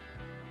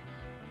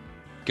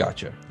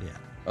 Gotcha. Yeah.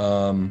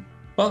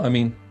 Well, I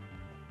mean,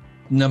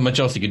 not much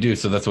else he could do,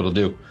 so that's what he'll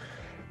do.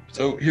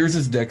 So here's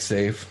his deck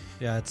save,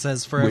 Yeah. It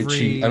says for which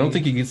every. I don't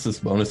think he gets this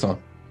bonus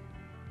on.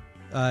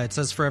 It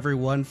says for every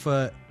 1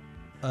 foot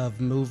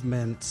of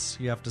movement,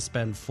 you have to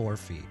spend 4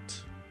 feet.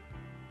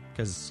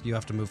 Because you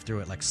have to move through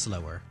it like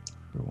slower.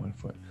 For 1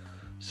 foot.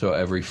 So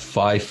every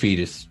 5 feet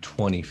is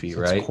 20 feet,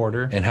 So it's a right?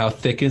 quarter. And how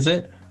thick is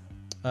it?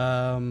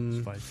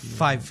 5 feet.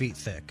 5 feet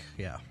thick.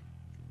 Yeah.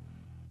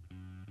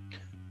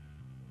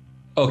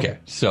 Okay,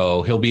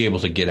 so he'll be able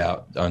to get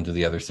out onto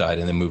the other side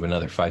and then move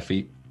another 5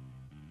 feet.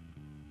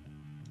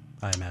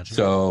 I imagine.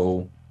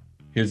 So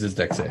here's his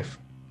deck save.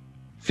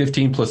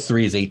 15 plus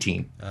 3 is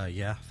 18.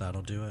 Yeah,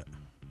 that'll do it.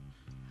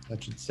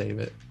 That should save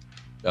it.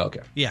 Okay.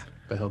 Yeah.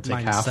 But he'll take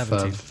Minus half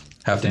 17. of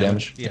Half the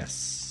damage?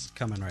 Yes.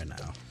 Coming right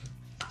now.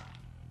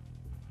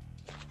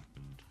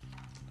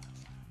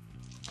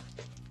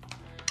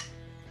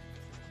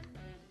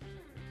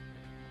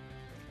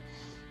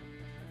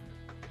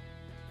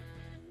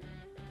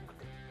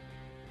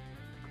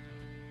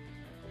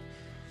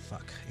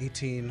 fuck.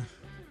 18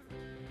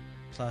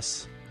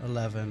 plus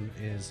 11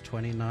 is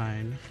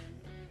 29.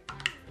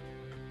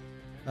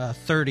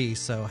 30,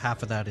 so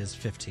half of that is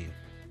 15.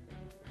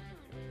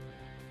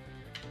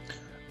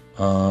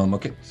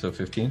 Okay, so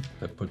 15.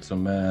 That puts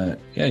him at...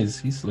 Yeah,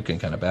 he's looking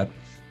kind of bad.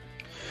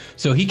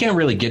 So he can't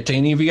really get to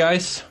any of you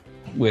guys.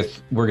 We're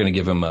going to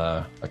give him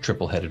a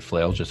triple-headed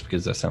flail just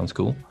because that sounds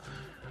cool.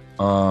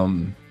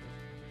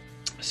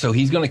 So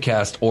he's going to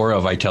cast Aura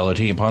of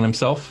Vitality upon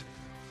himself.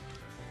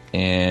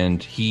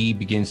 And he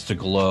begins to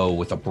glow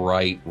with a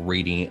bright,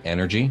 radiant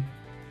energy.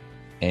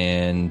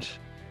 And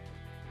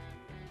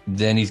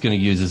then he's going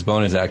to use his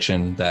bonus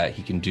action that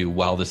he can do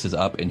while this is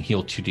up and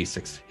heal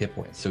 2d6 hit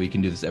points. So he can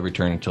do this every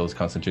turn until his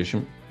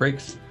concentration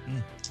breaks.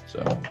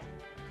 So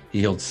he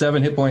healed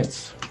 7 hit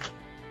points.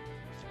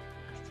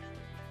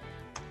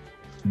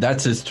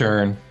 That's his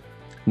turn.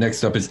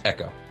 Next up is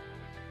Echo.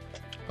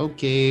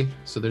 Okay,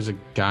 so there's a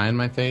guy in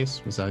my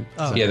face. Was that?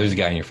 Oh. Yeah, there's a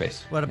guy in your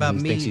face. What about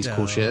he me? thinks he's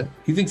cool shit.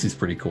 He thinks he's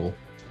pretty cool.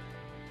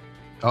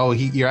 Oh,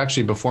 you're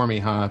actually before me,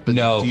 huh? But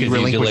No, because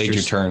you delayed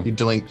your turn. You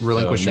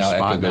relinquished So your now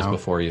spot Echo goes now.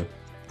 before you.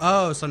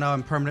 Oh, so now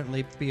I'm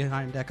permanently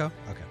behind Echo?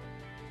 Okay.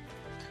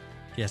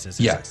 Yes.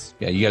 Yes.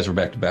 Yeah, you guys were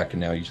back to back,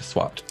 and now you just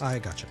swapped. I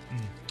gotcha.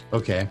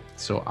 Okay,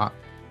 so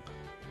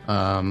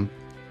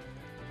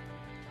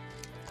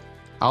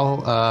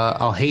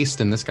I'll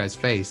haste in this guy's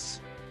face.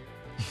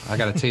 I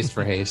got a taste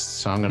for haste,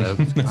 so I'm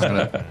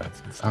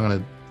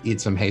gonna eat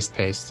some haste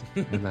paste,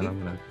 and then I'm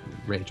gonna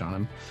rage on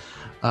him.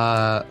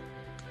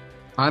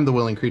 I'm the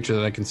willing creature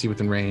that I can see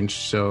within range,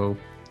 so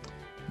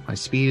my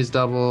speed is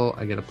double.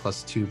 I get a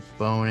 +2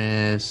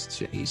 bonus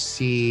to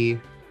AC,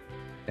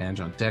 advantage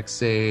on dex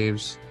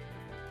saves,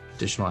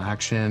 additional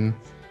action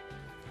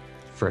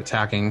for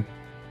attacking,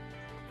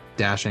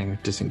 dashing,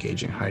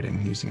 disengaging,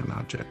 hiding, using an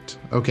object.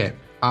 Okay,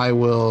 I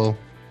will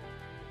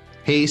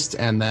haste,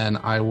 and then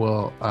I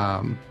will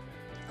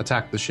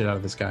attack the shit out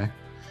of this guy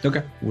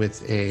Okay.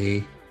 with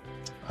a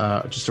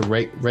just a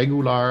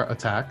regular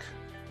attack.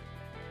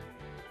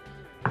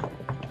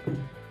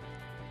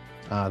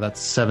 That's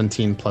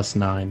 17 plus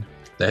 9.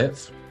 That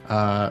hits.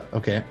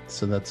 Okay,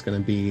 so that's going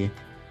to be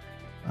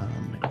my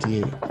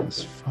D8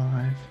 plus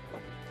 5.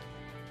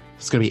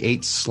 It's going to be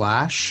 8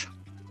 slash.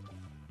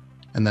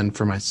 And then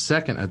for my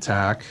second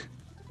attack,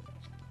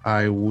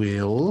 I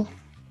will...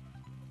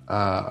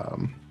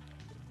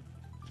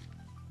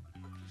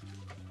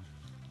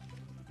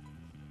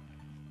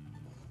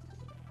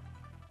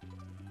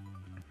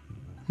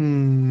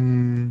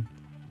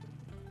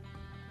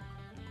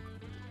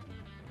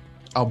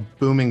 I'll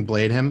booming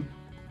blade him.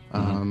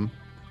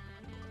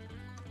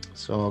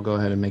 So I'll go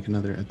ahead and make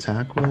another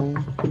attack roll.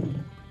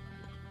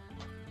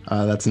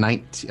 That's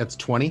 19. That's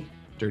 20.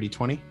 Dirty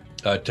 20.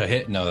 To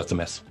hit? No, that's a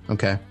miss.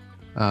 Okay.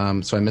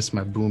 So I missed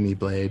my boomy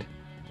blade.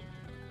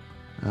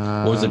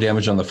 What was the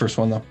damage on the first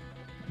one, though?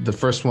 The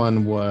first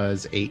one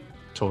was 8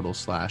 total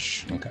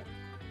slash. Okay.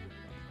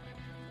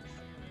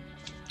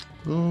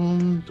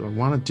 Boom. Do I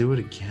want to do it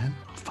again?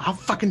 I'll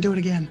fucking do it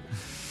again.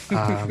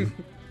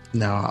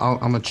 No, I'm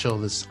gonna chill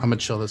this. I'm gonna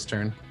chill this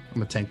turn. I'm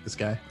gonna tank this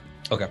guy.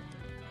 Okay.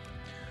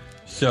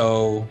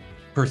 So,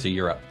 Percy,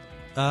 you're up.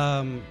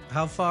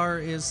 How far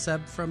is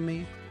Seb from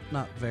me?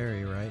 Not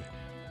very, right?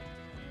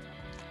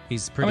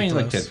 He's pretty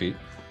like close. 10 feet.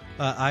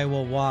 I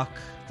will walk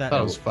that. I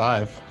thought it was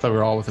 5. I thought we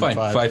were all within Fine.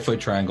 5. 5 foot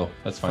triangle.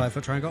 That's fine. 5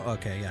 foot triangle?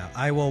 Okay, yeah.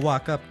 I will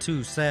walk up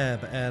to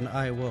Seb and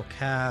I will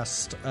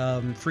cast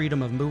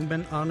Freedom of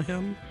Movement on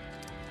him.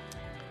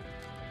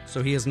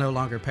 So he is no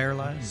longer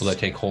paralyzed. Will that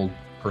take hold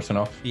person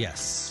off?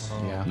 Yes,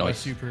 Oh, Yeah. Nice.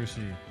 bless you,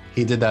 Percy.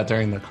 He did that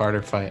during the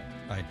Carter fight.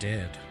 I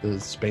did. The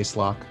space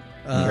lock,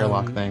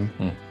 airlock thing.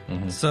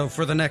 So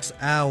for the next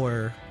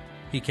hour,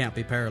 he can't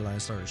be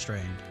paralyzed or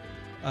restrained.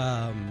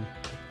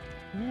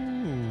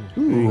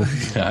 Ooh.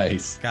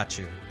 Nice. Got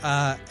you.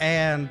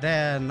 And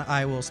then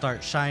I will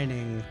start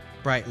shining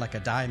bright like a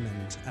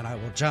diamond, and I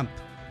will jump,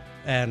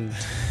 and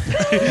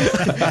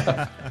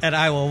and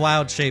I will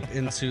wild shape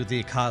into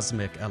the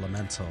cosmic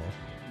elemental,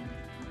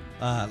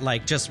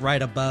 like just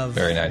right above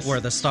Very nice. where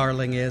the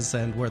starling is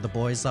and where the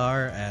boys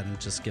are, and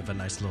just give a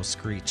nice little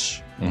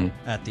screech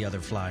at the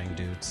other flying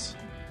dudes.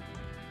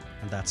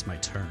 And that's my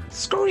turn.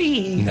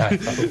 Scream!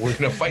 We're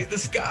gonna fight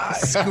this guy.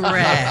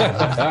 Scram.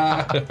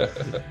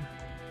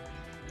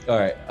 All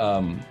right.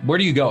 Where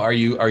do you go? Are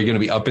you going to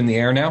be up in the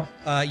air now?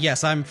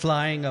 Yes, I'm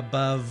flying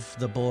above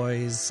the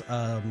boys.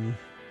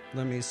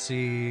 Let me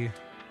see.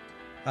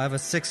 I have a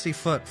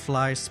 60-foot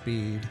fly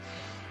speed.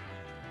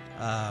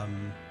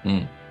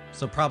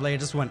 So probably I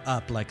just went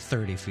up like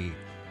 30 feet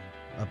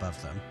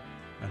above them.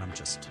 And I'm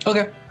just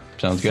Okay.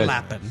 Sounds good.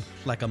 flapping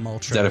like a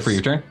Moltres. Is that it for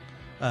your turn?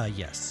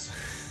 Yes.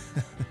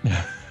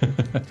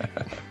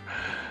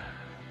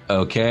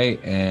 Okay.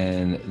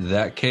 In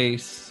that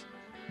case,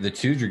 the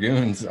 2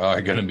 dragoons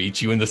are going to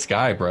meet you in the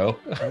sky, bro.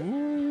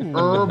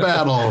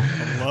 Battle.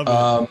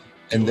 Love it.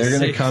 And they're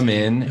going to Safe. come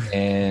in,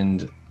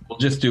 and we'll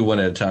just do one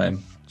at a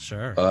time.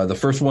 Sure. The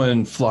first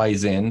one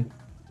flies in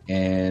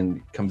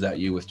and comes at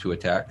you with 2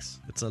 attacks.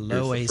 It's a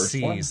low here's the first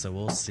AC, one. so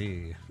we'll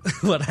see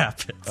what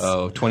happens.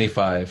 Oh,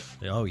 25.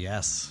 Oh,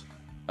 yes.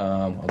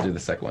 I'll do the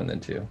second one then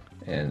too,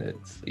 and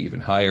it's even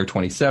higher,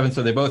 27.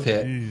 So they both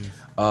hit.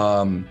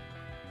 Jeez.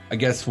 I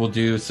guess we'll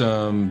do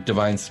some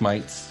divine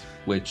smites,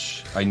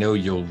 which I know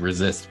you'll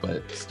resist,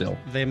 but still.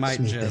 They might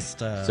Sneak. just.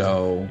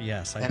 So-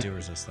 yes, I do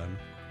resist them,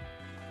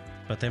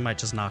 but they might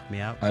just knock me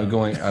out. I'm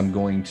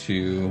going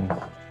to.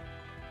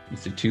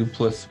 Let's see, 2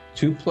 plus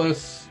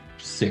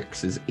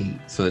 6 is 8,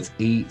 so that's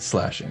 8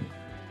 slashing.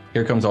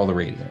 Here comes all the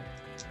radiant.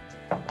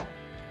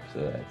 So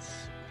that's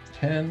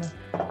 10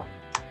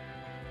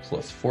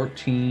 plus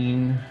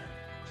 14.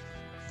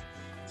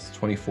 It's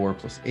 24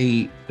 plus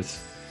 8 is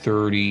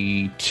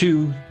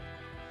 32.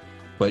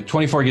 But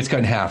 24 gets cut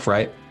in half,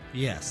 right?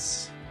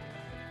 Yes.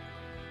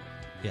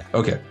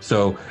 Okay,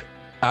 so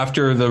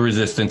after the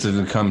resistance, it's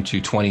going to come to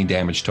 20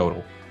 damage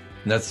total.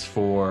 And that's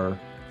for...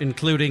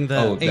 Including the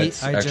Oh, 8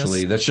 that's I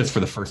actually... just. That's just for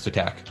the first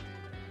attack.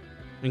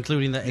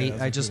 Including the 8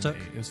 Yeah, I just took.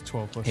 It's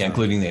 12 plus. Yeah,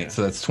 including the 8,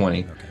 so that's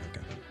 20. Okay.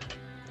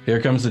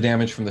 Here comes the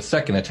damage from the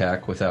second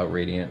attack without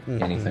radiant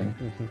anything,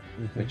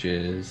 which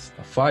is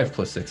a 5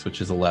 plus 6,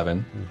 which is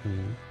 11.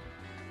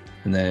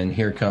 And then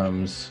here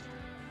comes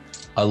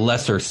a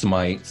lesser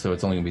smite, so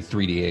it's only going to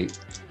be 3d8.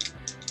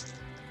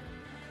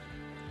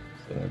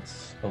 So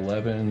that's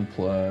 11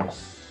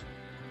 plus,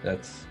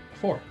 that's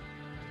 4.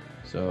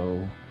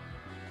 So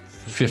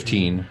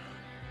 15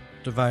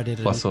 Divided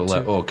plus into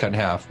 11, cut in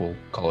half, we'll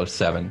call it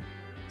 7.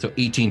 So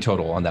 18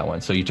 total on that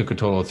one. So you took a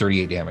total of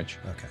 38 damage.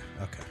 Okay.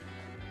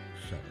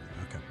 So,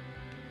 okay.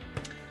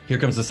 Here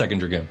comes the second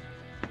Dragoon.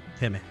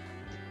 Hit me.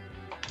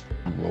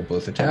 Roll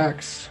both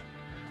attacks.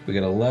 We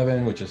got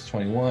 11, which is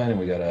 21, and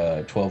we got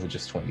a 12, which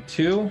is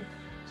 22.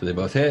 So they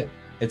both hit.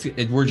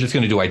 We're just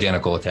going to do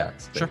identical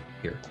attacks. Sure.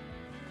 Here.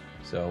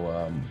 So,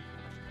 11.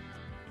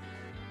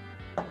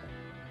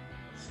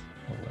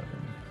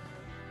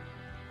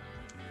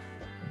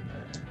 And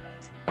then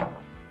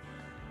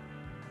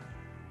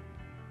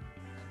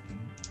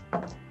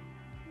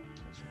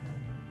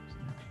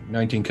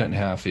 19 cut in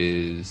half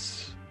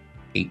is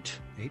 8.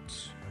 8.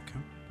 Okay.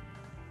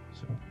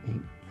 So 8.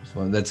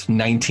 So that's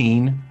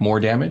 19 more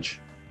damage.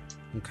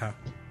 Okay.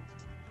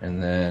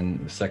 And then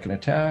the second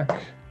attack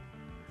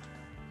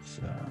is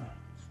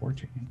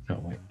 14. No,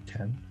 wait,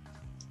 10.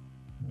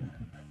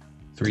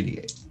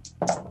 3d8.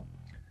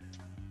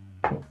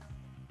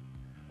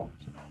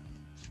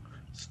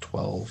 It's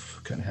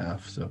 12, cut in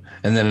half. So,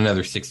 and then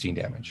another 16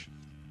 damage.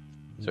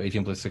 So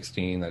 18 plus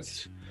 16,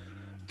 that's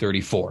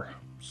 34.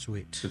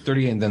 Sweet. So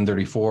 30 and then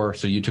 34.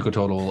 So you took a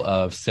total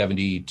of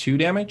 72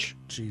 damage.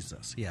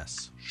 Jesus.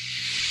 Yes.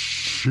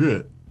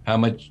 Shit. How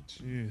much?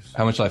 Jeez.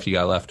 How much life you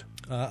got left?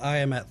 I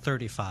am at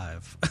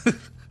 35.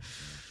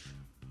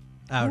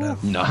 Out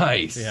of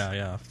Nice.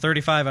 yeah.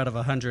 35 out of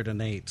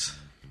 108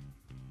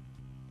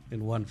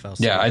 in one fell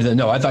swoop. Yeah,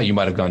 I thought you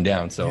might have gone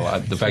down. So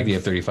the fact that you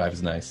have 35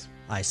 is nice.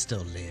 I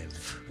still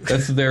live.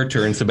 That's their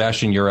turn.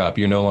 Sebastian, you're up.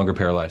 You're no longer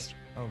paralyzed.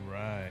 All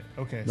right.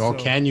 Okay. Nor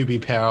can you be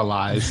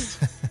paralyzed.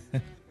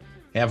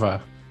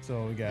 Ever.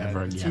 So we got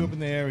Ever 2 again. up in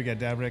the air. We got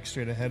Davrex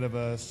straight ahead of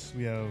us.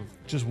 We have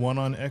just 1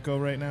 on Echo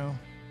right now.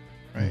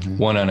 Right.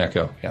 One on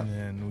Echo. Yeah. And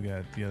then we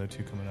got the other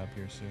 2 coming up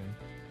here soon.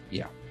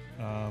 Yeah.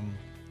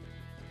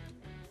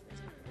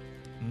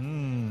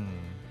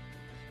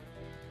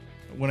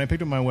 When I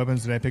picked up my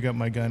weapons, did I pick up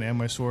my gun and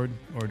my sword,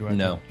 or do I?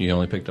 No, you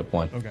only picked up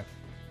one. Okay.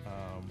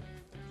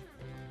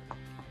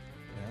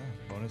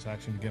 Bonus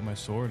action to get my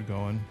sword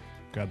going.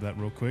 Grab that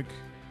real quick.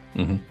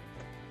 Mm-hmm.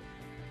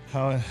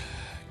 How?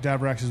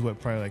 Davrax is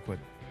probably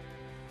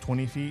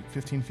 20 feet,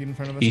 15 feet in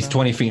front of us. He's now?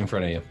 20 feet in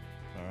front of you.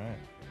 All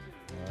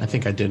right. I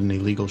think I did an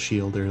illegal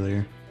shield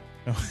earlier.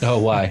 Oh,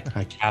 why?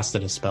 I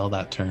casted a spell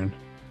that turn.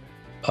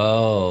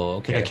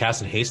 Oh, Did okay. I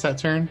cast a haste that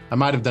turn? I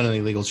might have done an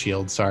illegal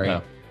shield. Sorry.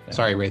 No. Yeah.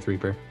 Sorry, Wraith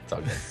Reaper. It's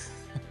all good.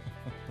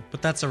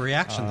 But that's a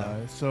reaction,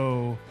 though.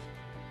 So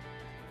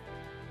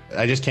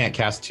I just can't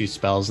cast 2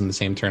 spells in the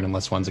same turn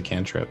unless one's a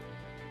cantrip.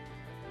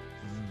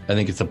 I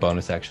think it's a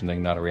bonus action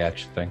thing, not a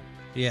reaction thing.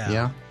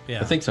 Yeah.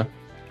 I think so.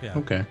 Yeah.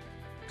 Okay.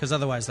 Because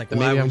otherwise, Then why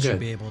maybe I'm would you good.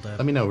 be able to?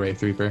 Let me know,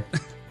 Wraith Reaper.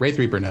 Wraith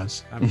Reaper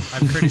knows. I'm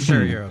pretty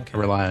sure you're I okay.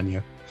 rely on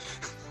you.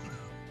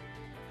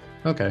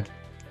 Okay.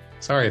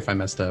 Sorry if I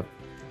messed up.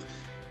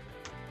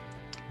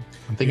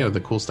 I'm thinking of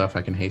the cool stuff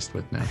I can haste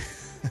with now.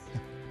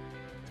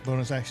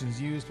 bonus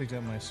actions used. Picked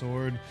up my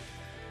sword.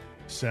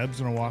 Seb's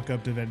gonna walk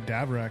up to that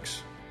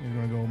Davrax. He's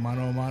gonna go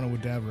mano a mano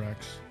with Davrax.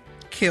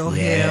 Kill All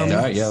him.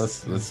 right, yeah,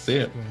 let's see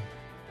it. Gonna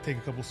take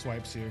a couple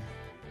swipes here.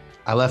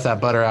 I left that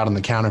butter out on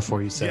the counter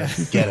for you, Seb.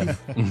 Yeah. Get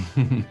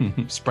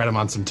him. Spread him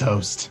on some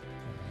toast.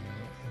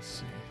 Let's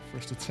see.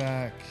 First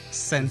attack.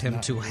 Send him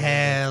Not to good.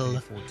 hell.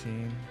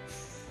 14.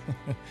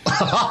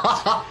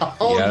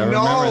 Oh, yeah, no.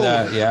 remember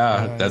that.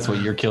 Yeah, Yeah, that's yeah.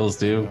 what your kills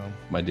do, Yeah.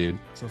 my dude.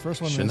 So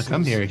first one Shouldn't have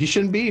come here. He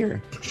shouldn't be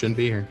here. Shouldn't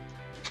be here.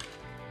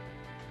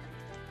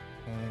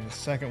 And the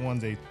second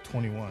one's a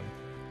 21.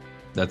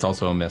 That's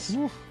also a miss.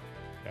 Yeah.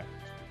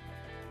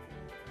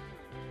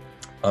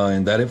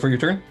 And that it for your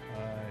turn?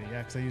 Yeah,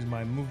 because I use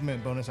my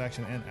movement, bonus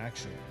action, and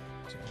action.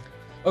 So.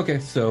 Okay,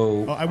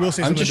 so Oh, I will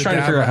say I'm something just to trying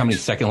to figure out how many Davrax.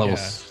 second level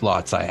Yeah.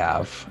 slots I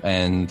have,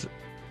 and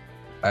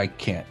I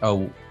can't.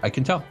 Oh, I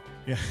can tell.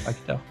 I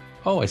can tell.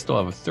 Oh, I still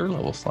have a 3rd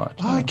level slot.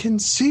 I can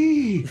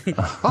see.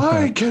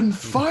 I can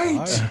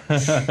fight.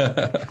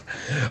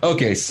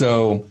 Okay,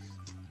 so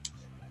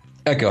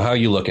Echo, how are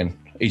you looking,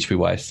 HP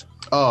wise?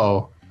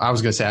 Oh, I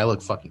was gonna say I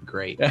look fucking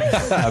great.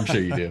 I'm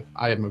sure you do.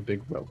 I am a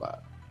big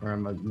robot, or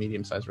I'm a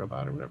medium-sized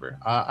robot, or whatever.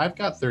 I've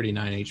got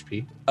 39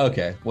 HP.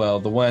 Okay,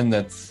 well, the one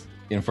that's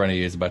in front of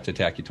you is about to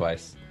attack you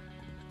twice.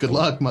 Good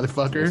luck,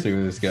 motherfucker. Let's see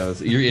where this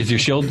goes. Is your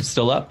shield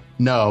still up?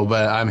 No,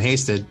 but I'm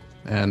hasted,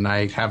 and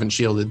I haven't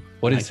shielded.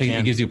 What is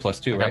it? Gives you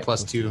 +2, I right? got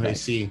plus 2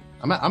 Nice. AC.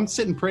 I'm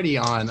sitting pretty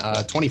on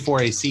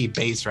 24 AC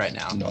base right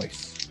now.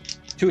 Nice.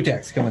 2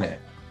 attacks coming in.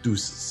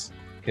 Deuces.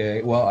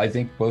 Okay, well, I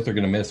think both are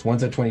going to miss.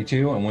 One's at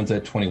 22 and one's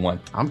at 21.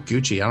 I'm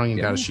Gucci. I don't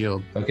even got a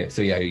shield. Okay,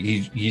 so yeah,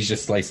 he's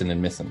just slicing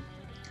and missing.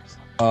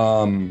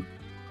 Um,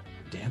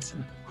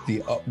 Dancing.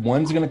 the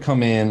one's going to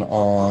come in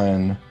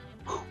on.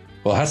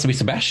 Well, it has to be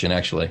Sebastian,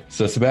 actually.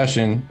 So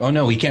Sebastian, oh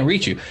no, he can't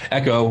reach you.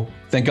 Echo,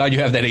 thank God you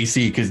have that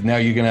AC, because now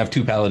you're going to have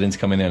 2 paladins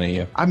coming in at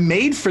you. I'm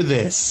made for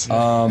this.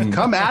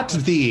 Come at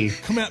thee,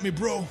 Come at me,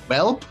 bro.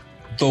 whelp.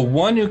 The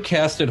one who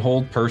casted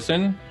Hold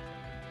Person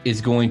is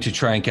going to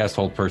try and cast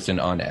Hold Person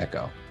on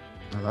Echo.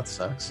 Oh, that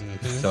sucks.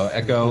 So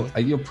Echo,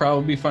 you'll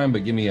probably be fine,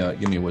 but give me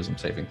a wisdom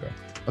saving throw.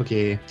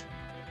 Okay.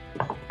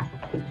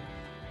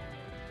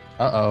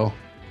 Uh-oh.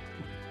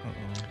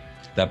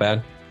 That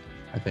bad?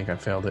 I think I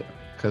failed it.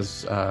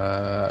 Because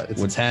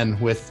it's a 10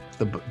 with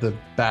the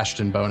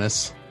Bastion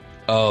bonus.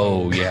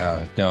 Oh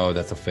yeah, no,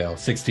 that's a fail.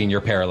 16,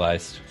 you're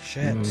paralyzed.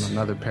 Shit.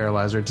 Another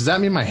paralyzer. Does that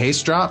mean my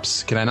haste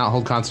drops? Can I not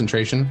hold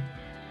concentration?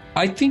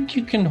 I think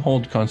you can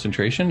hold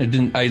concentration. It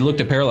didn't. I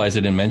looked at paralyzed.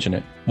 It didn't mention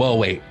it. Well,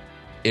 wait.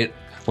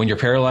 When you're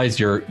paralyzed,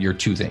 you're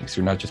 2 things.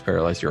 You're not just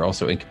paralyzed. You're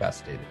also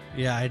incapacitated.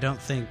 Yeah, I don't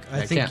think. I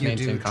I think can't you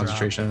maintain do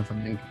concentration if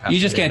I'm incapacitated. You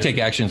just can't take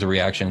actions or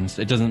reactions.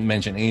 It doesn't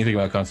mention anything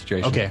about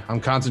concentration. Okay,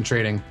 I'm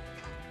concentrating.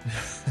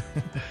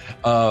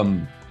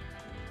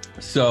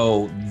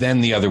 So then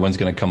the other one's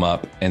going to come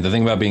up, and the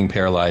thing about being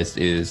paralyzed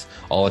is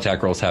all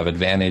attack rolls have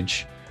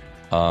advantage,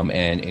 and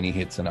any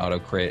hits an auto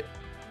crit.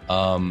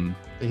 Can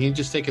he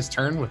just take his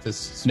turn with his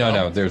spell?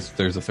 No,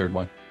 there's a third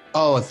one.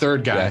 Oh, a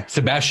third guy. Yeah.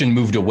 Sebastian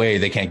moved away;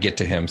 they can't get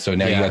to him, so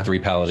now you got 3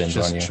 paladins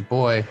Just on you. your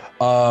boy.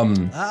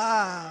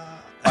 Ah.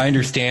 I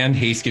understand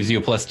haste gives you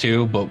a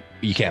 +2, but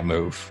you can't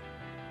move,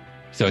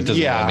 so it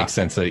doesn't really make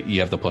sense that you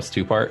have the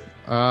 +2 part.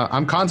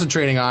 I'm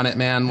concentrating on it,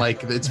 man.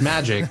 Like it's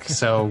magic.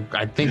 So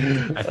I think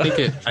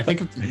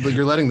if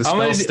you're letting the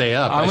spell stay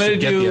up, I should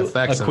get the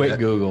effects a quick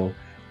of it. Google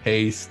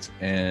haste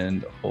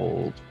and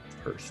hold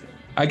person.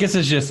 I guess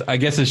it's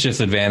just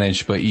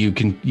advantage, but you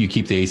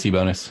keep the AC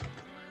bonus,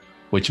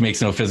 which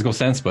makes no physical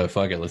sense. But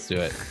fuck it, let's do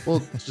it.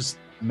 Well, it's just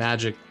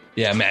magic.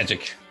 Yeah,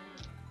 magic.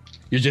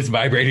 You're just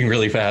vibrating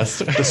really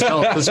fast.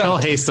 The spell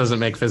haste doesn't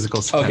make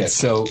physical sense. Okay,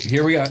 so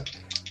here we got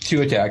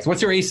 2 attacks.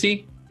 What's your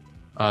AC?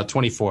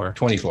 24.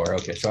 24.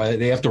 Okay, so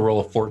they have to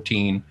roll a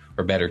 14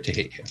 or better to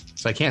hit you.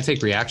 So I can't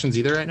take reactions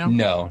either right now?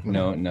 No,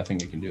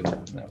 nothing you can do in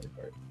that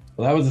regard.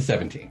 Well, that was a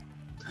 17.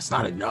 That's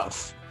not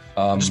enough.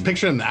 Just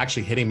picture him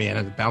actually hitting me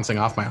and it bouncing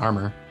off my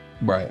armor.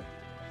 Right.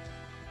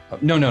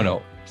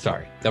 No.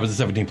 Sorry. That was a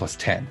 17 plus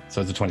 10, so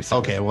it's a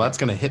 27. Okay, well, that's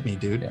going to hit me,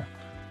 dude.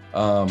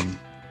 Yeah.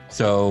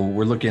 So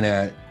we're looking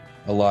at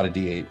a lot of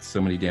D8s, so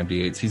many damn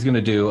D8s. He's going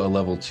to do a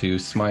level 2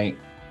 smite.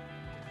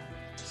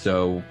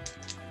 So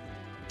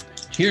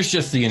here's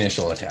just the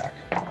initial attack,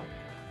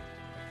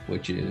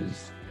 which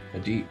is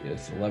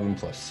it's 11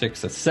 plus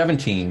 6, that's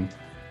 17,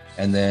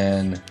 and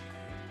then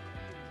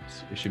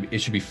it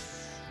should be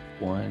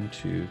 1,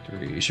 2,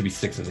 3. It should be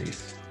 6 of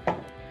these.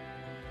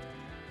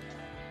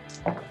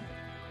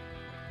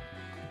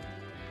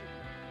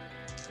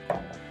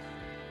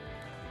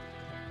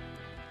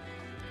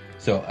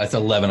 So that's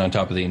 11 on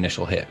top of the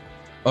initial hit.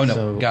 Oh no!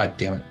 So- God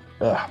damn it!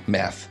 Ugh,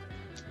 math.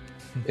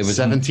 It was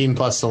 17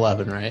 plus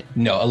 11, right?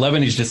 No,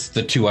 11 is just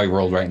the 2 I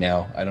rolled right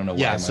now. I don't know why.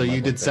 Yeah, my so mind you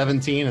went did there.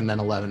 17 and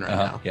then 11 right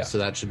now. yeah. So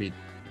that should be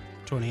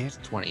 28.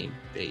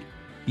 28.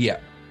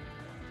 Yeah.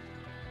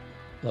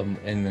 11,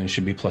 and then it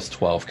should be plus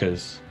 12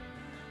 because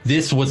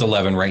this was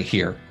 11 right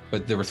here,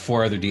 but there was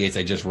 4 other D8s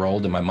I just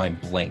rolled and my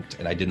mind blanked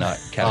and I did not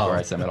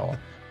categorize them at all.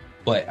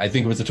 But I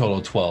think it was a total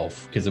of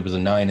 12 because it was a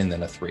 9 and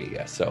then a 3.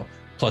 Yeah, so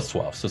plus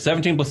 12. So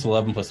 17 plus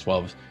 11 plus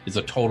 12 is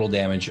the total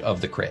damage of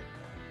the crit.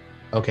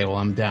 Okay, well,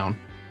 I'm down.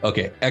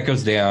 Okay,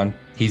 Echo's down.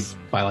 He's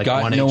By like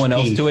got 1 no one HP.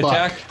 else to Fuck.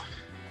 attack.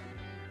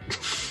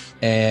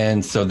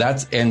 And so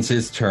that ends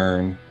his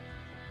turn.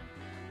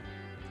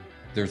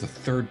 There's a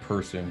third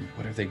person.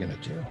 What are they going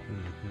to do?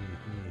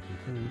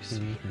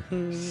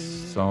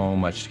 So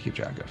much to keep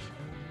track of.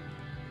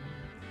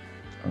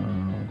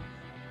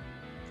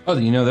 Oh,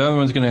 you know, the other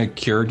one's going to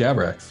cure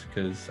Gabrax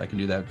because I can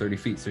do that at 30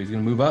 feet. So he's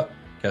going to move up,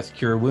 cast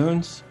Cure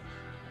Wounds.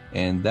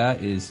 And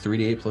that is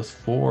 3d8 plus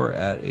 4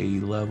 at a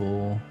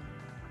level...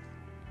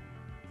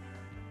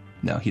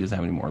 No, he doesn't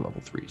have any more level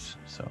 3s.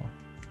 So,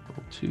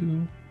 level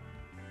 2.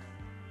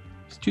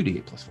 It's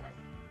 2d8 plus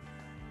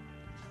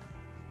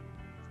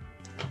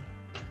 4.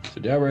 So,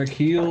 Dabrak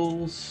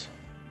heals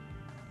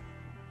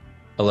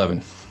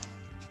 11.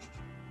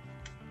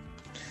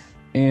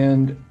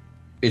 And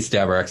it's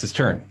Davorax's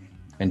turn.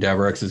 And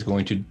Davorax is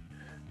going to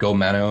go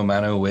mano a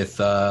mano with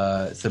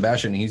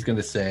Sebastian. He's going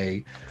to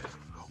say,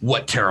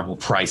 "What terrible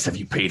price have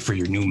you paid for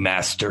your new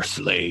master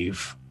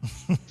slave?"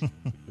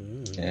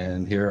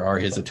 And here are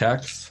his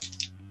attacks.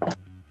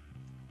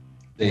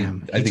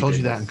 I told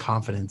you that in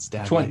confidence,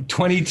 Dad.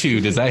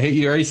 22. Does that hit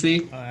your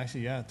AC?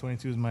 Actually, yeah,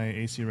 22 is my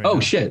AC right Oh, now.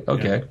 shit.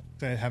 Okay.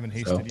 Yeah, I haven't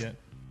hasted yet.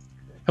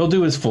 He'll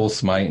do his full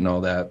smite and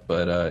all that,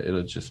 but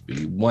it'll just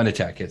be one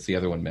attack hits. The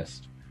other one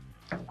missed.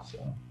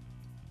 So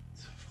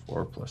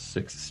 4 plus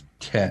 6 is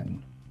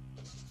 10.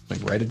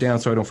 Like, write it down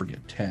so I don't forget.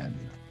 10.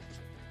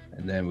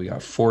 And then we got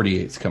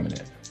 48s coming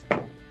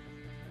in.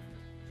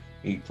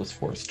 8 plus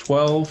 4 is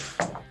 12.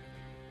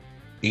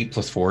 8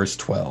 plus 4 is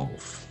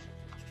 12.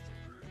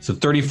 So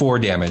 34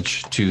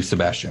 damage to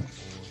Sebastian.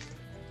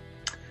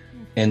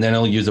 And then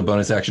he'll use a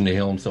bonus action to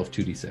heal himself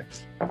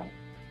 2d6.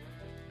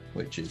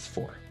 Which is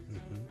 4.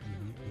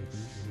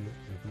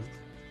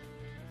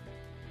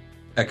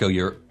 Echo,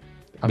 you're...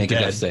 Make a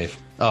death save.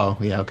 Oh,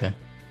 yeah, okay.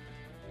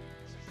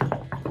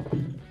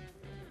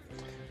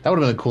 That would have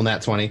been a cool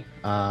nat 20.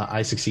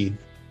 I succeed.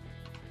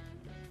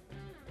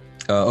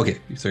 Okay,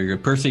 so you're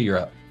Percy, you're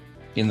up.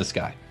 In the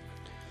sky.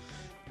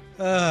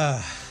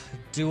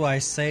 Do I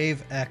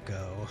save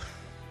Echo?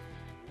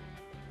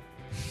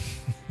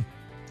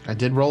 I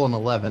did roll an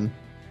 11,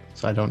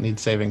 so I don't need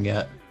saving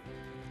yet.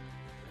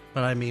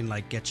 But I mean,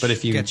 like, get But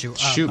if you get you up,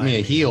 shoot me I a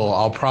mean. heal,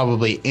 I'll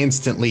probably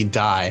instantly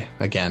die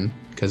again,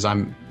 because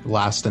I'm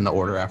last in the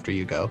order after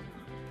you go.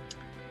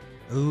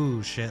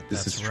 Ooh, shit,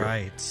 This is that's true.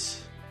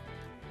 right.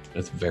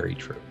 That's very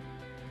true.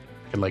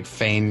 I could, like,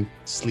 feign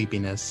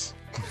sleepiness.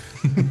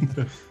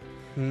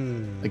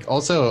 Like,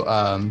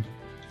 also,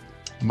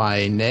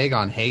 my neg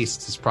on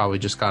haste has probably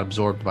just got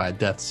absorbed by a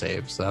death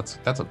save, so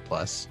that's a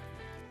plus.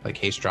 Like,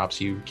 haste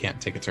drops, you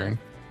can't take a turn,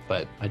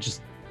 but I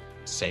just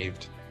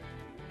saved.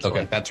 So, Okay.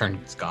 like, that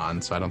turn's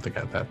gone, so I don't think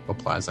that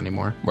applies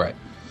anymore. Right.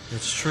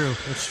 It's true,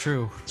 it's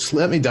true. Just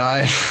let me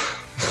die.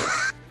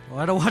 Well,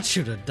 I don't want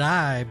you to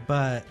die,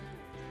 but...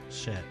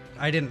 Shit.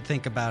 I didn't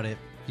think about it,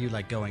 you,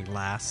 like, going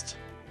last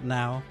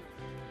now.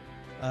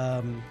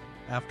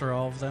 After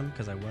all of them,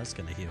 because I was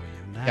going to heal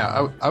you now.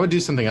 Yeah, I would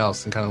do something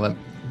else and kind of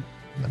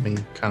let me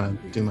kind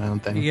of do my own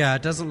thing. Yeah,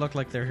 it doesn't look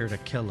like they're here to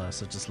kill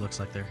us. It just looks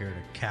like they're here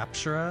to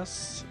capture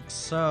us.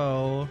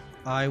 So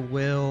I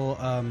will.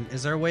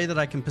 Is there a way that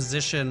I can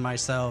position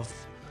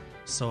myself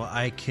so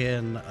I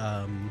can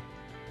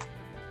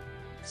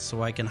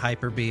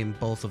hyper beam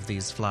both of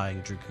these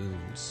flying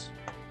dragoons?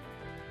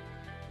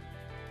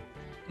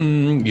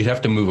 You'd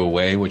have to move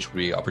away, which would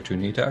be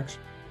opportunity attacks.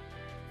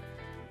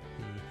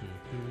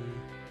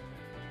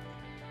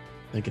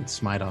 They can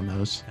smite on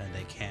those. And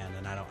they can,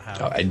 and I don't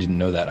have. Oh, I didn't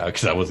know that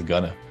because I wasn't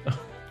gonna.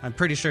 I'm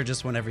pretty sure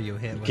just whenever you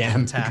hit with can.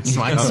 an attack, You can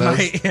smite on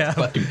those. smite, yeah.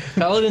 Fucking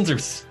paladins are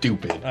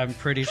stupid. I'm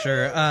pretty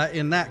sure.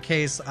 In that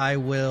case, I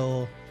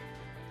will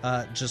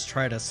just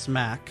try to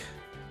smack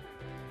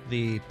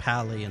the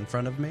pally in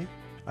front of me.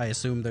 I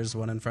assume there's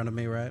one in front of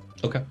me, right?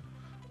 Okay.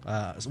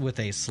 With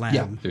a slam.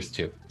 Yeah, there's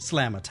 2.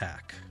 Slam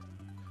attack.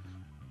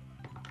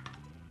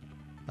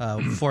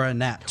 For a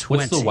nat 20.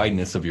 What's the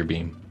wideness of your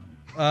beam?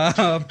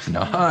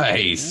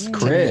 Nice.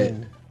 Crit.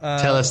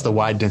 Tell us the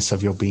wideness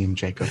of your beam,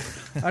 Jacob.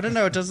 I don't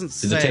know. It doesn't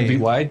say. Is it 10 feet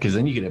wide? Because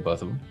then you can hit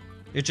both of them.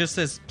 It just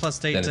says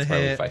 +8 Then to it's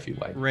probably hit. 5 feet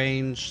wide.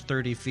 Range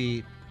 30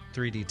 feet.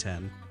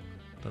 3d10.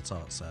 That's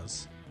all it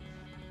says.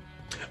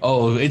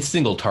 Oh, it's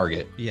single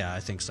target. Yeah, I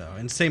think so.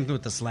 And same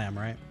with the slam,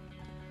 right?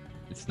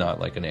 It's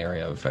not like an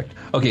area of effect.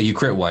 Okay, you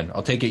crit one.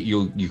 I'll take it.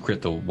 You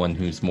crit the one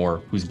who's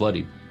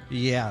bloodied.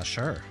 Yeah,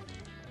 sure.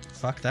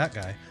 Fuck that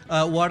guy.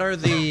 What are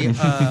the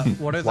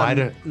Why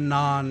do-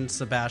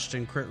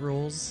 non-Sebastian crit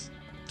rules?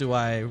 Do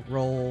I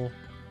roll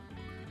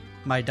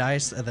my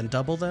dice and then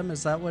double them?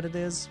 Is that what it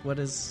is? What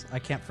is? I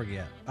can't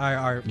forget.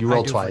 You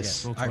roll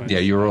twice. Yeah,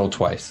 you roll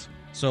twice.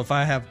 So if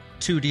I have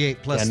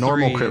 2d8 plus Yeah,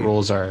 normal 3, crit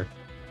rolls are.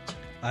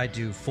 I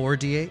do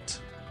 4d8.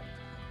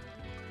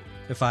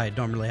 If I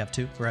normally have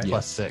 2, right?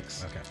 Plus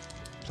 6. Okay.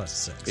 Plus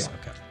 6. Yeah.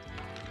 Okay.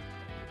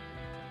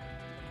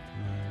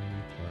 9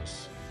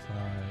 plus 5,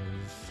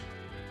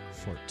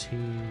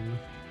 14.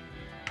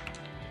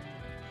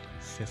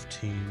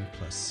 15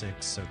 plus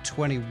 6, so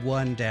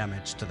 21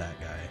 damage to that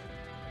guy.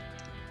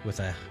 With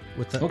a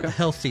Okay.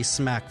 healthy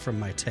smack from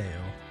my tail.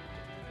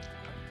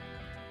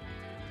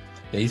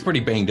 Yeah, he's pretty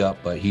banged up,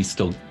 but he's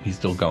still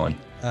going.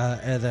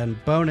 And then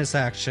bonus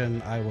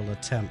action, I will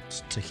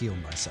attempt to heal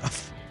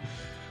myself.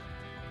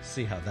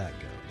 See how that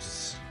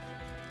goes.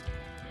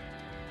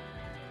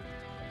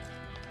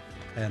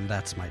 And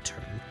that's my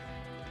turn.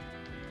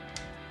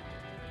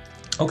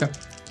 Okay.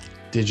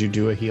 Did you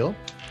do a heal?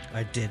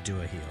 I did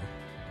do a heal.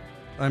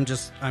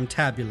 I'm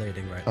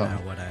tabulating right now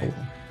what I...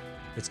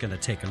 It's going to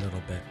take a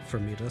little bit for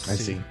me to see. I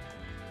see.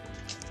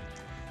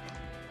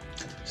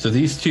 So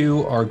these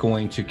two are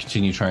going to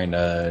continue trying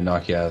to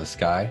knock you out of the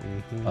sky.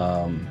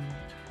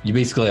 You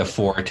basically have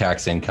 4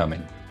 attacks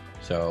incoming.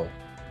 So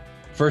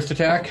first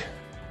attack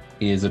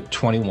is a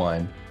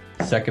 21.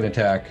 Second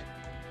attack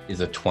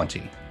is a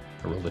 20.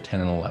 I rolled a 10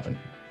 and 11.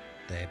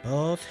 They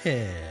both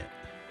hit.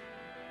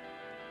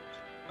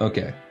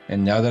 Okay.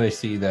 And now that I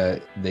see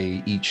that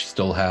they each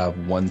still have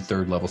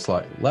 1/3 level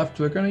slot left,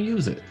 we're going to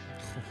use it.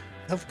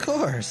 Of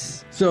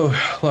course. So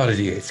a lot of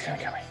D8s kind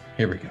of coming.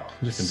 Here we go.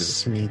 I'm just going to do this.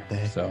 Sweet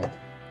day. So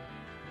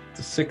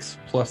the 6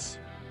 plus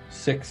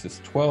 6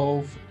 is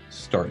 12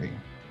 starting.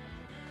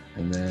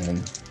 And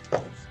then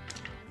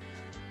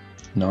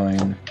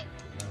 9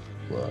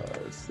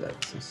 plus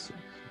that's a 6.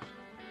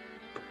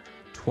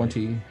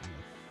 20.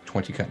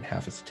 20 cut in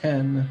half is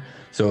 10.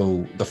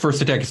 So the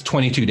first attack is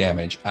 22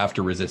 damage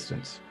after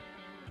resistance.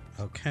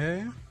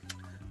 Okay.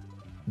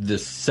 The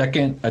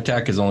second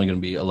attack is only going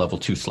to be a level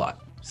 2 slot.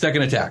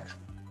 Second attack.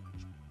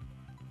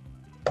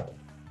 I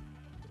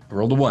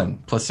rolled a 1.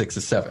 Plus 6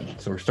 is 7.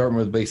 So we're starting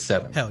with base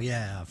 7. Hell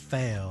yeah,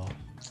 fail.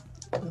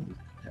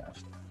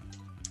 Half.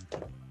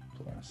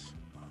 Plus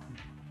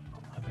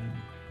 11,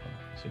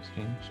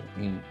 16, so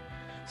 8.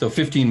 So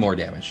 15 more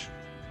damage.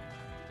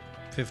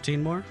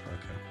 15 more? Okay.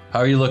 How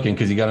are you looking?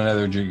 Because you got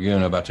another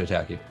Dragoon about to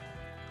attack you.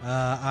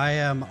 I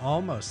am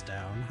almost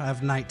down. I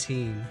have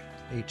 19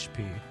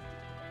 HP.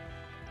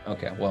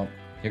 Okay, well,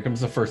 here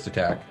comes the first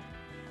attack.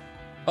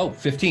 Oh,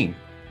 15.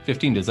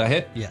 15, does that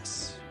hit?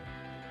 Yes.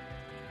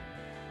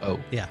 Oh.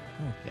 Yeah.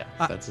 Yeah,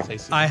 I- that's his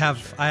AC. I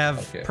have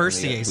Okay,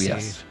 Percy yes, AC.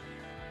 yes.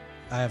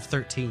 I have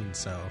 13,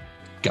 so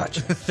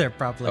Gotcha. they're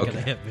probably Okay.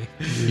 going to hit me.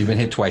 You've been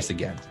hit twice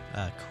again.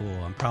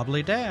 Cool. I'm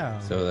probably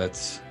down. So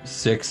that's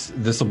 6.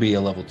 This will be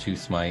a level 2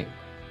 smite.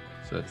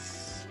 So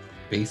it's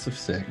base of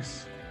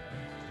 6.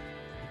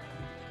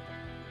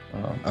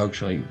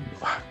 Actually,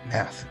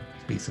 math.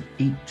 Base of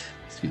 8.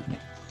 Excuse me.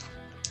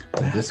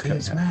 This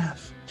comes out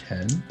math.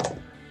 10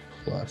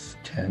 plus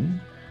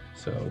 10.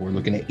 So we're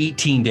looking at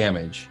 18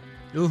 damage.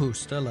 Ooh,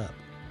 still up.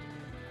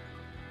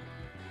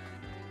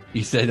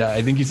 You said,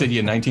 I think you said you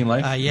had 19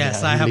 life? Yes,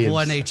 Yeah, I have he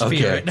lives. 1 HP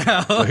Okay. right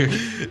now. So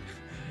here-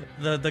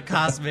 the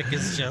cosmic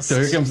is just so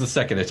here comes the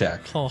second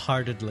attack.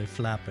 wholeheartedly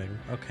flapping.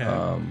 Okay.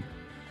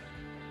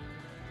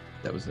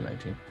 That was the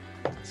 19.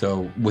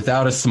 So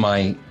without a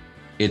smite,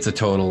 it's a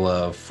total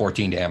of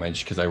 14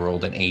 damage because I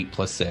rolled an 8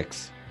 plus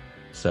 6.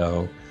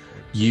 So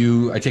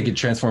I take it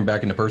transform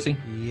back into Percy?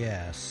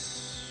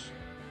 Yes.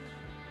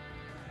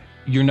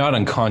 You're not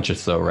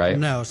unconscious though, right?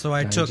 No, so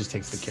I No, he took just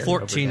takes the carryover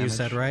 14, you damage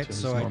said, right? to his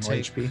So I normal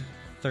take HP.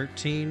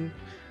 13,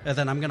 and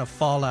then I'm going to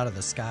fall out of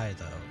the sky,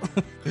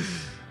 though.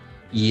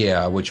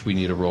 Yeah, which we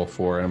need to roll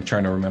for. And I'm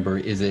trying to remember,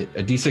 is it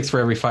a d6 for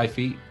every 5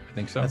 feet? I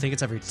think so. I think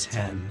it's every 10.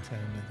 10,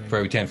 I think. For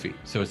every 10 feet.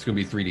 So it's going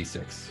to be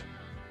 3d6.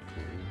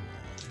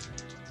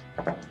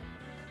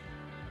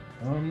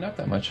 Not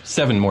that much.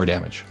 7 more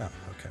damage. Oh,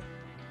 okay.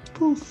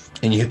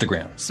 And you hit the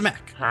ground.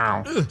 Smack.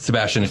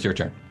 Sebastian, it's your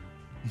turn.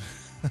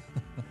 Man,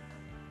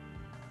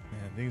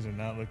 things are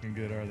not looking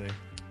good, are they?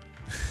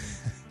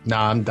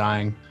 Nah, I'm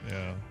dying.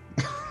 Yeah.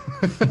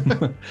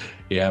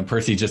 Yeah, and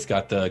Percy just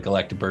got the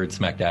galactic bird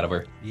smacked out of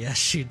her. Yes,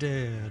 she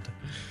did.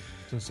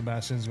 So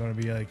Sebastian's going to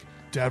be like,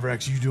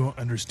 Davrax, you don't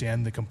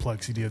understand the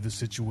complexity of the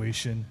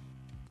situation.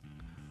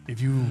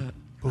 If you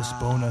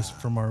postpone us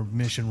from our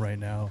mission right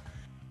now,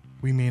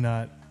 we may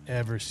not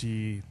ever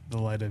see the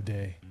light of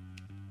day.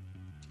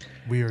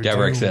 We are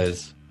Davrak doomed.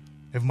 says,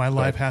 If my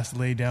life ahead. has to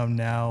lay down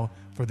now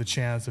for the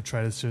chance of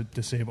trying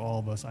to save all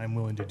of us, I'm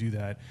willing to do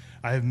that.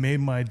 I have made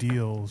my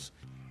deals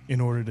in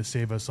order to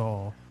save us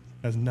all.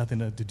 It has nothing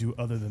to do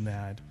other than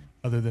that,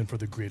 other than for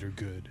the greater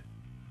good.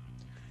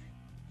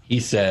 he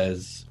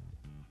says,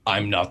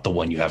 I'm not the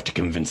one you have to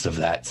convince of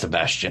that,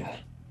 Sebastian.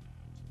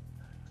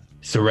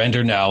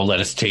 Surrender now,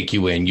 let us take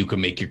you in. You can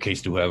make your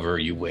case to whoever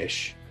you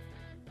wish.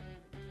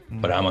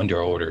 But I'm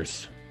under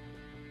orders.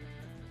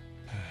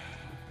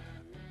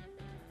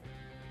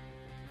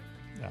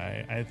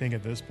 I think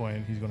at this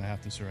point he's going to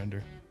have to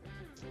surrender.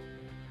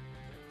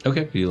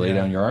 Okay, you lay Yeah.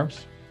 down your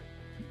arms.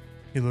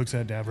 He looks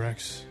at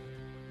Davrax.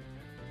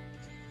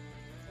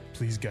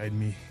 Please guide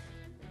me.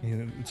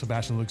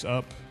 Sebastian looks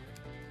up,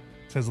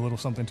 says a little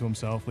something to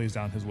himself, lays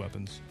down his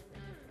weapons.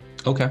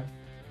 Okay.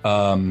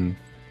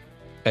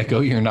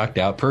 Echo, you're knocked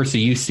out. Percy,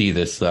 you see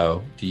this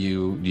though. Do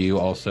you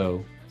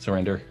also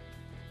surrender?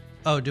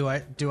 Oh, do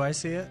I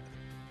see it?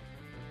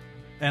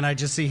 And I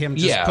just see him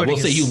just Yeah, putting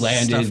we'll say his you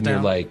landed stuff and you're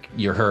down? like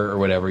you're hurt or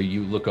whatever.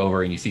 You look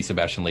over and you see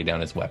Sebastian lay down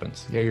his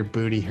weapons. Yeah, your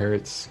booty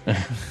hurts.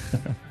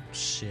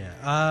 Shit.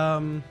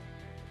 I'll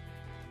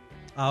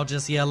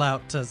just yell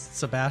out to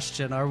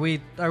Sebastian, Are we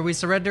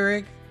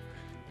surrendering?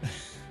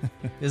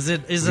 Is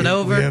it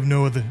over?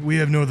 We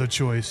have no other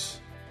choice.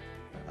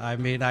 I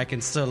mean, I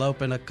can still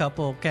open a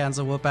couple cans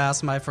of whoop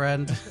ass, my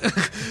friend.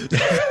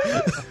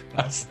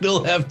 I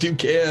still have 2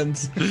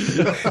 cans.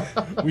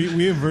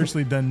 We have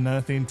virtually done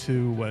nothing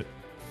to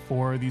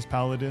 4 of these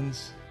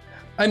paladins.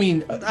 I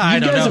mean, I you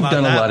don't guys know have about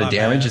done a that, lot of my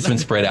damage. man. It's been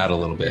spread out a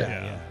little bit.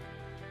 Yeah.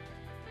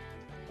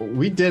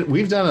 We've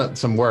done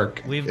some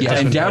work. We've Yeah,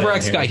 done and some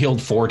Davrax here. got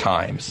healed 4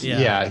 times. Yeah.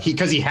 Yeah,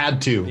 because he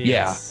had to.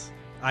 Yes.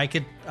 I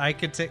could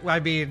take. I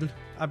mean,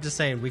 I'm just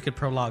saying we could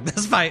prolong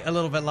this fight a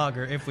little bit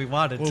longer if we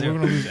wanted Well, to. we're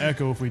going to lose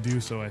Echo if we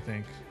do so, I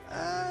think.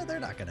 They're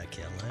not gonna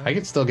kill him. I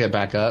could still get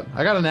back up.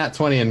 I got a nat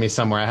 20 in me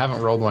somewhere. I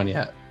haven't rolled one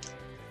yet.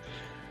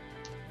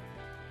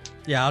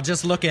 Yeah, I'll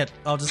just look at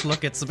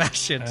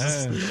Sebastian.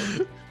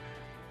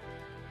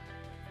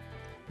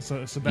 So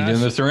You Sebastian,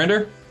 doing the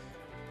surrender?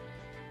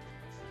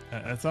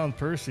 that's on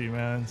Percy,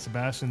 man.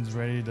 Sebastian's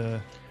ready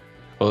to.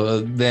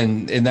 Well,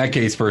 then in that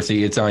case,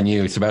 Percy, it's on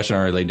you. Sebastian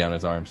already laid down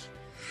his arms.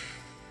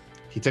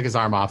 He took his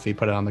arm off. He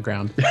put it on the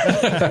ground.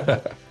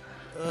 I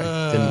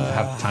didn't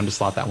have time to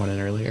slot that one in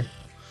earlier.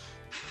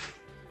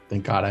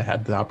 Thank God I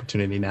had the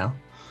opportunity now.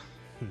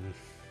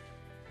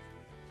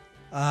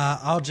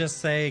 I'll just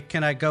say,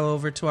 can I go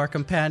over to our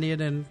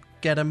companion and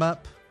get him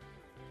up?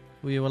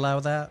 Will you allow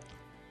that?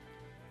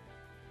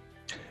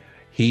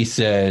 He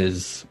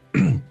says,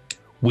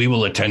 "We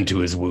will attend to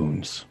his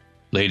wounds.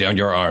 Lay down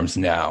your arms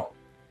now.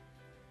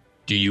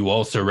 Do you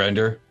all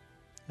surrender?"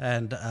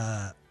 And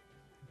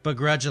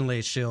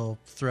begrudgingly, she'll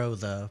throw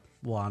the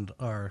wand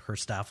or her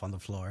staff on the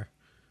floor.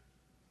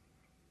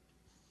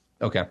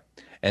 Okay.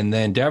 And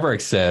then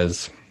Davrik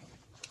says,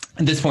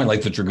 at this point,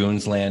 like the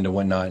Dragoons land and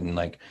whatnot, and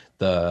like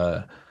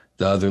the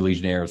other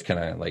Legionnaires kind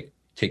of like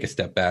take a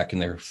step back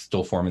and they're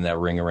still forming that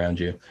ring around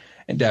you.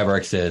 And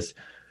Davrik says,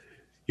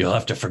 "You'll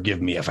have to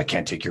forgive me if I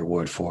can't take your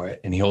word for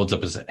it." And he holds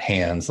up his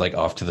hands like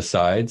off to the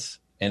sides,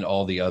 and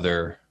all the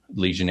other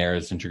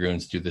Legionnaires and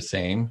Dragoons do the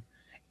same.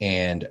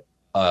 And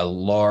a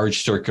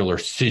large circular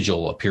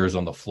sigil appears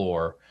on the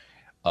floor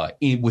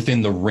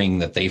within the ring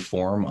that they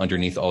form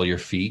underneath all your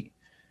feet.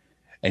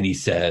 And he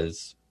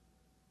says,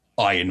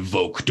 "I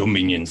invoke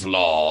Dominion's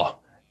law."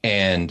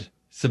 And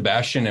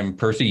Sebastian and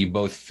Percy, you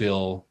both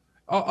feel...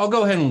 I'll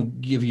go ahead and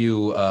give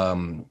you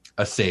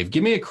a save.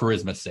 Give me a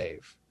charisma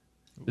save.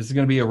 This is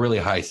going to be a really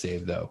high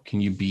save, though. Can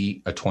you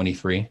beat a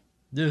 23?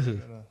 I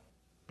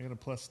got a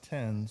plus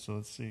 10, so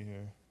let's see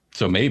here.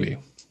 So maybe.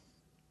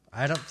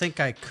 I don't think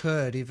I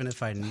could, even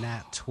if I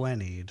nat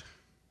 20'd.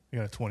 I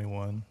got a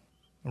 21.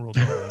 I rolled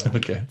a 11.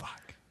 Okay.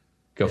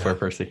 Go for it,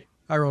 Percy.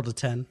 I rolled a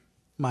 10,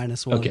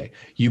 -1. Okay.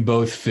 You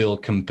both feel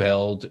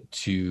compelled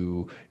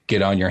to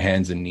get on your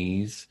hands and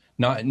knees.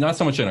 Not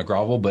so much in a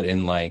grovel, but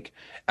in like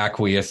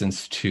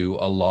acquiescence to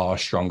a law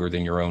stronger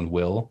than your own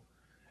will.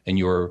 And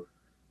you're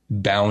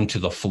bound to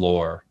the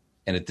floor.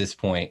 And at this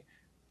point,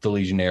 the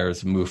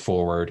Legionnaires move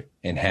forward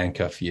and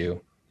handcuff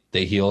you.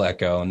 They heal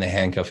Echo and they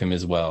handcuff him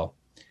as well.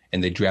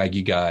 And they drag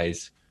you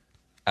guys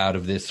out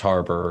of this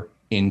harbor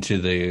into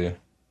the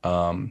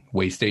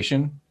way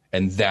station.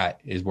 And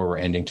that is where we're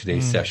ending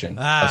today's session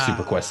of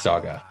Super Quest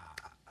Saga.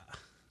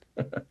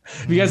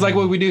 If you guys like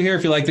what we do here,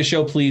 if you like the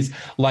show, please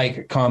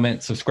like,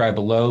 comment, subscribe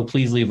below.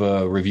 Please leave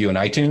a review on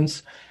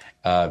iTunes.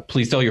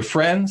 Please tell your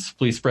friends.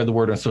 Please spread the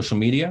word on social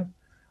media.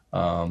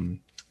 Yeah,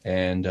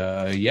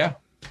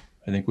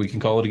 I think we can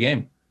call it a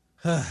game.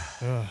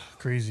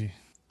 Crazy.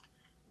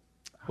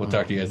 We'll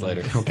talk to you guys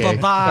later. Okay.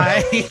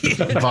 Bye-bye.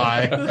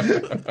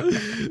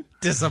 Bye.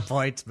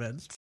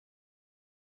 Disappointment.